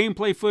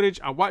gameplay footage.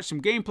 I watched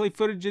some gameplay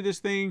footage of this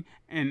thing,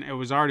 and it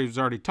was already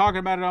talking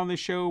about it on this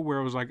show, where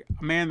I was like,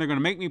 man, they're going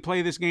to make me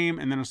play this game.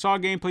 And then I saw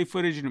gameplay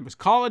footage, and it was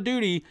Call of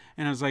Duty,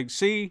 and I was like,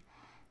 see,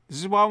 this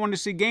is why I wanted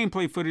to see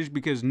gameplay footage,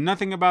 because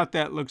nothing about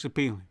that looks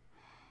appealing.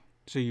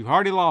 So you've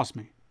already lost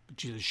me.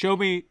 But you show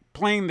me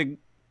playing the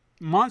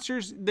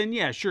monsters, then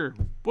yeah, sure,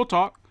 we'll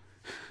talk.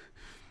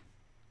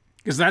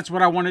 Because that's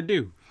what I want to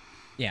do.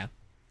 Yeah.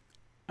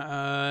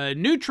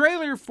 New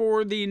trailer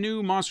for the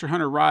new Monster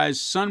Hunter Rise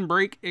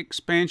Sunbreak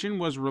expansion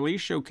was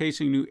released,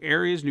 showcasing new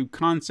areas, new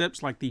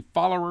concepts like the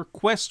Follower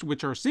Quest,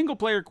 which are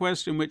single-player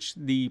quests in which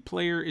the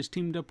player is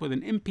teamed up with an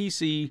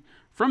NPC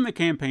from the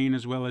campaign,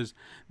 as well as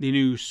the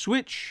new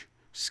Switch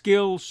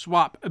Skill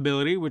Swap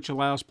ability, which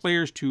allows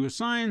players to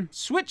assign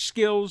Switch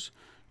skills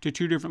to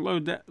two different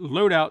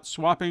loadouts,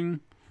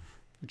 swapping,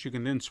 which you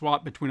can then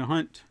swap between a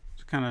hunt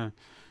to kind of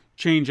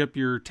change up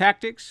your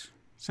tactics.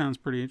 Sounds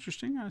pretty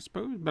interesting, I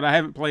suppose. But I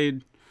haven't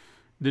played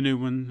the new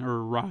one,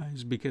 or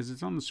Rise, because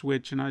it's on the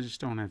Switch, and I just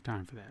don't have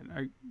time for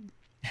that.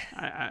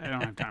 I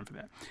don't have time for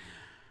that.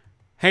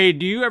 Hey,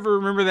 do you ever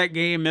remember that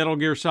game, Metal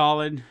Gear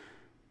Solid?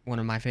 One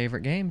of my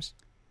favorite games.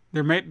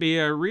 There might be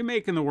a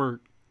remake in the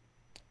work.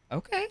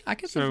 Okay, I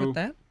can live with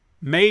that.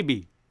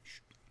 Maybe,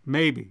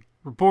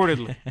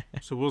 reportedly.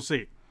 So we'll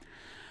see.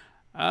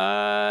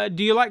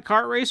 Do you like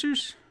kart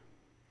racers?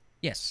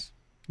 Yes.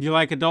 Do you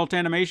like adult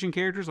animation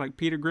characters like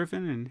Peter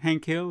Griffin and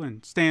Hank Hill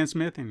and Stan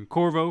Smith and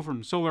Corvo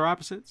from Solar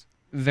Opposites?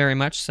 Very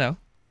much so.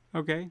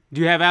 Okay. Do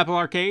you have Apple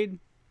Arcade?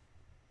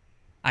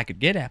 I could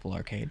get Apple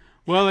Arcade.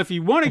 Well, if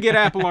you want to get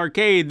Apple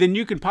Arcade, then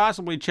you can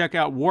possibly check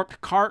out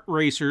Warped Kart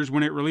Racers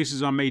when it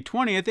releases on May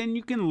 20th, and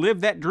you can live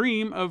that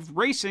dream of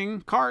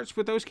racing karts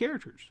with those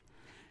characters.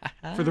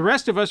 For the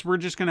rest of us, we're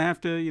just going to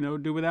have to,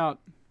 do without,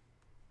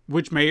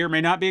 which may or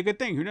may not be a good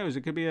thing. Who knows?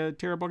 It could be a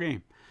terrible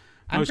game.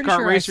 Most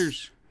kart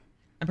racers...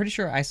 I'm pretty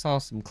sure I saw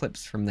some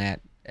clips from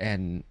that,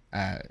 and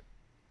I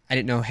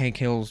didn't know Hank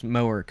Hill's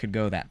mower could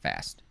go that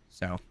fast.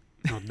 So,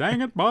 oh, dang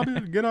it, Bobby,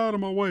 get out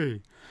of my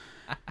way.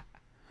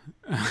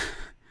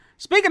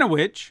 Speaking of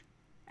which,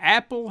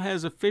 Apple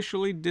has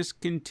officially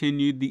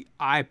discontinued the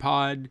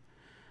iPod,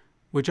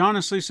 which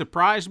honestly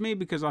surprised me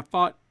because I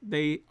thought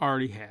they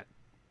already had.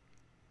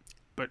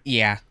 But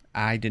yeah,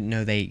 I didn't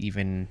know they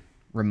even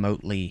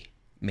remotely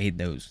made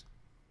those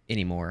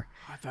anymore.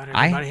 I thought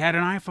everybody had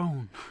an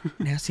iPhone.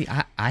 Now, see,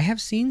 I have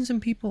seen some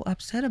people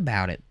upset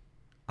about it,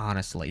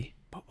 honestly.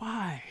 But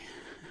why?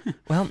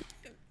 Well,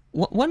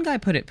 one guy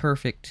put it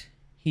perfect.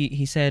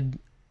 He said,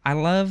 I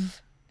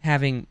love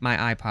having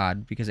my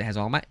iPod because it has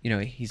all my,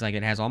 he's like,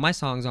 it has all my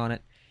songs on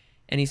it.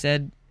 And he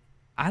said,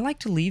 I like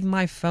to leave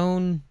my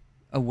phone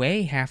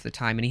away half the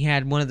time. And he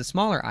had one of the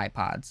smaller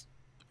iPods.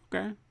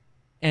 Okay.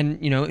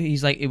 And,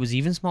 he's like, it was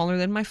even smaller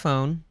than my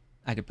phone.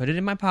 I could put it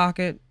in my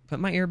pocket,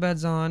 put my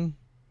earbuds on,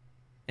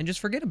 and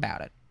just forget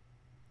about it.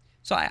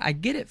 So I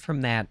get it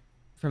from that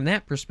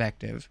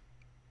perspective.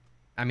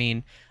 I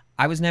mean,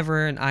 I was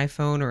never an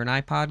iPhone or an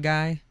iPod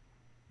guy.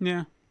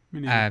 Yeah.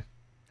 Me neither.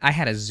 I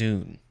had a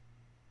Zune.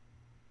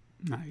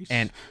 Nice.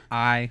 And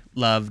I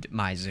loved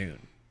my Zune.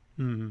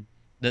 Mm-hmm.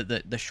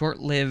 The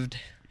short-lived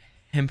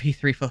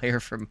MP3 player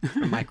from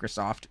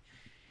Microsoft,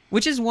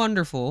 which is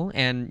wonderful.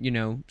 And,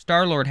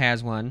 Star-Lord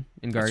has one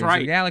in Guardians of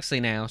the Galaxy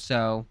now,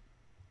 so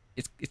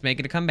it's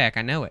making a comeback.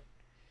 I know it.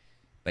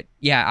 But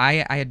yeah,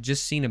 I had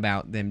just seen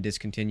about them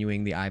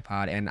discontinuing the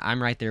iPod, and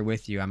I'm right there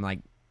with you. I'm like,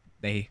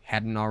 they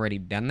hadn't already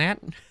done that?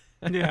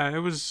 Yeah, it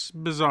was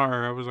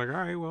bizarre. I was like, all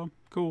right, well,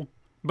 cool.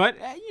 But,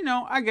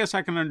 I guess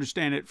I can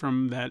understand it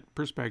from that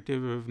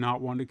perspective of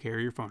not wanting to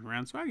carry your phone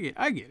around, so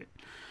I get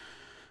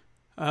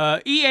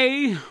it.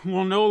 EA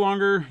will no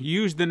longer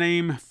use the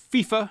name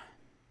FIFA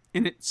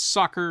in its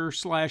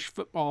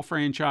soccer/football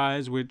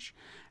franchise, which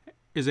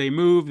is a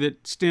move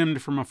that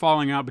stemmed from a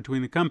falling out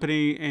between the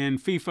company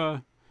and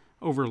FIFA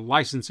over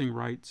licensing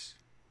rights.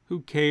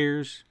 Who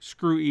cares?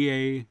 Screw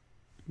EA,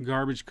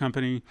 garbage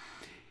company.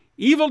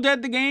 Evil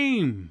Dead the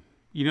game.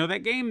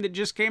 That game that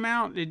just came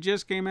out? It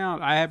just came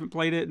out. I haven't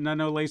played it, and I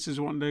know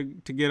Lace's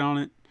wanting to get on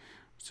it.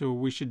 So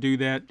we should do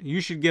that. You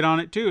should get on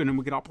it, too, and then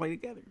we could all play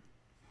together.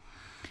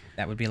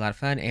 That would be a lot of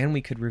fun, and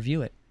we could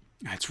review it.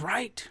 That's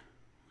right.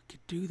 We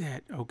could do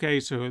that. Okay,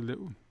 so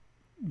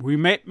we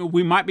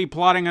might be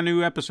plotting a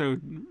new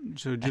episode,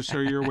 so just so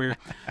you're aware.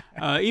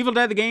 Evil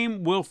Dead the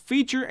game will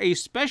feature a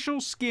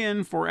special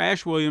skin for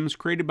Ash Williams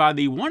created by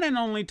the one and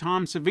only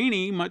Tom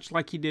Savini, much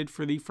like he did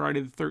for the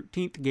Friday the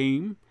 13th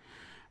game.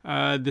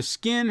 The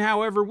skin,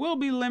 however, will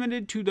be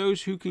limited to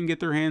those who can get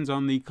their hands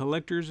on the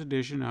collector's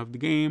edition of the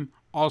game.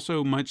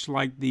 Also, much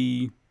like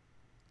the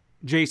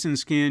Jason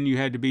skin, you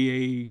had to be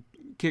a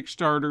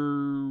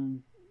Kickstarter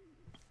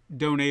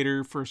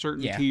donator for a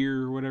certain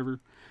tier or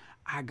whatever.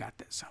 I got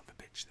that son of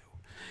a bitch,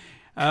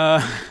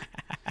 though.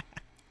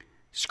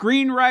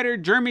 Screenwriter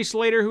Jeremy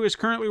Slater, who is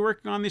currently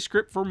working on the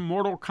script for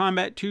Mortal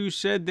Kombat 2,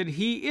 said that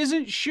he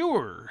isn't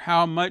sure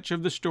how much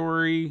of the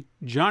story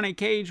Johnny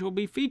Cage will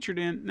be featured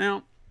in.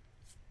 Now,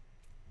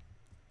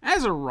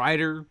 as a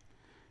writer,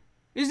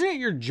 isn't it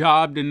your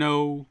job to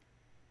know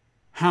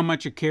how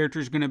much a character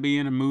is going to be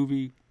in a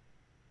movie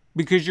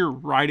because you're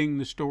writing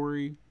the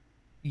story.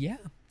 Yeah.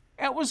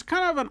 It was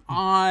kind of an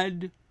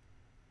odd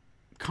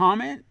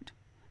comment.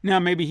 Now,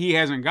 maybe he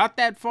hasn't got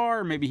that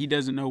far. Maybe he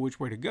doesn't know which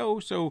way to go.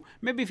 So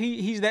maybe if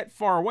he's that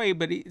far away,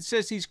 but it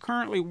says he's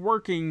currently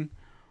working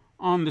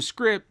on the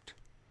script.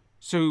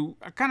 So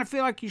I kind of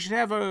feel like you should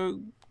have a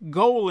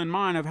goal in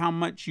mind of how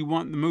much you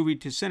want the movie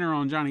to center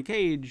on Johnny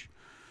Cage.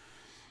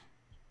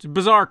 It's a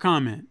bizarre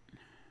comment.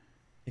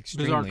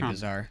 Extremely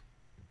bizarre.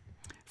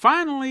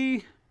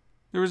 Finally,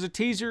 there was a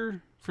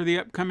teaser for the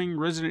upcoming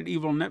Resident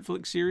Evil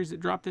Netflix series that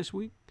dropped this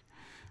week.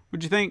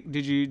 What'd you think?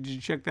 Did you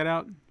check that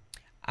out?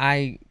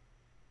 I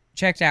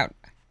checked out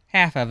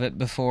half of it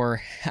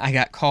before I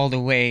got called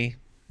away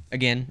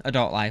again.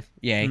 Adult life,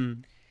 yay.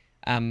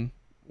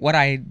 What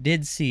I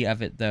did see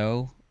of it,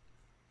 though,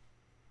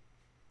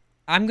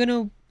 I'm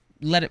gonna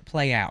let it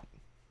play out.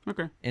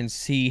 Okay. And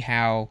see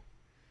how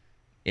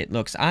it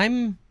looks. How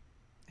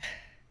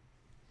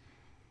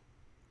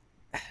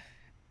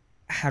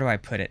do I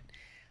put it?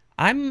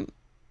 I'm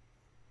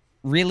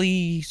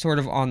really sort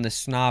of on the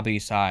snobby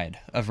side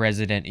of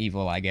Resident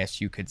Evil, I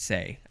guess you could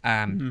say.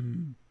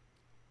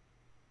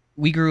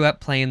 We grew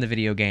up playing the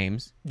video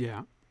games.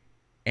 Yeah.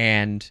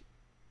 And,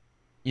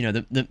 you know,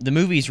 the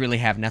movies really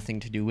have nothing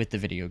to do with the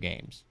video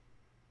games.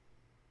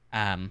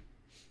 But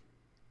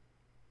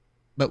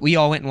we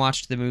all went and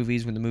watched the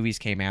movies when the movies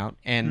came out.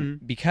 And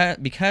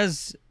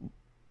because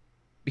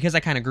I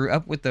kind of grew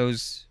up with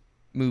those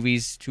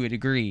movies to a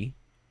degree,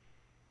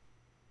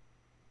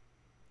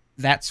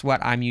 that's what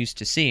I'm used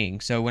to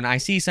seeing. So when I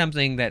see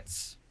something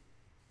that's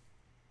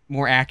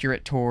more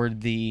accurate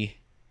toward the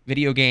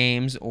video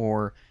games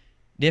or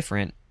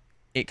different,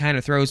 it kind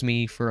of throws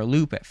me for a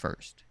loop at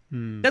first.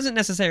 Doesn't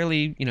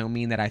necessarily,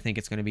 mean that I think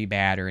it's going to be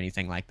bad or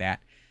anything like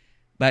that.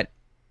 But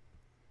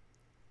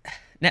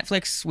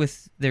Netflix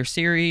with their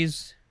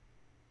series,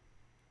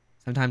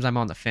 sometimes I'm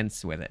on the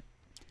fence with it.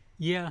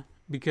 Yeah,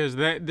 because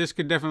this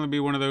could definitely be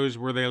one of those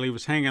where they leave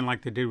us hanging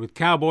like they did with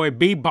Cowboy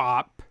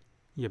Bebop.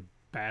 You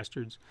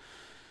bastards.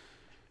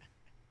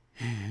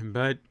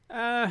 But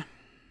I'm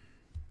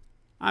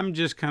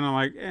just kind of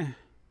like,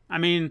 I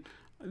mean,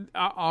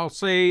 I'll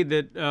say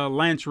that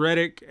Lance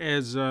Reddick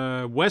as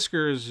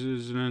Wesker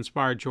is an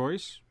inspired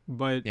choice,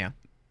 but yeah,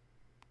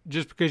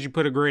 just because you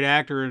put a great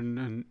actor in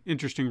an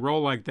interesting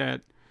role like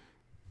that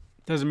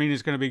doesn't mean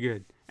it's going to be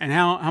good. And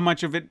how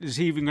much of it is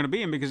he even going to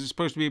be in, because it's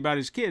supposed to be about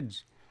his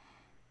kids.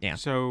 Yeah.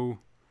 So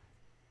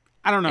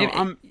I don't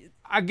know.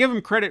 I give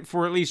him credit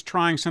for at least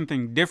trying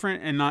something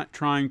different and not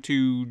trying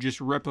to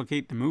just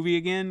replicate the movie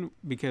again,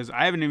 because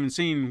I haven't even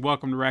seen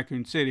Welcome to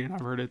Raccoon City, and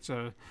I've heard it's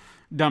a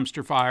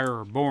dumpster fire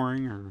or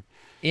boring. Or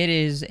it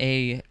is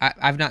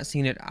I've not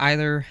seen it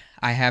either.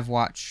 I have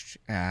watched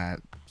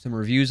some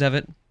reviews of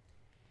it,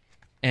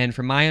 and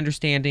from my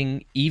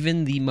understanding,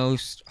 even the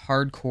most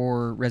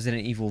hardcore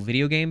Resident Evil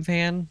video game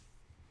fan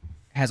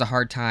has a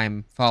hard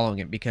time following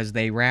it, because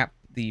they wrap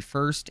the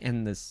first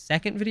and the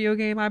second video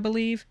game, I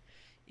believe,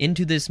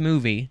 into this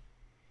movie,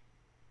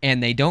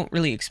 and they don't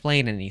really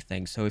explain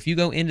anything. So if you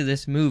go into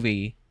this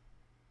movie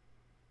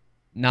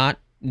not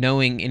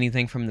knowing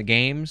anything from the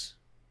games,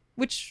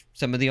 which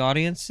some of the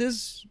audience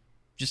is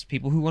just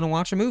people who want to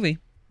watch a movie,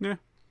 yeah,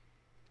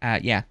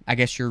 I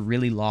guess you're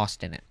really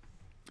lost in it.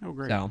 Oh,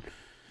 great. So,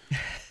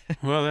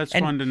 well, that's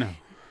fun to know.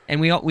 And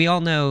we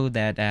all know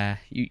that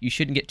you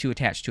shouldn't get too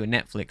attached to a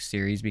Netflix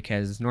series,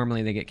 because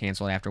normally they get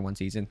canceled after one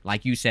season.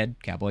 Like you said,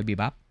 Cowboy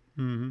Bebop.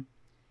 Mm-hmm.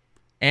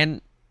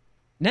 And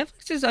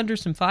Netflix is under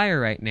some fire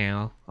right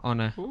now. On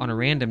a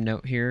random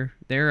note here,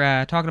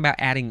 they're talking about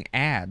adding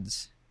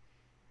ads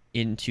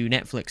into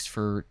Netflix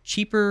for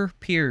cheaper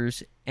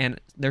peers, and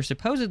they're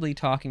supposedly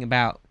talking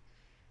about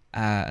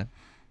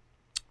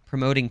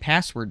promoting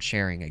password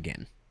sharing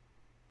again.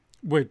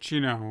 Which,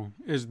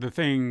 is the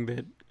thing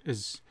that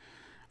is...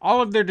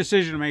 all of their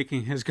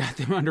decision-making has got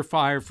them under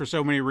fire for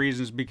so many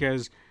reasons,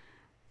 because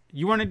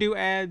you want to do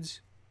ads?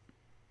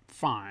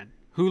 Fine.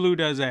 Hulu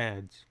does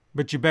ads.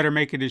 But you better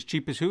make it as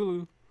cheap as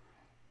Hulu.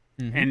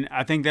 Mm-hmm. And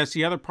I think that's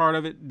the other part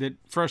of it that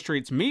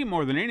frustrates me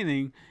more than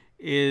anything,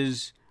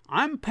 is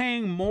I'm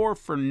paying more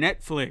for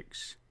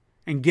Netflix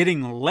and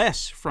getting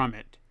less from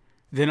it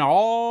than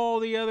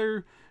all the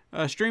other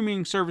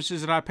streaming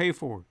services that I pay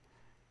for.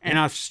 And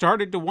I've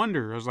started to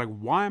wonder, I was like,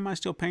 why am I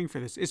still paying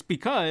for this? It's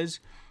because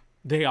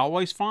they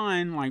always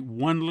find like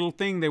one little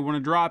thing they want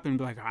to drop and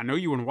be like, I know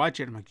you want to watch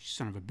it. I'm like, you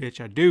son of a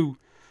bitch, I do.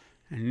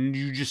 And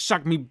you just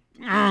got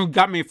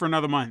me for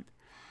another month.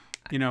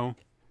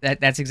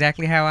 That's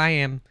exactly how I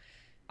am.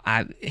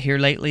 Here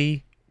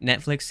lately,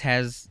 Netflix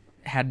has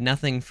had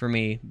nothing for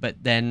me,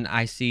 but then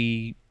I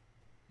see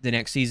the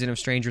next season of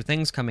Stranger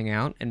Things coming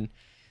out, and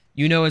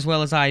as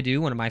well as I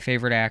do, one of my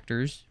favorite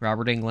actors,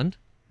 Robert Englund,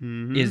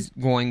 is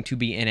going to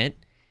be in it,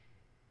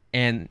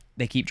 and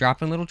they keep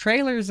dropping little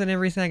trailers and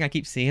everything. I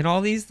keep seeing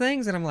all these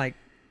things, and I'm like,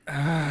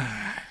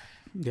 why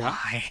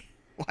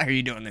are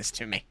you doing this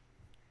to me?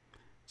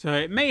 So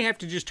it may have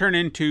to just turn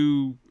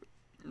into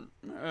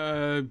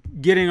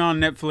getting on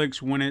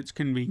Netflix when it's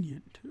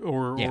convenient,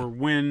 or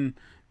when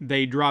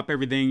they drop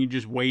everything. You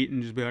just wait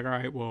and just be like, all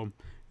right, well,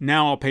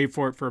 now I'll pay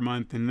for it for a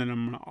month, and then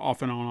I'm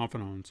off and on, off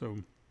and on. So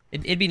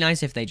It'd be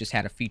nice if they just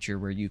had a feature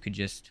where you could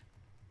just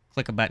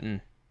click a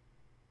button.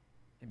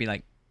 It'd be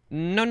like,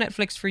 no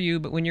Netflix for you,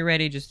 but when you're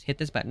ready, just hit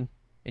this button,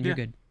 and you're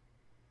good.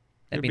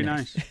 That'd be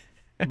nice.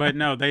 But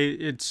no,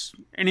 it's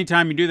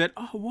anytime you do that.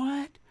 Oh,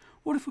 what?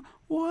 What if?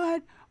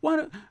 What?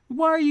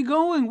 Why are you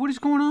going? What is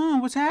going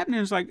on? What's happening?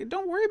 It's like,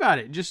 don't worry about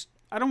it. Just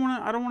I don't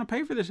want to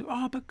pay for this.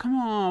 Oh, but come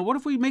on. What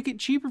if we make it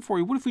cheaper for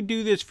you? What if we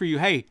do this for you?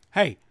 Hey,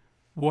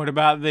 what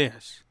about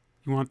this?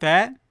 You want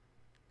that?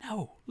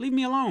 No, leave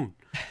me alone.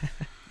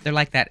 They're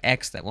like that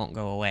X that won't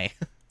go away.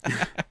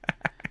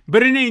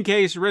 But in any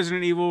case,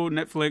 Resident Evil,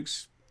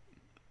 Netflix,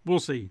 we'll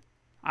see.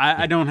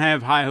 I don't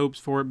have high hopes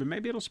for it, but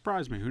maybe it'll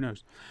surprise me. Who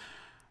knows?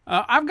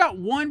 I've got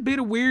one bit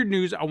of weird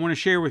news I want to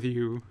share with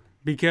you,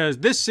 because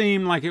this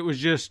seemed like it was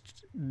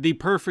just the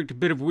perfect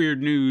bit of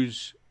weird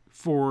news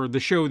for the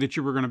show that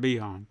you were going to be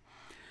on.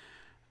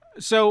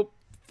 So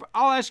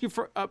I'll ask you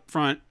up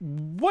front,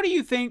 what do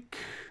you think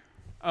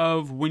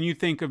of when you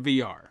think of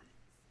VR?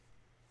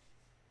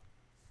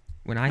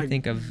 When I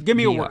think of give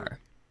me VR, a word.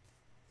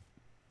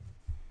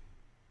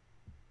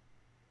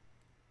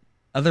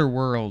 Other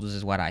worlds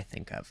is what I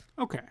think of.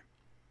 Okay.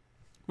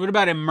 What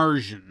about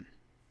immersion?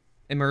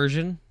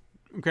 Immersion.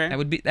 Okay.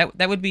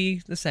 That would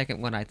be the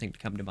second one I think to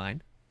come to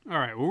mind. All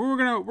right. Well,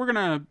 we're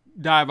gonna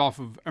dive off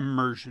of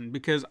immersion,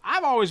 because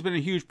I've always been a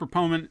huge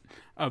proponent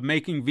of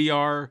making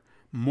VR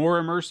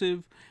more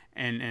immersive,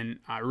 and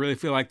I really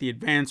feel like the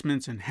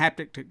advancements in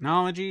haptic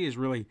technology is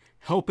really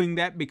helping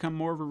that become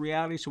more of a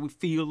reality. So we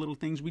feel little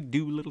things, we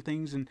do little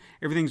things, and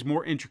everything's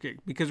more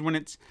intricate. Because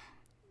when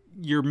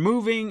you're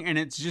moving and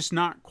it's just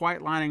not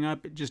quite lining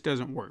up, it just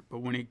doesn't work. But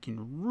when it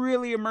can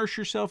really immerse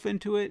yourself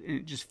into it and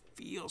it just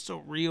feels so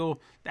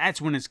real, that's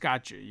when it's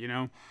got you, you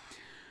know?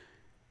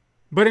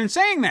 But in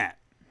saying that,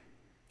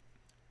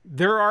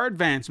 there are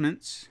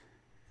advancements,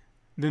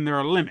 then there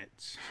are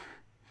limits.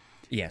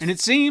 Yes. And it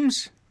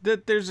seems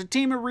that there's a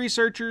team of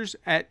researchers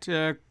at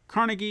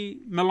Carnegie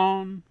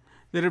Mellon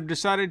that have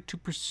decided to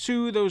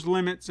pursue those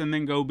limits and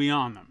then go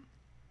beyond them.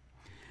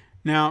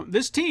 Now,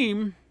 this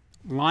team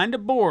lined a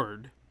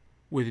board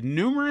with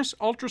numerous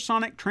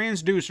ultrasonic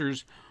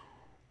transducers,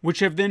 which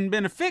have then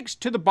been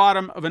affixed to the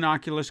bottom of an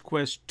Oculus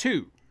Quest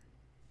 2.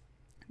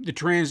 The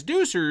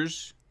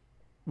transducers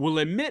will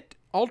emit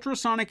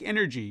ultrasonic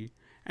energy,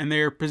 and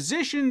they are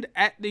positioned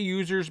at the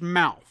user's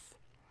mouth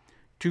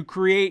to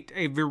create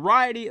a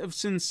variety of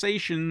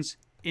sensations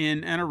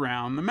in and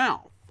around the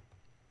mouth.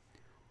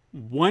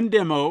 One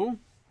demo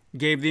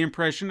gave the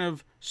impression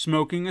of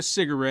smoking a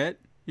cigarette,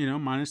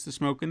 minus the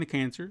smoke and the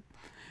cancer.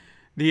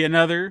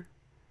 Another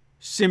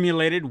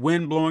simulated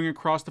wind blowing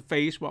across the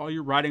face while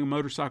you're riding a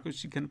motorcycle,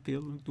 so you kind of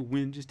feel the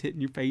wind just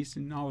hitting your face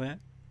and all that.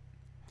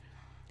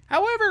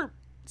 However,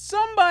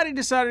 somebody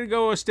decided to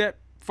go a step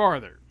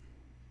farther.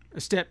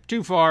 A step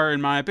too far,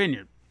 in my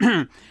opinion.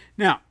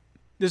 Now,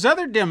 this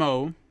other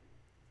demo,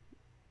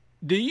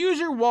 the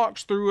user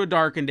walks through a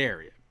darkened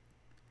area.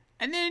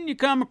 And then you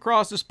come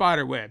across a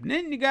spider web. And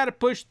then you got to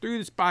push through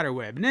the spider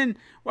web. And then,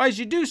 as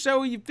you do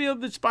so, you feel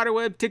the spider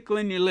web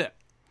tickling your lip.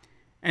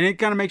 And it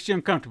kind of makes you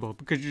uncomfortable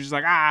because you're just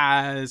like,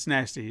 it's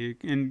nasty.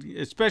 And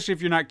especially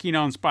if you're not keen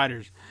on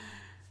spiders.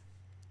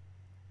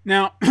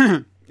 Now,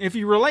 if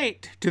you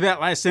relate to that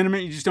last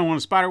sentiment, you just don't want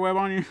a spider web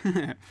on you,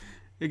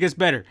 it gets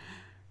better.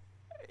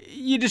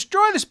 You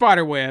destroy the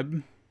spider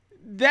web,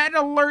 that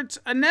alerts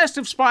a nest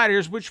of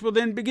spiders which will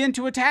then begin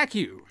to attack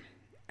you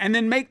and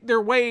then make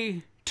their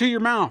way to your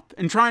mouth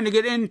and trying to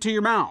get into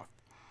your mouth.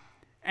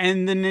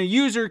 And then the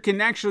user can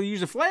actually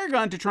use a flare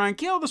gun to try and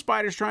kill the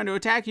spiders trying to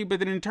attack you, but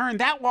then in turn,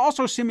 that will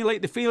also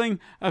simulate the feeling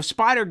of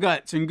spider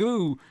guts and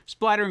goo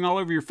splattering all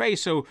over your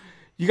face. So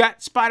you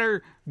got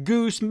spider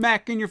goo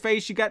smacking your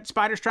face, you got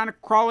spiders trying to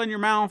crawl in your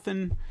mouth,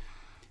 and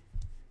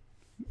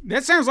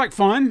that sounds like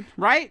fun,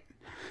 right?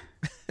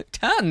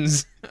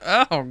 Tons.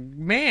 Oh,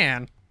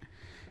 man.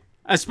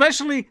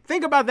 Especially,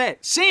 think about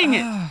that, seeing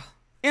it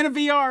in a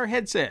VR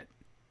headset,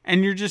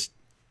 and you're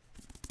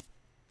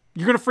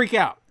going to freak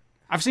out.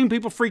 I've seen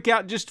people freak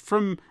out just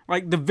from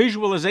like the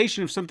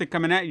visualization of something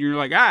coming at you. You're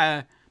like,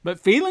 but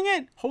feeling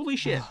it? Holy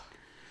shit.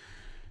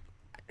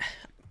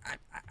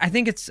 I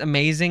think it's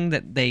amazing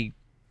that they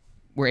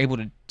were able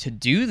to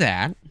do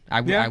that.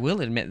 I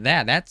will admit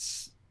that.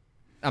 That's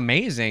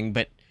amazing,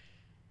 but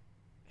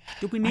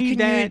do we need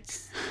that?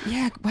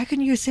 Why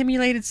couldn't you have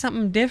simulated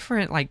something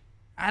different? Like,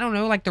 I don't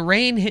know, like the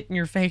rain hitting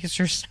your face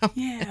or something.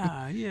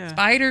 Yeah.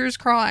 Spiders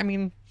crawl. I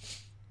mean,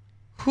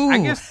 I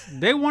guess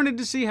they wanted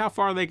to see how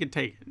far they could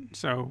take it.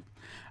 So,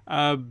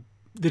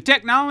 the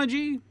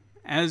technology,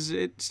 as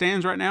it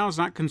stands right now, is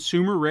not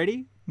consumer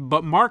ready.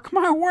 But mark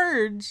my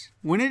words,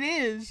 when it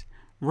is,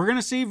 we're going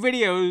to see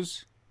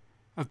videos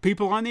of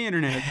people on the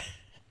internet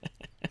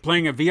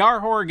playing a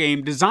VR horror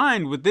game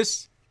designed with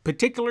this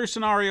particular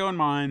scenario in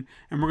mind,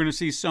 and we're going to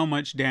see so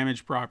much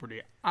damaged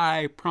property.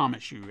 I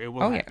promise you, it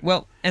will happen. Yeah.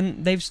 Well,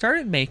 and they've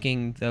started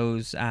making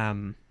those.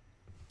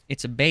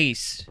 It's a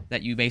base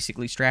that you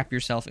basically strap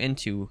yourself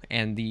into,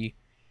 and the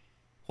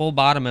whole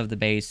bottom of the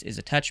base is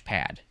a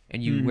touchpad,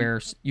 and you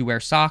wear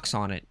socks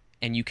on it,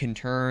 and you can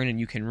turn and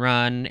you can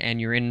run, and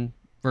you're in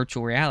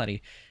virtual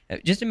reality.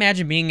 Just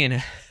imagine being in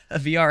a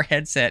VR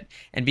headset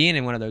and being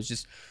in one of those,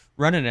 just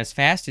running as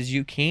fast as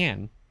you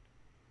can.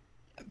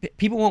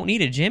 People won't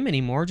need a gym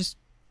anymore. Just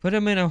put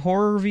them in a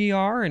horror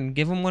VR and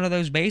give them one of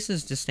those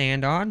bases to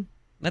stand on.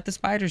 Let the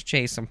spiders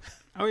chase them.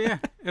 Oh yeah,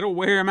 it'll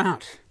wear them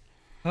out.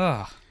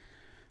 Oh,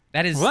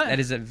 that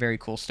is a very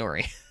cool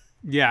story.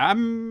 Yeah,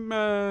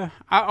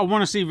 I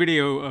want to see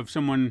video of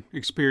someone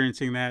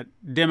experiencing that,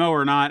 demo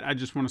or not. I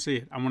just want to see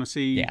it. I want to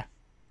see. Yeah,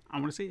 I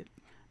want to see it.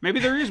 Maybe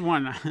there is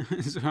one.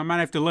 So I might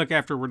have to look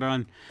after we're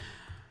done.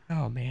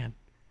 Oh man.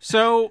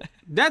 So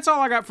that's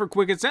all I got for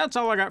Quickets. That's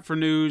all I got for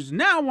news.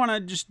 Now I want to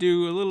just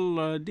do a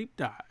little deep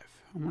dive.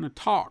 I want to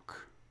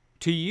talk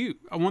to you.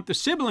 I want the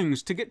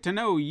siblings to get to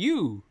know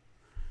you.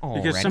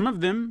 Because some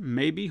of them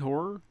may be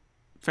horror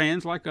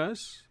fans like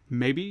us.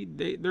 Maybe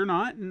they're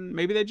not. And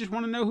maybe they just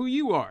want to know who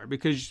you are.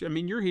 Because, I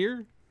mean, you're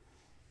here.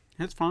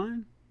 That's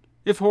fine.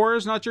 If horror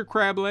is not your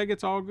crab leg,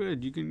 it's all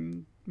good. You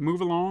can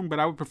move along. But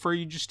I would prefer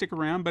you just stick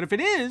around. But if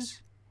it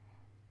is,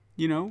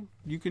 you know,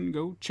 you can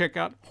go check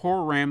out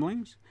Horror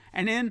Ramblings.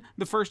 And in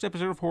the first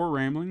episode of Horror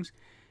Ramblings,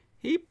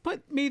 he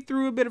put me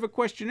through a bit of a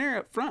questionnaire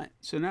up front.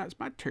 So now it's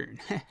my turn.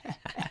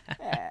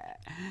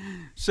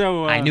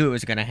 So I knew it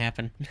was going to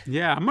happen.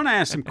 Yeah, I'm going to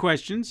ask some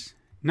questions.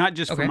 Not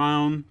just for my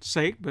own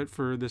sake, but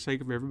for the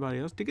sake of everybody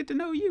else, to get to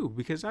know you.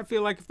 Because I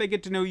feel like if they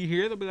get to know you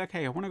here, they'll be like,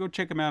 hey, I want to go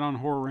check them out on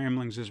Horror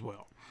Ramblings as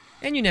well.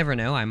 And you never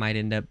know. I might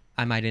end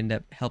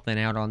up helping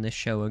out on this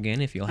show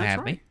again if you'll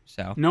have me.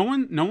 So no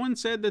one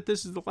said that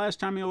this is the last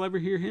time you'll ever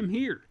hear him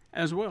here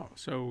as well.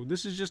 So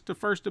this is just the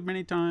first of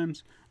many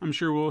times. I'm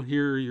sure we'll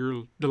hear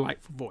your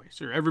delightful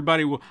voice, or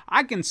everybody will.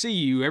 I can see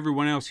you.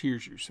 Everyone else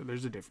hears you. So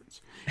there's a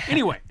difference.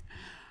 Anyway,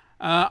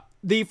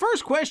 the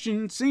first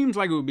question seems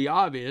like it would be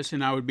obvious,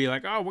 and I would be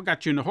like, "Oh, what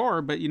got you into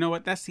horror?" But you know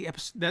what? That's the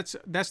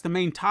that's the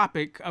main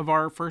topic of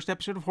our first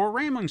episode of Horror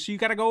Ramblings. So you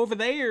got to go over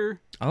there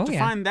to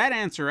find that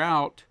answer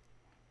out.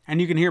 And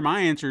you can hear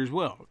my answer as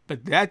well.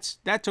 But that's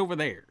over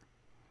there.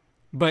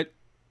 But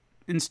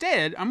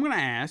instead, I'm going to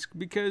ask,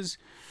 because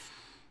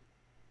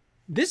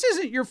this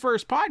isn't your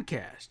first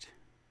podcast.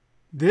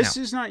 This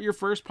is not your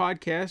first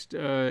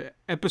podcast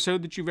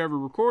episode that you've ever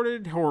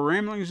recorded. Horror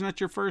Rambling is not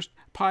your first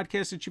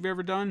podcast that you've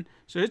ever done.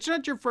 So it's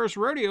not your first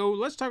rodeo.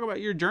 Let's talk about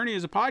your journey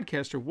as a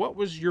podcaster. What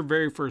was your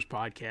very first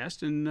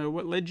podcast, and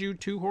what led you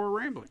to Horror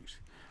Ramblings?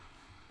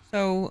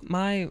 So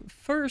my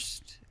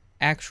first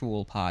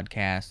actual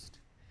podcast...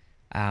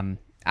 I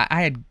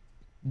had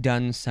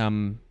done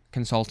some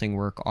consulting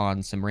work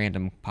on some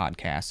random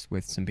podcasts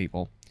with some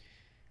people,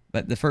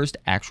 but the first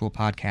actual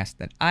podcast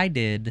that I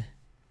did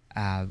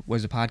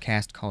was a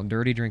podcast called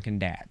Dirty Drinking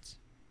Dads,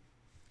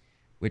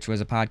 which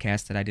was a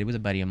podcast that I did with a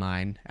buddy of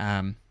mine.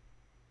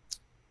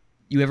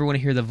 You ever want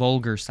to hear the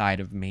vulgar side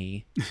of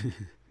me,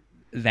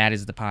 that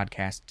is the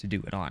podcast to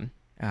do it on.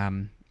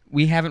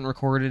 We haven't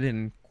recorded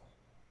in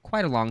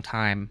quite a long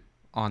time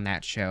on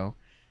that show,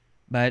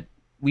 but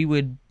we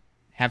would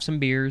have some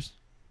beers.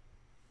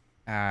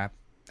 I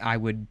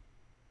would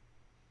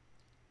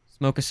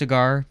smoke a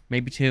cigar,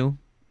 maybe two,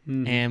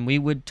 and we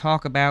would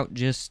talk about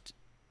just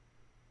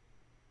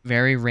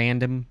very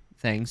random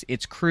things.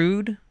 It's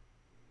crude.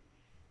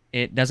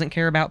 It doesn't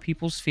care about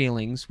people's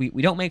feelings. We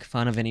don't make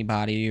fun of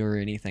anybody or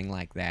anything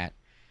like that.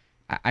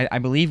 I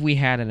believe we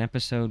had an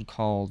episode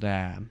called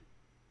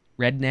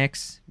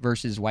Rednecks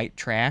versus White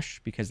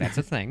Trash, because that's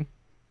a thing.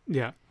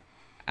 Yeah.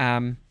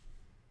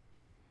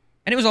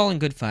 And it was all in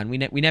good fun. We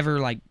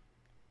never like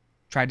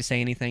tried to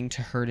say anything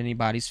to hurt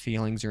anybody's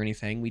feelings or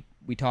anything.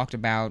 We talked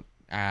about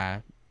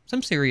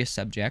some serious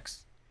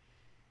subjects,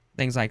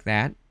 things like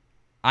that.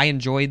 I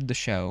enjoyed the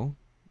show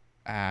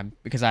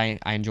because I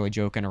enjoy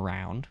joking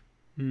around,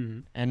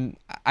 and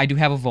I do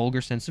have a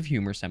vulgar sense of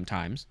humor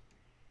sometimes.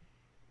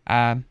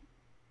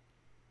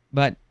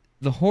 But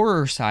the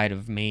horror side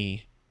of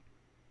me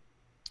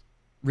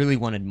really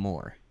wanted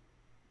more.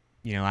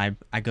 You know,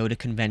 I go to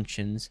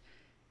conventions.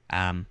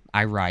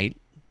 I write.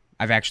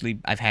 I've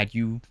had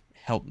you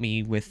help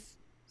me with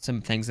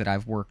some things that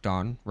I've worked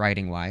on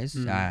writing-wise.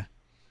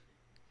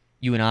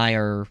 You and I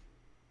are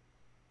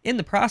in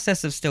the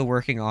process of still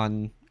working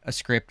on a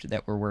script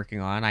that we're working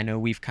on. I know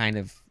we've kind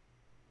of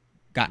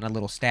gotten a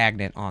little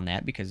stagnant on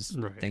that because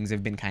things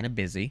have been kind of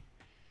busy.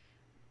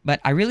 But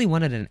I really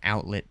wanted an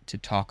outlet to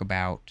talk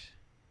about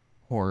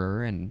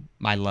horror and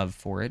my love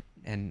for it.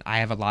 And I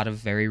have a lot of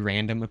very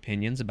random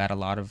opinions about a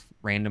lot of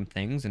random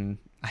things, and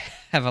I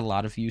have a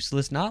lot of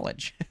useless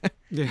knowledge.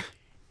 Yeah.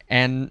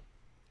 And,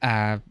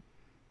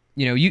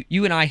 you know,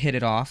 you and I hit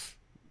it off.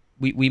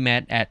 We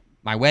met at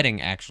my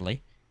wedding,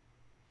 actually,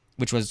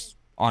 which was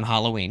on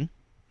Halloween.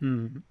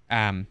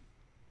 And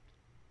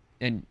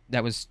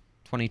that was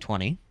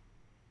 2020.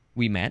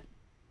 We met.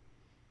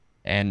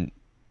 And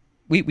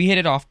we hit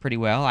it off pretty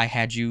well. I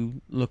had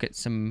you look at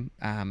some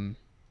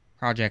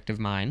project of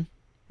mine,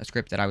 a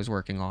script that I was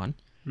working on.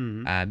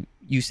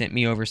 You sent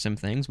me over some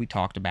things. We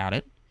talked about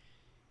it.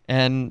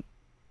 And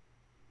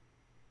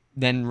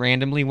then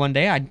randomly one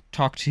day I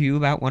talked to you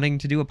about wanting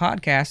to do a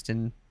podcast,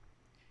 and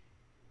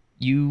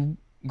you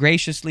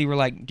graciously were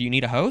like, "Do you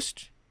need a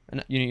host?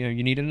 And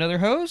you need another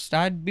host?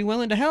 I'd be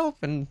willing to help."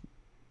 And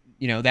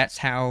that's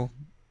how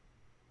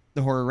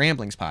the Horror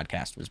Ramblings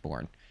podcast was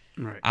born.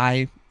 Right.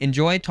 I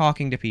enjoy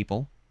talking to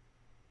people.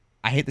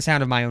 I hate the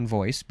sound of my own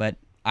voice, but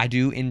I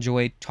do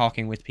enjoy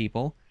talking with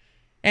people.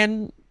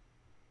 And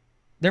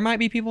there might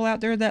be people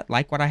out there that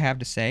like what I have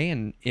to say,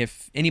 and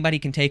if anybody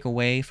can take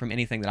away from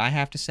anything that I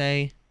have to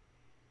say,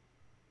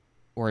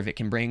 or if it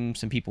can bring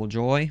some people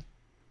joy,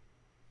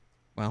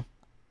 well,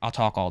 I'll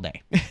talk all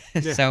day.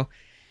 Yeah. So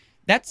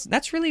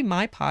that's really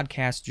my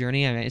podcast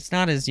journey. I mean, it's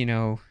not as,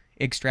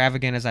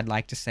 extravagant as I'd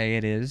like to say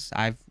it is.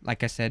 I've,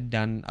 like I said,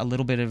 done a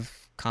little bit of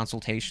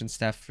consultation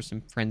stuff for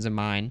some friends of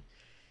mine,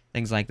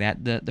 things like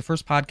that. The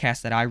first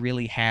podcast that I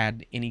really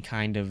had any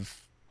kind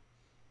of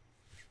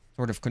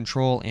sort of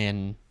control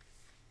in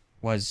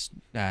was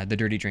the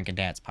Dirty Drinking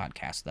Dads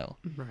podcast, though.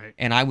 Right.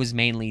 And I was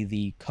mainly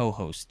the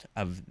co-host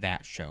of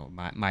that show.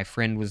 My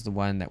friend was the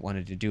one that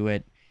wanted to do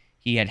it.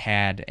 He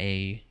had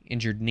a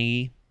injured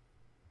knee,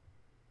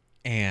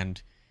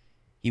 and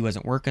he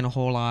wasn't working a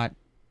whole lot.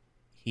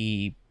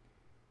 He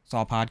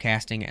saw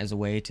podcasting as a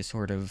way to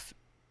sort of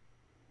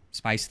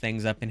spice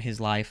things up in his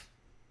life.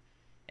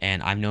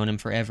 And I've known him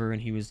forever, and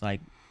he was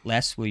like,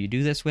 "Les, will you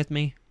do this with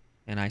me?"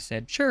 And I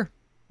said, "Sure,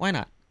 why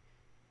not?"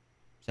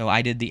 So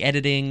I did the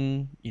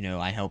editing,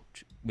 I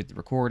helped with the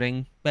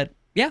recording. But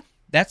yeah,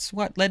 that's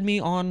what led me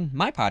on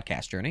my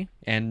podcast journey,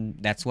 and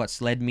that's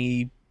what's led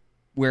me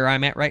where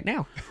I'm at right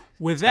now.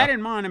 With that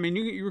in mind, I mean,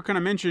 you were kind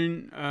of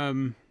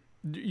mentioning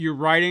your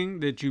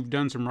writing, that you've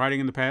done some writing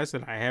in the past,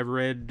 that I have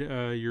read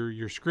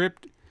your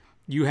script.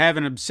 You have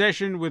an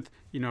obsession with,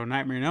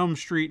 Nightmare on Elm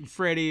Street and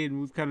Freddy, and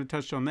we've kind of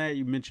touched on that.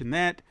 You mentioned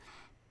that.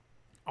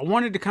 I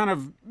wanted to kind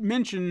of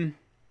mention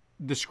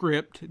the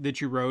script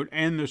that you wrote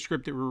and the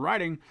script that we're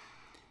writing.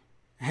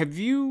 Have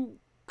you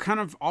kind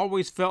of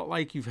always felt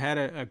like you've had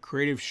a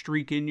creative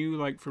streak in you,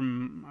 like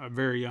from a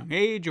very young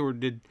age, or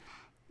did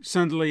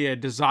suddenly a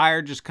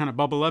desire just kind of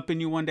bubble up in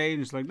you one day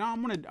and it's like, no,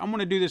 I'm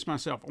gonna do this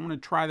myself. I want to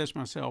try this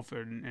myself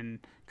and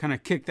kind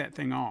of kick that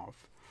thing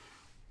off?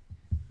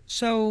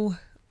 So,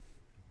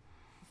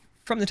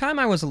 from the time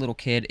I was a little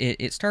kid,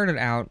 it started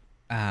out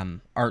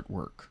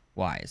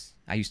artwork-wise.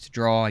 I used to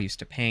draw, I used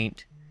to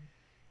paint,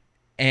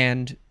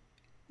 and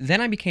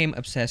then I became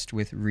obsessed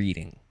with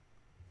reading.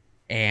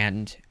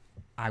 And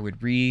I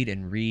would read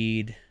and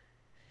read.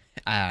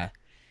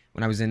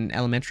 When I was in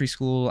elementary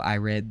school, I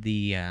read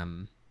the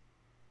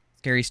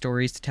Scary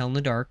Stories to Tell in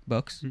the Dark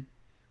books,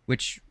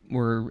 which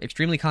were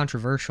extremely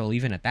controversial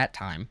even at that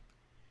time.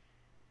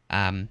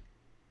 And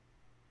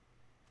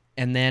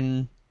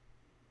then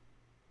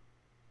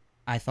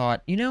I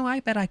thought,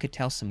 I bet I could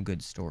tell some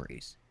good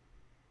stories.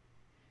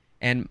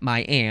 And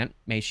my aunt,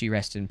 may she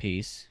rest in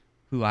peace,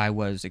 who I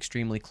was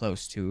extremely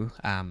close to,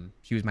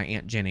 she was my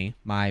Aunt Jenny.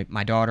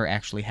 My daughter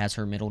actually has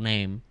her middle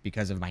name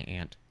because of my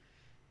aunt.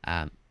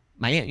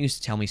 My aunt used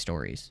to tell me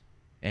stories,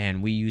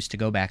 and we used to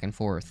go back and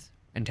forth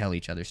and tell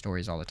each other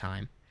stories all the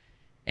time.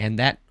 And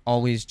that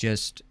always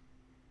just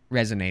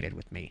resonated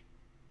with me.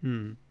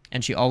 And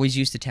she always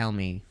used to tell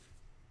me,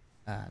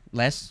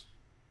 Les,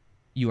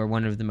 you are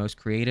one of the most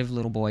creative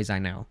little boys I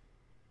know.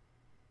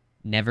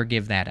 Never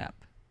give that up.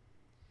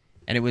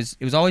 And it was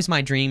always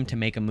my dream to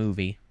make a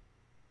movie.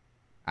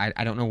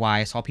 I don't know why.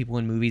 I saw people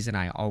in movies, and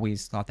I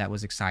always thought that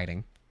was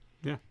exciting.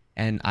 Yeah.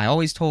 And I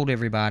always told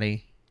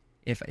everybody,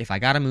 if I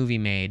got a movie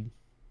made,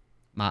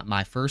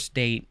 my first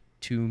date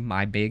to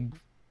my big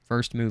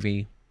first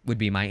movie would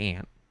be my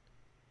aunt.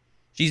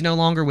 She's no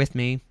longer with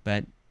me,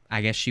 but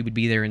I guess she would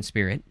be there in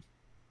spirit.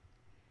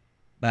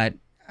 But,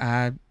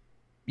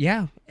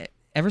 yeah,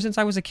 ever since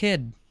I was a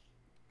kid,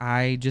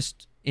 I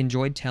just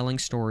enjoyed telling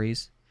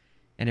stories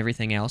and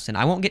everything else. And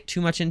I won't get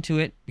too much into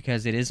it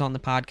because it is on the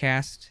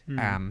podcast.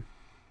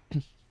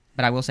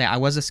 But I will say I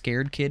was a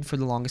scared kid for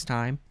the longest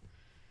time.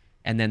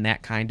 And then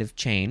that kind of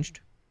changed.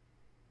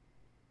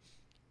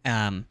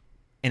 And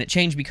it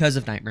changed because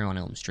of Nightmare on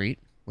Elm Street,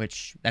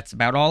 which that's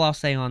about all I'll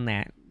say on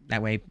that.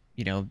 That way,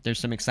 there's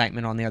some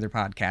excitement on the other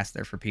podcast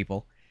there for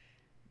people.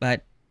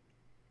 But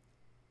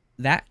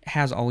that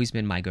has always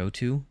been my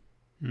go-to.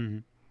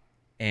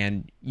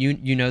 And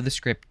you know the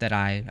script that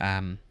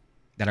I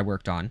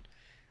worked on.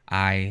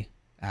 I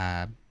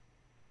had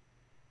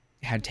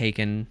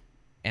taken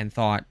and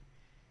thought,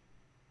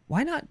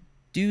 why not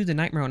do the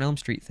Nightmare on Elm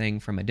Street thing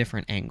from a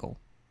different angle?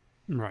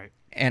 Right.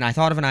 And I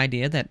thought of an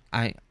idea that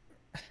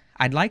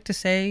I'd like to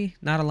say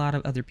not a lot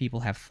of other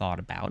people have thought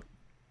about.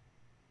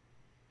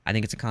 I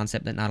think it's a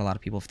concept that not a lot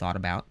of people have thought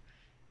about.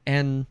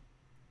 And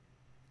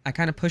I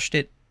kind of pushed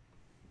it,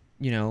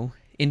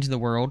 into the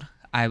world.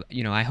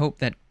 I hope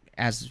that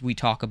as we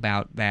talk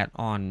about that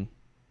on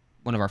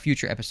one of our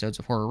future episodes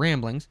of Horror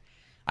Ramblings,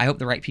 I hope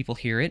the right people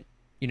hear it.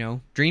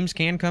 Dreams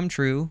can come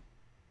true.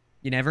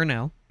 You never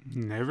know.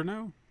 Never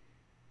know.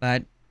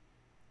 But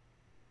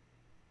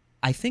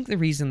I think the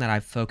reason that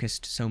I've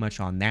focused so much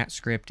on that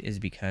script is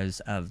because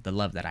of the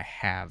love that I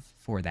have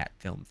for that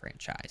film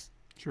franchise.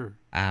 Sure.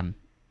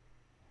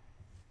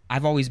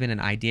 I've always been an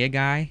idea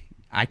guy.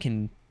 I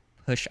can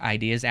push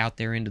ideas out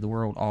there into the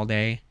world all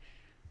day.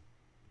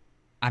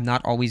 I'm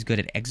not always good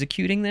at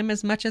executing them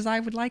as much as I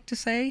would like to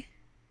say.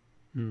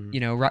 You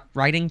know,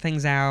 writing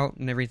things out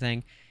and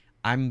everything.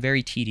 I'm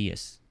very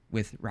tedious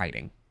with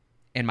writing.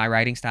 And my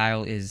writing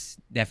style is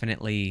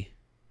definitely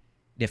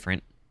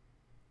different.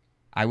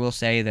 I will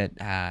say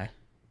that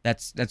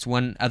that's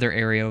one other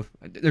area.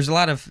 There's a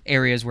lot of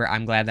areas where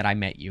I'm glad that I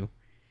met you.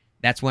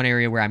 That's one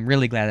area where I'm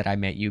really glad that I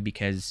met you,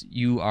 because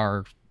you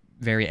are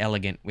very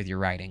elegant with your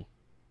writing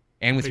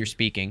and with your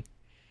speaking.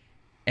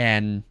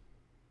 And,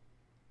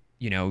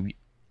 you know,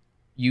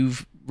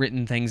 you've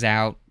written things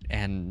out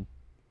and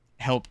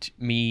helped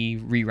me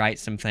rewrite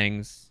some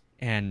things,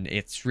 and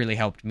it's really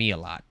helped me a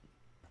lot,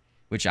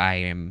 which I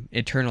am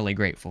eternally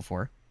grateful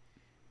for.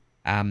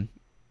 And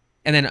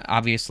then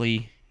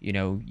obviously, you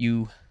know,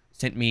 you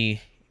sent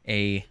me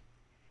a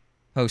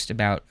post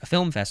about a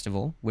film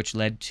festival, which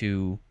led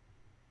to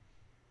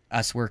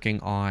us working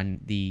on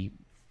the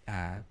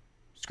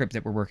script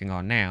that we're working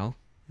on now.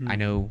 I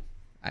know,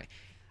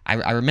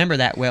 I remember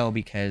that well,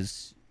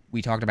 because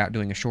we talked about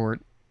doing a short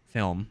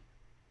film,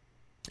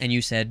 and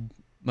you said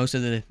most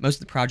of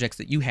the projects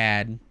that you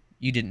had,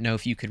 you didn't know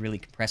if you could really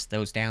compress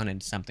those down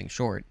into something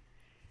short.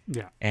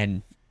 Yeah.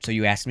 And so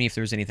you asked me if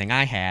there was anything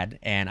I had,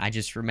 and I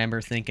just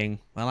remember thinking,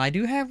 well, I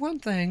do have one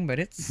thing, but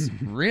it's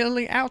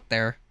really out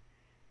there.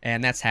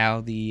 And that's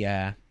how the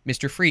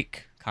Mr.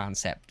 Freak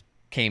concept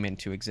came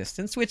into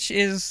existence, which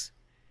is,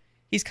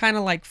 he's kind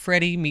of like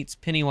Freddy meets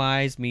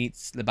Pennywise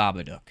meets the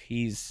Babadook.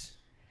 He's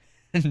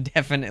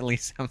definitely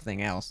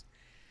something else.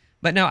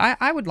 But no,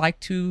 I would like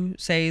to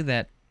say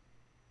that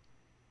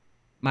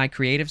my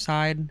creative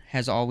side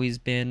has always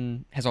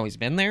been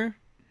there.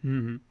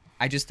 Mm-hmm.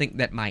 I just think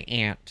that my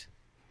aunt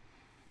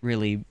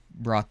really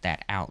brought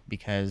that out,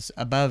 because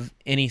above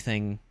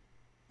anything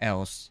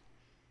else,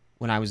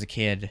 when I was a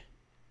kid,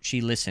 she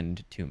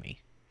listened to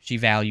me. She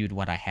valued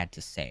what I had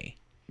to say.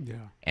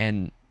 Yeah.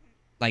 And,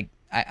 like,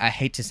 I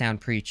hate to sound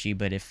preachy,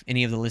 but if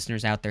any of the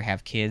listeners out there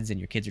have kids and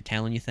your kids are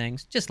telling you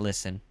things, just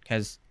listen,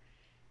 because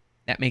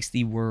that makes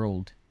the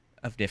world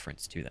of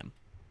difference to them.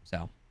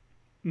 So...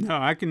 No,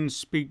 I can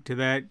speak to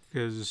that,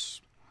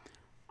 because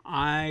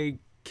I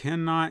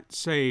cannot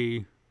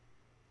say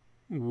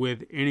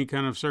with any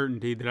kind of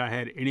certainty that I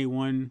had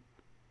anyone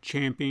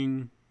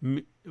championing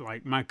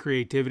like my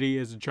creativity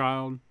as a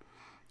child,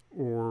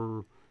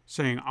 or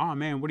saying, "Oh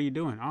man, what are you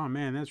doing? Oh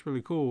man, that's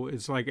really cool."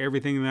 It's like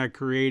everything that I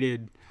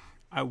created,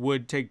 I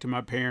would take to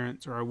my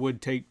parents, or I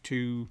would take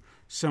to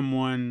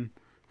someone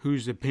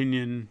whose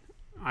opinion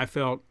I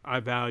felt I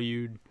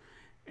valued,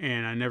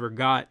 and I never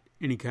got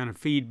any kind of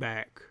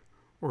feedback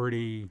or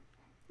any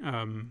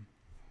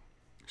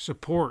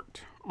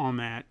support on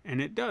that.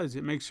 And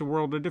it makes a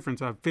world of difference.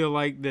 I feel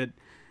like that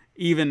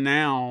even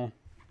now,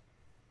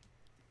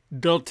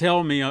 they'll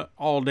tell me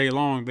all day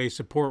long they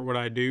support what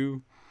I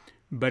do,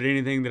 but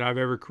anything that I've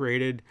ever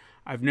created,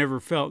 I've never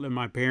felt that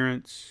my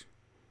parents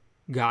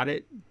got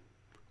it,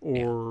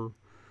 or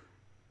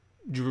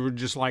were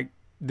just like,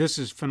 this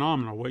is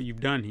phenomenal what you've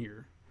done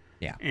here.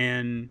 Yeah.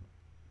 And,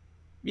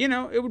 you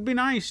know, it would be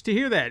nice to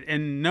hear that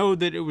and know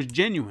that it was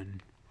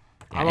genuine.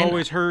 I've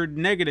always heard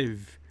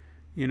negative,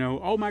 you know,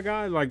 oh my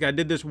God, like I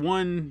did this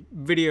one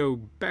video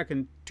back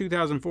in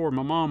 2004.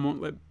 My mom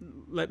won't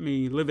let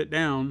me live it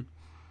down.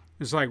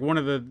 It's like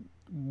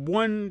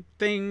one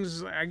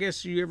things I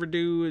guess you ever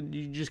do, and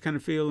you just kind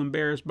of feel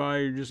embarrassed by.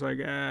 You're just like,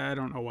 I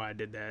don't know why I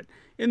did that.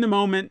 In the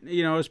moment,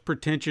 you know, it's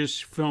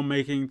pretentious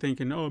filmmaking,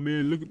 thinking, oh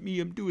man, look at me,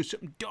 I'm doing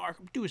something dark,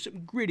 I'm doing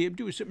something gritty, I'm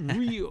doing something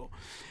real.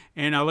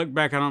 And I look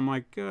back and I'm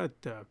like,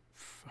 what the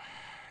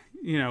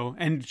you know,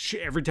 and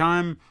every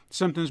time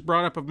something's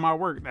brought up of my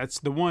work,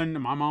 that's the one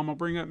my mom will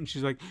bring up, and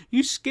she's like,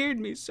 you scared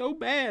me so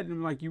bad. And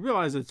I'm like, you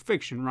realize it's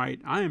fiction, right?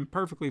 I am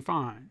perfectly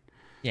fine.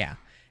 Yeah.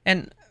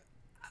 And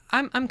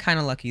I'm kind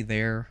of lucky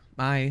there.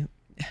 My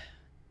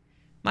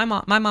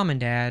mom and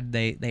dad,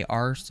 they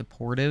are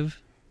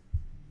supportive.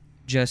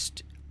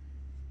 Just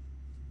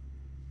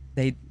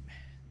they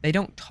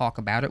don't talk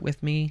about it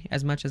with me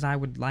as much as I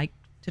would like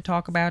to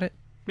talk about it.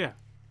 Yeah.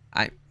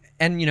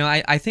 And you know,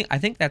 I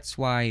think that's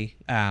why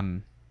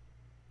you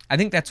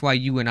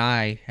and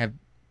I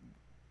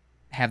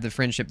have the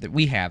friendship that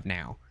we have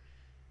now.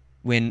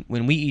 When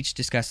we each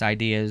discuss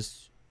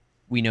ideas,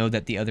 we know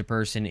that the other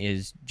person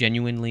is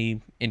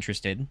genuinely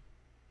interested.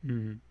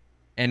 Mm-hmm.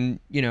 And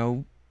you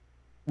know,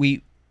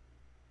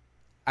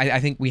 I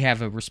think we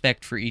have a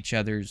respect for each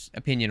other's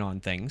opinion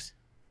on things,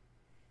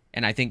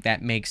 and I think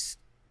that makes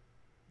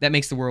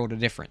the world a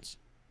difference.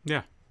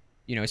 Yeah.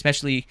 You know,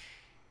 especially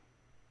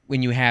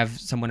when you have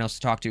someone else to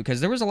talk to,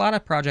 because there was a lot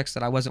of projects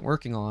that I wasn't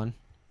working on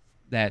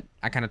that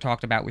I kind of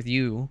talked about with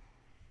you,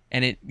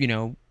 and it, you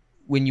know,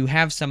 when you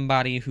have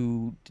somebody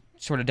who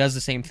sort of does the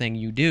same thing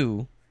you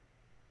do,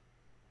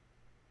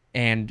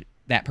 and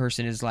that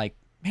person is like,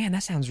 man,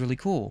 that sounds really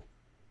cool,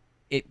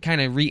 it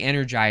kind of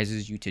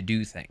re-energizes you to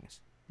do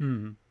things.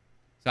 Mm-hmm.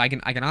 So I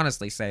can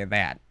honestly say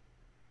that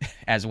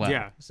as well.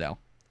 Yeah. So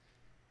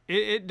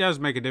it does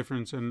make a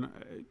difference, and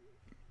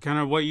kind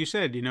of what you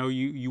said.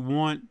 You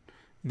want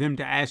them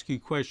to ask you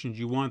questions.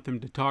 You want them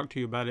to talk to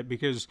you about it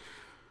because,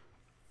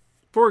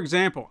 for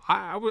example,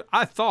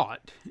 I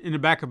thought in the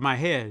back of my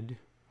head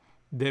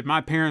that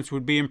my parents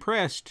would be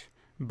impressed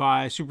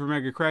by Super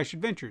Mega Crash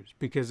Adventures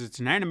because it's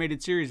an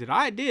animated series that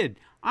I did.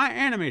 I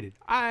animated.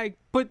 I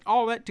put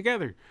all that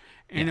together.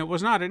 And it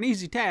was not an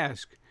easy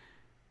task.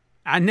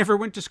 I never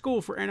went to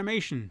school for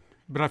animation,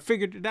 but I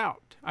figured it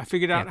out. I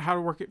figured out how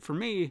to work it for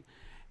me.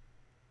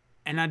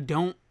 And I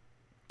don't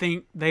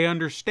think they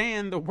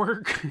understand the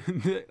work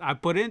that I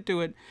put into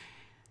it.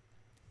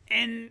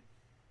 And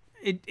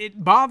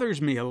it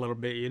bothers me a little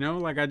bit,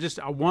 like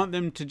I want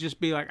them to just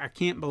be like, I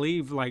can't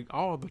believe like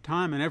all the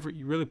time and effort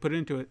you really put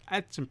into it.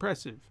 That's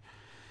impressive.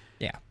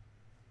 Yeah.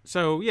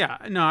 So yeah,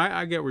 no,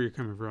 I get where you're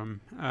coming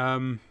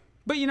from.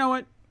 But you know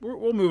what?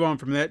 We'll move on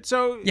from that.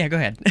 So yeah, go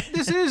ahead.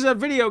 This is a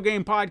video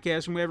game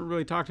podcast, and we haven't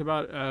really talked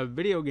about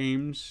video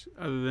games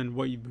other than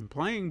what you've been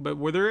playing. But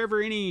were there ever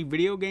any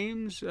video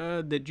games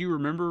that you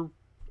remember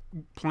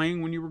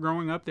playing when you were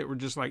growing up that were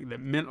just like that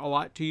meant a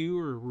lot to you,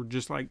 or were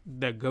just like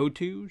the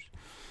go-tos?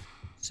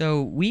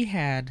 So we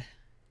had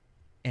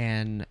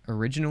an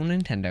original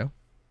Nintendo.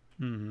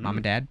 Mm-hmm. Mom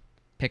and Dad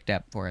picked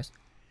up for us,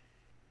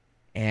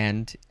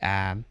 and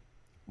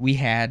we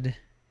had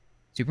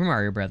Super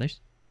Mario Brothers.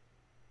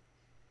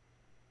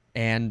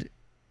 And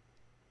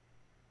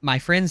my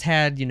friends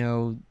had,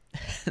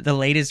 the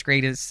latest,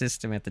 greatest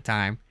system at the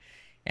time.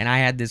 And I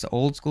had this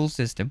old school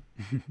system.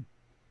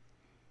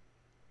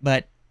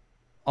 But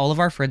all of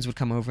our friends would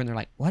come over and they're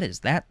like, what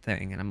is that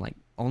thing? And I'm like,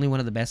 only one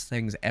of the best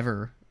things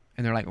ever.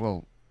 And they're like,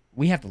 well,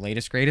 we have the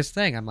latest, greatest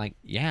thing. I'm like,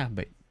 yeah,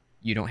 but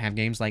you don't have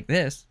games like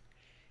this.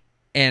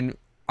 And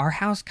our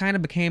house kind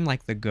of became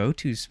like the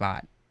go-to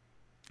spot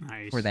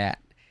for that.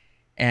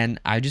 And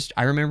I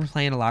remember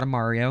playing a lot of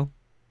Mario.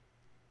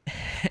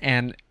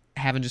 And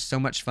having just so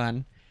much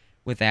fun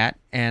with that.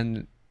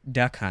 And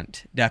Duck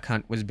Hunt. Duck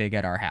Hunt was big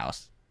at our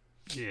house.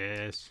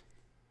 Yes.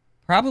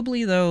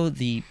 Probably, though,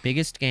 the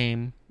biggest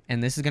game,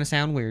 and this is going to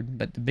sound weird,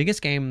 but the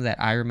biggest game that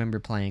I remember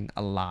playing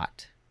a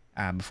lot,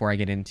 before I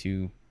get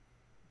into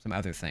some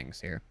other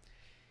things here,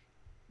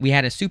 we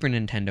had a Super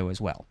Nintendo as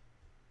well.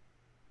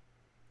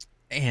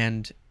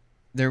 And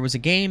there was a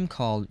game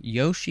called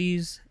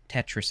Yoshi's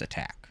Tetris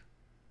Attack.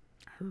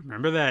 I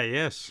remember that,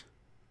 yes.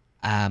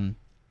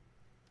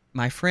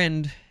 My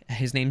friend,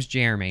 his name's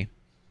Jeremy.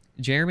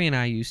 Jeremy and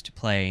I used to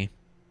play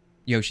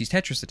Yoshi's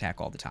Tetris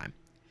Attack all the time.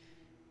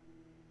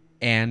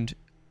 And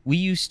we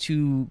used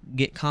to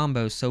get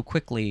combos so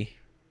quickly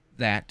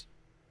that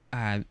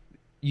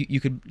you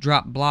could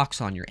drop blocks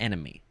on your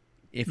enemy.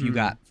 If you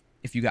got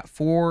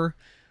 4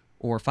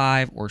 or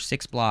 5 or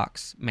 6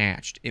 blocks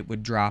matched, it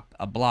would drop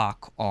a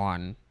block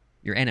on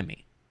your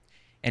enemy.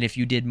 And if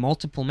you did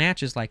multiple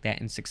matches like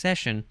that in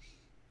succession,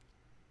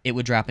 it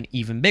would drop an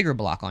even bigger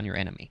block on your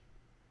enemy.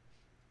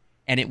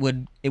 And it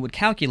would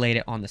calculate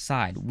it on the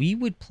side. We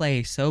would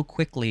play so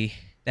quickly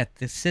that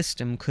the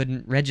system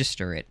couldn't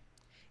register it,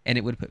 and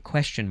it would put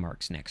question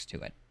marks next to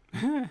it.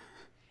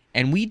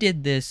 And we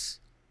did this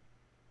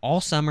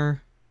all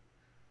summer,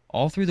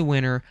 all through the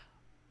winter.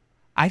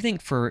 I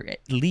think for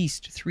at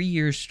least 3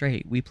 years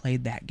straight, we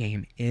played that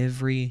game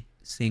every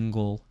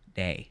single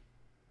day.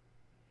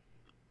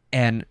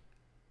 And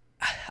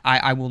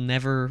I will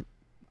never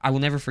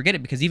forget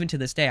it, because even to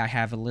this day, I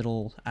have a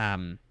little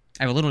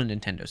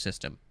Nintendo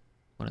system.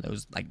 One of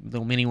those like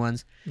little mini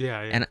ones.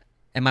 Yeah.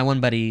 And my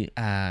one buddy,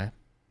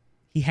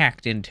 he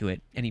hacked into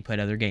it and he put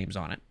other games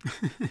on it.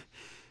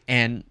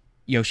 And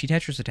Yoshi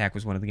Tetris Attack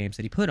was one of the games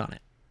that he put on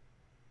it.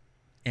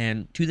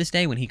 And to this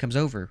day, when he comes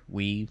over,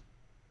 we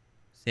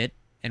sit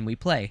and we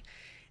play.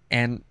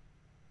 And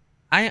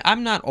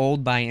I'm not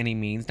old by any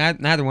means.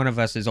 Neither one of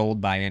us is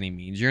old by any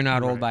means. You're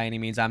not old by any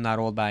means. I'm not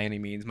old by any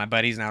means. My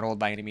buddy's not old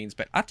by any means.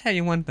 But I'll tell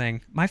you one thing.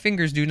 My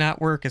fingers do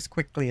not work as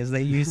quickly as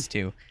they used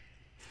to.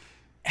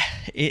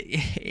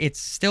 It's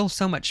still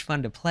so much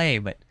fun to play,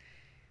 but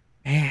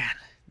man,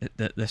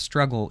 the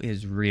struggle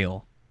is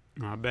real.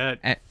 I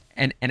bet.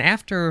 And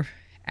after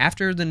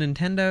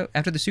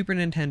the Super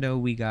Nintendo,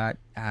 we got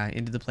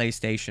into the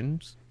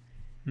PlayStations,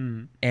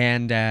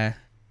 and a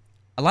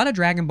lot of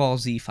Dragon Ball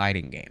Z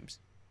fighting games.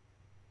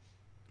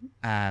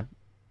 That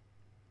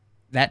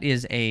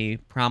is a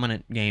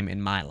prominent game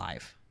in my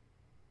life.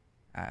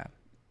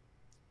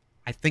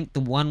 I think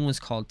the one was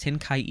called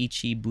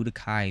Tenkaichi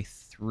Budokai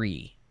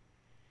 3.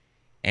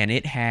 And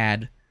it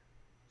had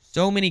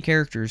so many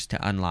characters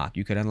to unlock.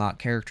 You could unlock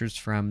characters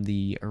from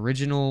the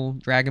original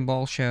Dragon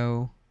Ball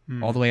show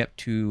all the way up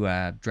to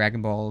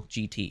Dragon Ball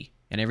GT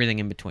and everything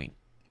in between.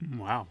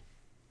 Wow.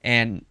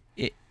 And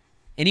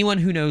anyone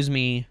who knows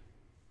me,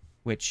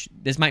 which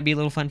this might be a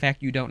little fun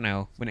fact you don't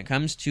know, when it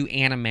comes to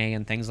anime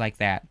and things like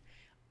that,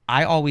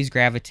 I always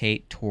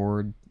gravitate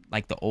toward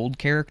like the old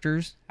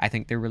characters. I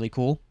think they're really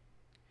cool.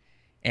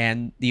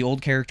 And the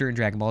old character in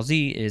Dragon Ball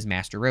Z is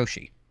Master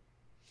Roshi.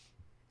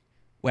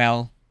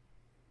 Well,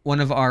 one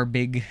of our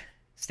big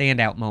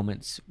standout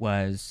moments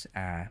was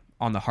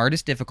on the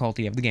hardest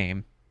difficulty of the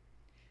game.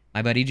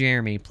 My buddy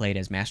Jeremy played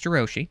as Master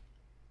Roshi,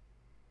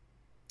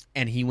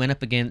 and he went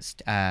up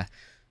against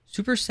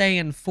Super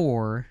Saiyan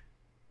 4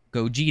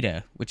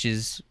 Gogeta, which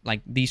is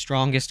like the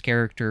strongest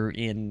character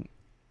in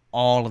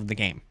all of the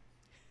game.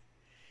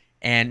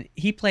 And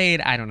he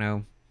played, I don't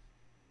know,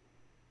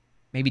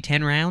 maybe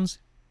 10 rounds.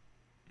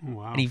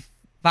 Wow. And he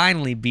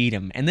finally beat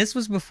him. And this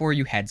was before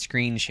you had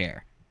screen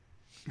share.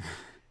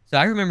 So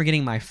I remember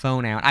getting my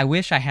phone out. I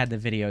wish I had the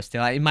video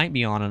still. It might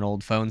be on an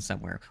old phone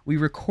somewhere. We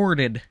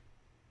recorded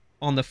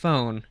on the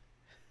phone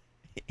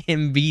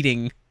him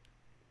beating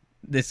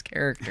this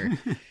character.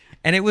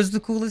 And it was the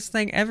coolest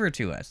thing ever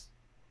to us.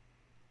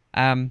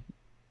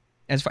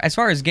 As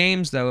far as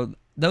games, though,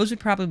 those would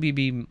probably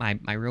be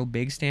my real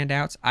big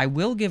standouts. I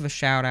will give a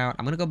shout out.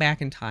 I'm going to go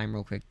back in time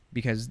real quick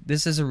because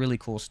this is a really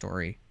cool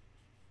story.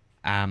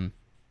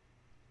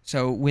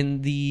 So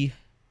when the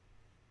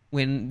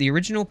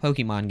original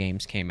Pokemon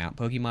games came out,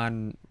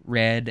 Pokemon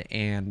Red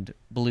and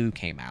Blue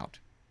came out,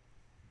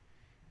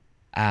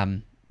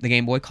 the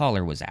Game Boy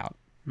Color was out.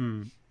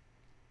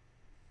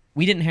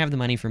 We didn't have the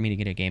money for me to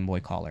get a Game Boy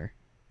Color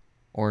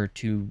or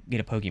to get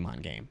a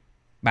Pokemon game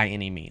by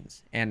any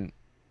means. And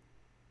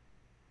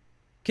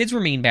kids were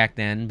mean back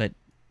then, but,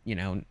 you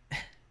know,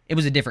 it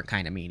was a different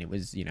kind of mean. It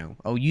was, you know,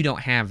 oh, you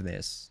don't have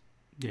this.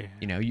 Yeah.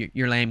 You know,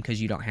 you're lame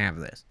because you don't have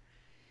this.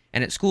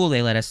 And at school,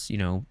 they let us, you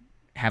know,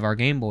 have our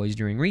Game Boys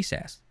during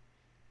recess.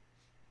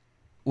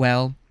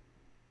 Well,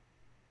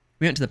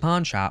 we went to the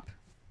pawn shop,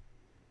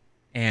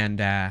 and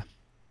the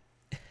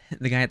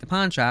guy at the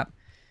pawn shop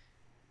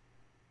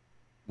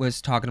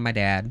was talking to my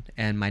dad,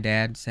 and my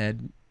dad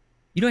said,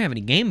 "You don't have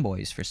any Game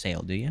Boys for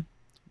sale, do you?"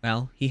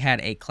 Well, he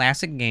had a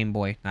classic Game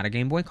Boy, not a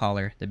Game Boy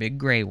Color, the big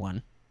gray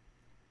one.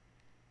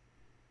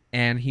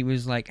 And he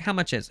was like, "How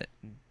much is it?"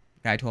 The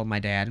guy told my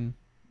dad, and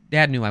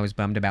Dad knew I was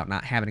bummed about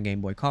not having a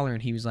Game Boy Color,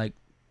 and he was like,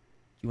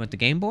 "You want the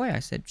Game Boy?" I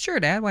said, "Sure,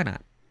 Dad, why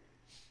not?"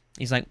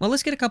 He's like, "Well,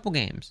 let's get a couple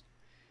games."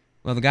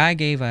 Well, the guy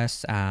gave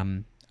us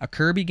a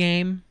Kirby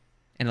game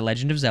and a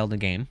Legend of Zelda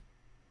game.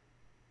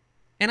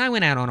 And I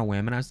went out on a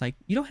whim, and I was like,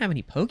 "You don't have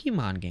any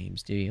Pokemon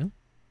games, do you?"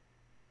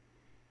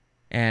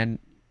 And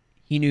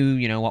he knew,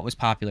 you know, what was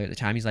popular at the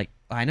time. He's like,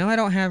 "I know I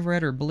don't have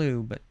red or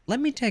blue, but let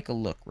me take a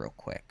look real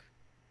quick."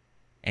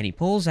 And he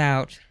pulls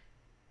out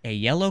a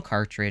yellow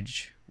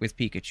cartridge with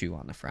Pikachu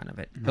on the front of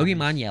it. Nice.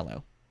 Pokemon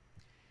Yellow.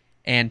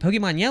 And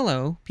Pokemon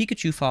Yellow,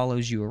 Pikachu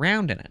follows you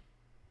around in it.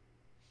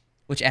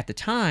 Which at the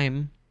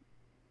time,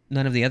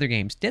 none of the other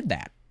games did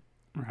that.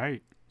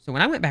 Right. So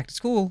when I went back to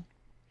school,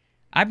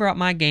 I brought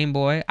my Game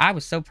Boy. I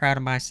was so proud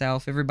of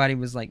myself. Everybody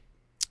was like,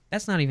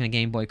 "That's not even a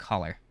Game Boy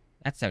Color.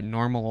 That's a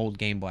normal old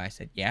Game Boy." I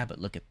said, "Yeah, but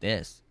look at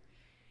this."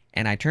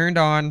 And I turned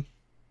on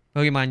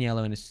Pokemon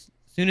Yellow, and as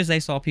soon as they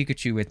saw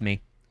Pikachu with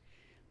me,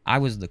 I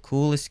was the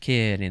coolest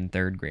kid in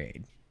 3rd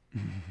grade.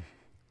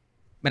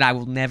 But I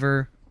will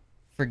never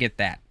forget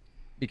that,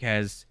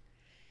 because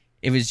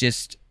it was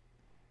just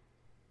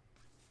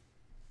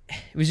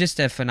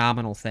a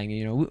phenomenal thing.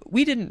 You know,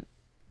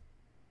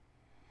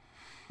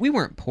 we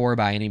weren't poor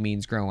by any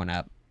means growing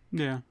up.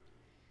 Yeah.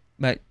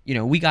 But, you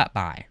know, we got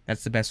by.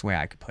 That's the best way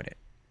I could put it.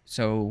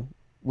 So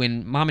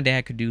when Mom and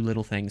Dad could do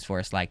little things for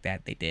us like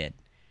that, they did.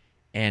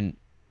 And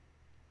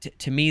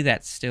to me,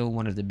 that's still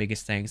one of the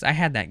biggest things. I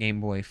had that Game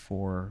Boy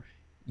for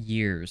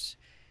years.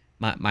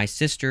 My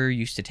sister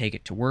used to take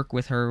it to work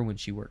with her when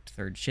she worked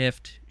 3rd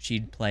shift.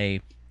 She'd play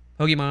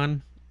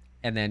Pokemon,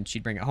 and then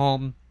she'd bring it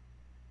home.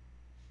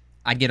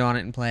 I'd get on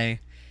it and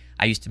play.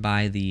 I used to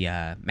buy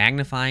the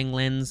magnifying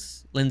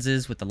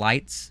lenses with the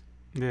lights.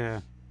 Yeah.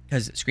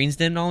 Because screens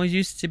didn't always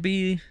used to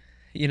be,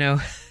 you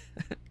know,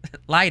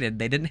 lighted.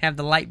 They didn't have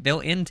the light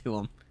built into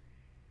them.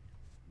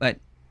 But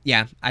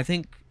yeah, I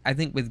think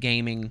with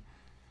gaming,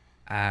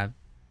 I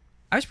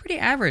was pretty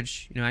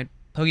average. You know,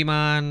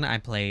 Pokemon. I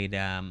played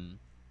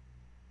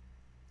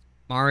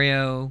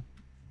Mario,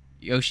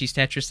 Yoshi's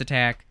Tetris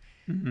Attack.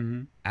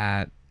 Mm-hmm.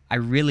 I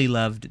really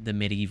loved the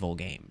medieval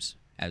games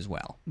as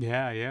well.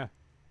 Yeah, yeah.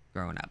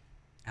 Growing up,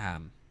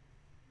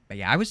 but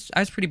yeah, I was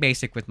pretty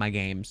basic with my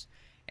games,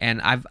 and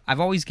I've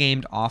always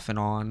gamed off and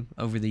on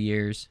over the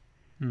years.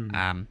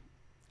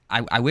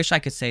 I wish I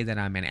could say that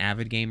I'm an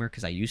avid gamer,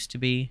 because I used to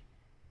be,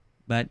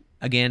 but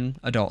again,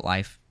 adult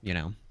life, you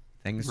know,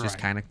 things just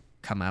kind of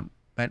come up.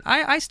 But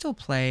I still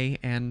play,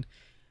 and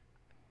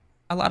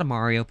a lot of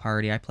Mario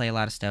Party. I play a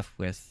lot of stuff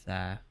with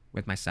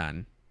my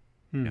son.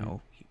 You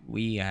know,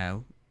 we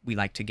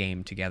like to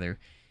game together.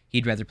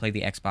 He'd rather play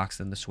the Xbox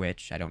than the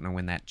Switch. I don't know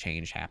when that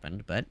change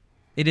happened, but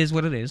it is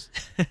what it is.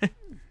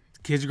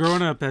 Kids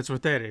growing up, that's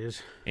what that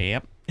is.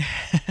 Yep.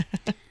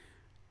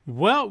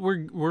 Well,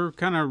 we're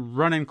kind of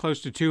running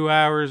close to 2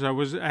 hours. I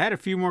had a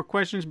few more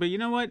questions, but you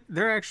know what?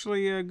 They're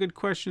actually good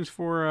questions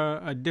for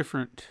a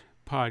different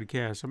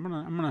podcast. I'm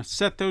gonna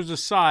set those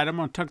aside. I'm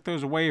gonna tuck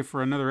those away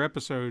for another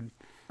episode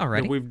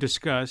that we've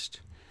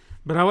discussed.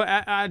 But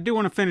I do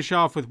want to finish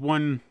off with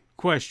one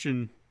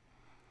question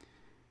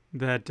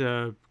that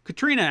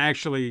Katrina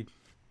actually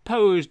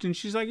posed, and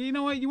she's like, you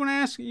know what? You want to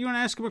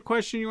ask him a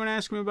question? You want to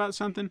ask him about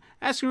something?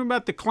 Ask him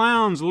about the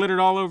clowns littered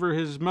all over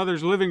his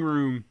mother's living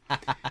room.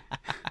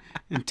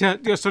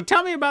 And so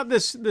tell me about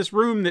this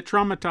room that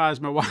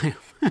traumatized my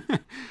wife.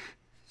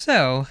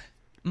 So,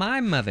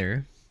 my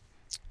mother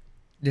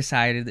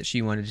decided that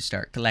she wanted to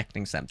start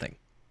collecting something.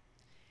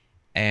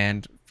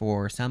 And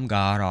for some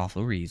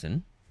god-awful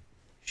reason,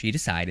 she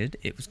decided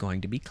it was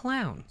going to be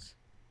clowns.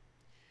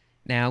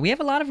 Now, we have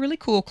a lot of really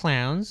cool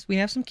clowns. We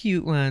have some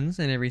cute ones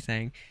and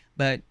everything.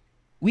 But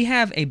we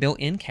have a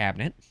built-in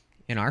cabinet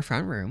in our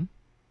front room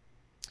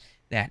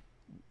that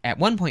at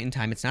one point in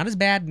time, it's not as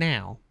bad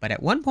now, but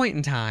at one point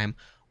in time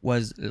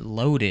was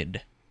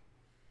loaded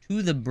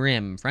to the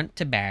brim, front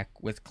to back,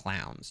 with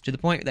clowns, to the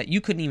point that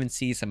you couldn't even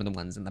see some of the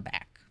ones in the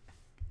back.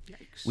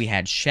 Yikes. We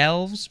had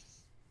shelves.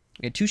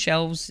 We had 2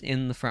 shelves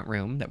in the front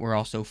room that were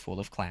also full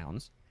of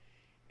clowns.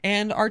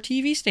 And our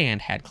TV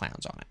stand had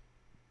clowns on it.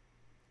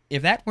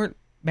 If that weren't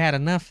bad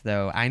enough,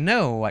 though, I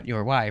know what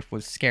your wife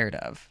was scared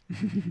of.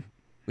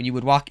 When you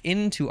would walk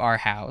into our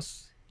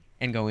house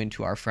and go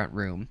into our front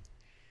room,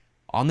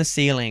 on the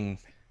ceiling,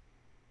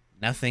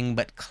 nothing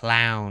but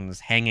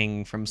clowns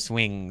hanging from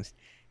swings.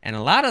 And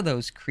a lot of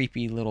those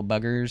creepy little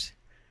buggers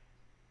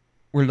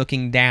were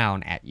looking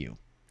down at you.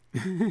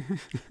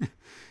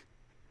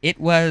 It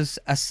was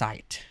a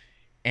sight.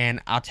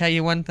 And I'll tell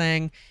you one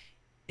thing,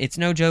 it's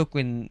no joke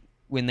when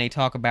they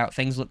talk about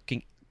things look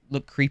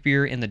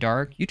creepier in the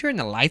dark. You turn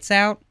the lights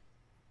out,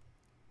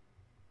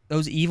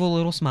 those evil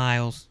little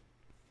smiles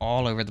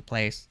all over the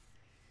place.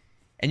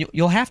 And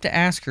you'll have to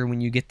ask her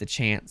when you get the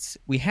chance.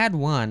 We had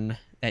one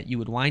that you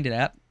would wind it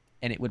up,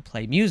 and it would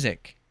play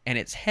music, and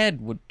its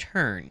head would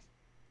turn.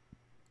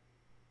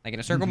 Like in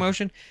a circle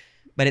motion.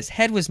 But its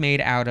head was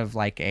made out of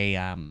like a,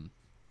 I don't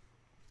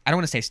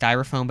want to say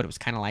styrofoam, but it was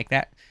kind of like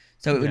that.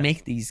 So it would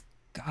make these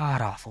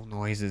god-awful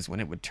noises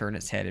when it would turn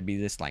its head. It'd be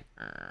this like,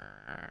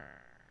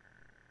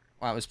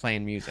 while it was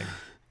playing music.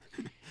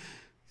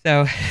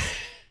 So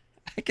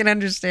I can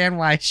understand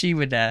why she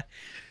would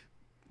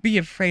be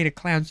afraid of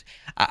clowns.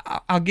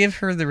 I'll give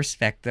her the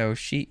respect, though.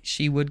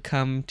 She would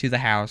come to the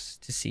house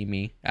to see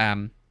me.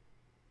 For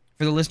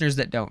the listeners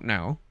that don't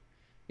know,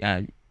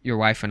 your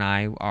wife and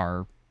I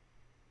are,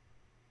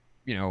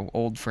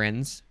 old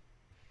friends.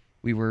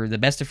 We were the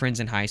best of friends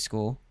in high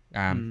school.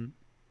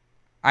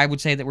 I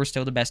would say that we're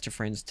still the best of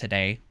friends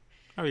today.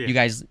 Oh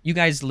yeah. You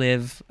guys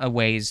live a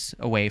ways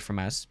away from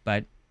us,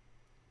 but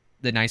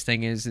the nice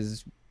thing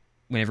is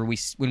whenever we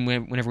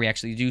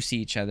actually do see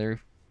each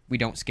other, we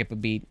don't skip a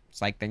beat.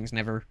 It's like things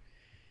never.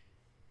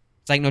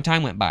 It's like no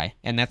time went by,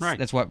 and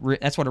that's what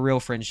a real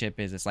friendship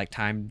is. It's like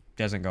time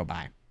doesn't go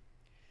by.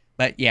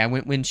 But yeah,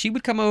 when she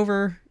would come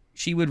over,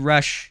 she would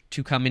rush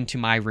to come into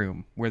my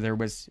room where there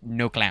was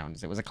no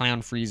clowns. It was a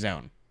clown-free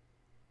zone.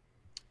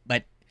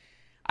 But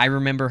I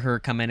remember her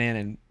coming in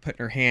and putting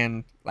her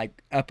hand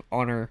like up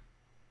on her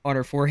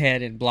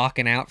forehead and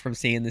blocking out from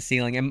seeing the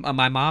ceiling. And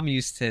my mom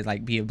used to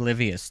like be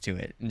oblivious to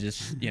it and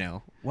just,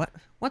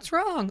 what's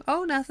wrong?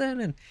 Oh,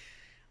 nothing. And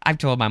I've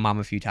told my mom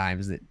a few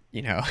times that,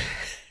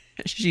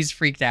 she's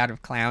freaked out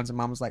of clowns, and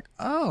Mom was like,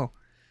 oh,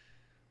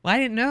 well, I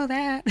didn't know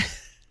that.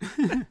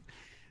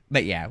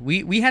 But yeah,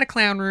 we had a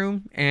clown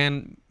room,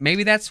 and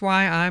maybe that's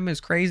why I'm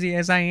as crazy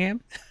as I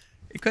am.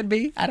 It could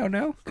be. I don't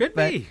know. Could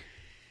be.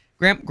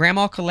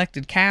 Grandma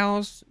collected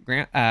cows.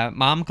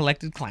 Mom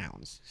collected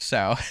clowns.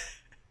 So.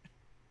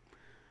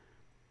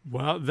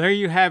 Well, there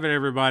you have it,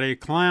 everybody.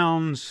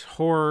 Clowns,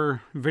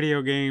 horror,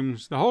 video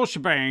games, the whole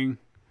shebang.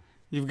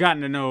 You've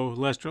gotten to know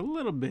Lester a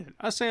little bit.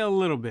 I say a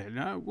little bit.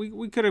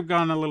 We could have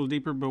gone a little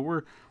deeper, but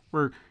we're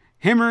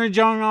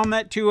hemorrhaging on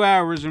that 2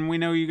 hours, and we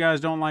know you guys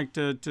don't like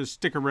to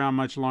stick around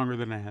much longer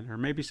than that. Or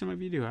maybe some of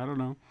you do. I don't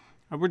know.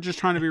 We're just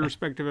trying to be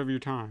respectful of your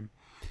time.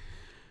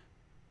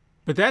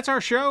 But that's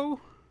our show.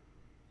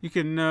 You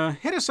can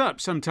hit us up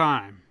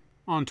sometime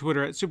on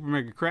Twitter at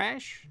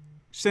SuperMegaCrash.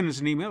 Send us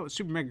an email at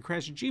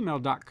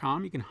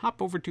supermegacrash@gmail.com. You can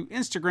hop over to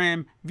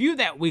Instagram, view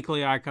that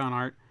weekly icon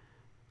art.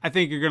 I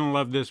think you're going to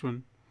love this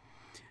one.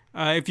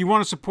 If you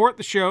want to support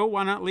the show,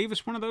 why not leave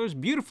us one of those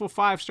beautiful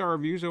 5-star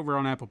reviews over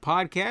on Apple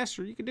Podcasts,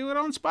 or you can do it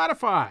on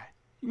Spotify.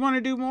 You want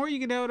to do more, you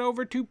can do it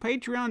over to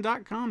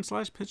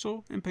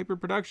patreon.com/Pencil and Paper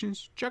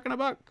Productions. Chuck in a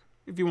buck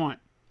if you want.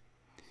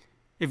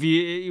 If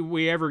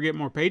we ever get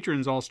more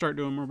patrons, I'll start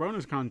doing more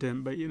bonus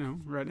content. But,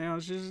 right now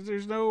it's just,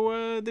 there's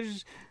no,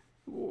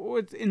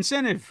 what's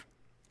incentive.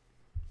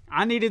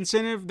 I need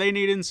incentive. They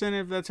need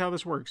incentive. That's how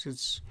this works.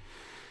 It's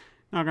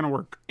not going to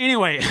work.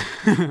 Anyway,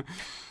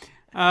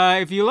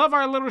 if you love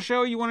our little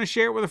show, you want to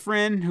share it with a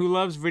friend who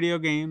loves video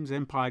games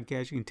and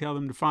podcasts, you can tell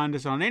them to find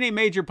us on any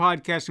major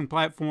podcasting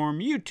platform,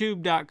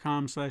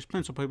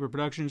 youtube.com/Pencil Paper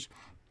Productions,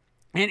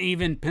 and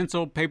even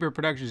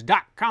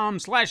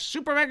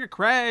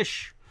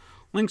pencilpaperproductions.com/SuperMegaCrash.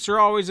 Links are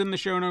always in the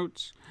show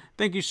notes.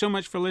 Thank you so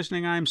much for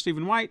listening. I am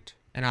Stephen White.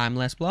 And I'm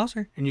Les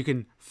Blosser. And you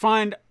can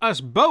find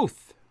us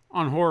both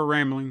on Horror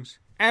Ramblings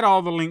at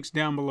all the links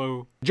down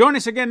below. Join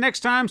us again next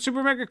time,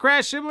 Super Mega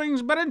Crash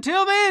siblings. But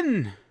until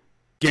then,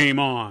 game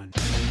on.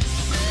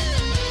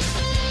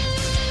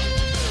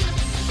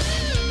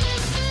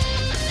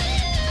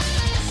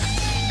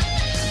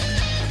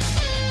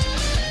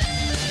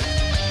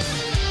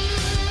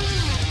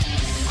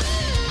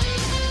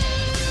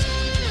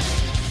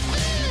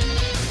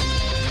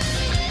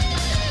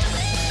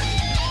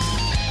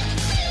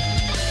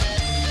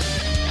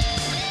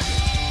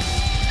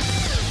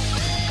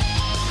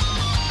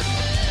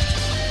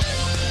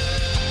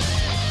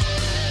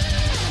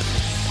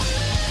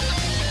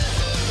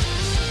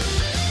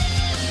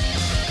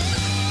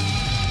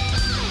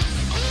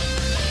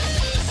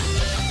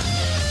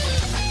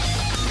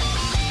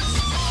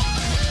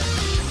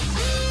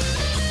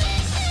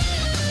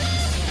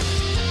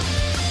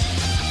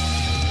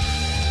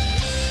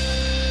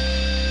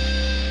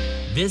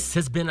 This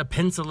has been a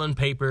Pencil and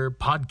Paper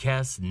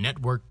Podcast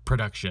Network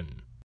production.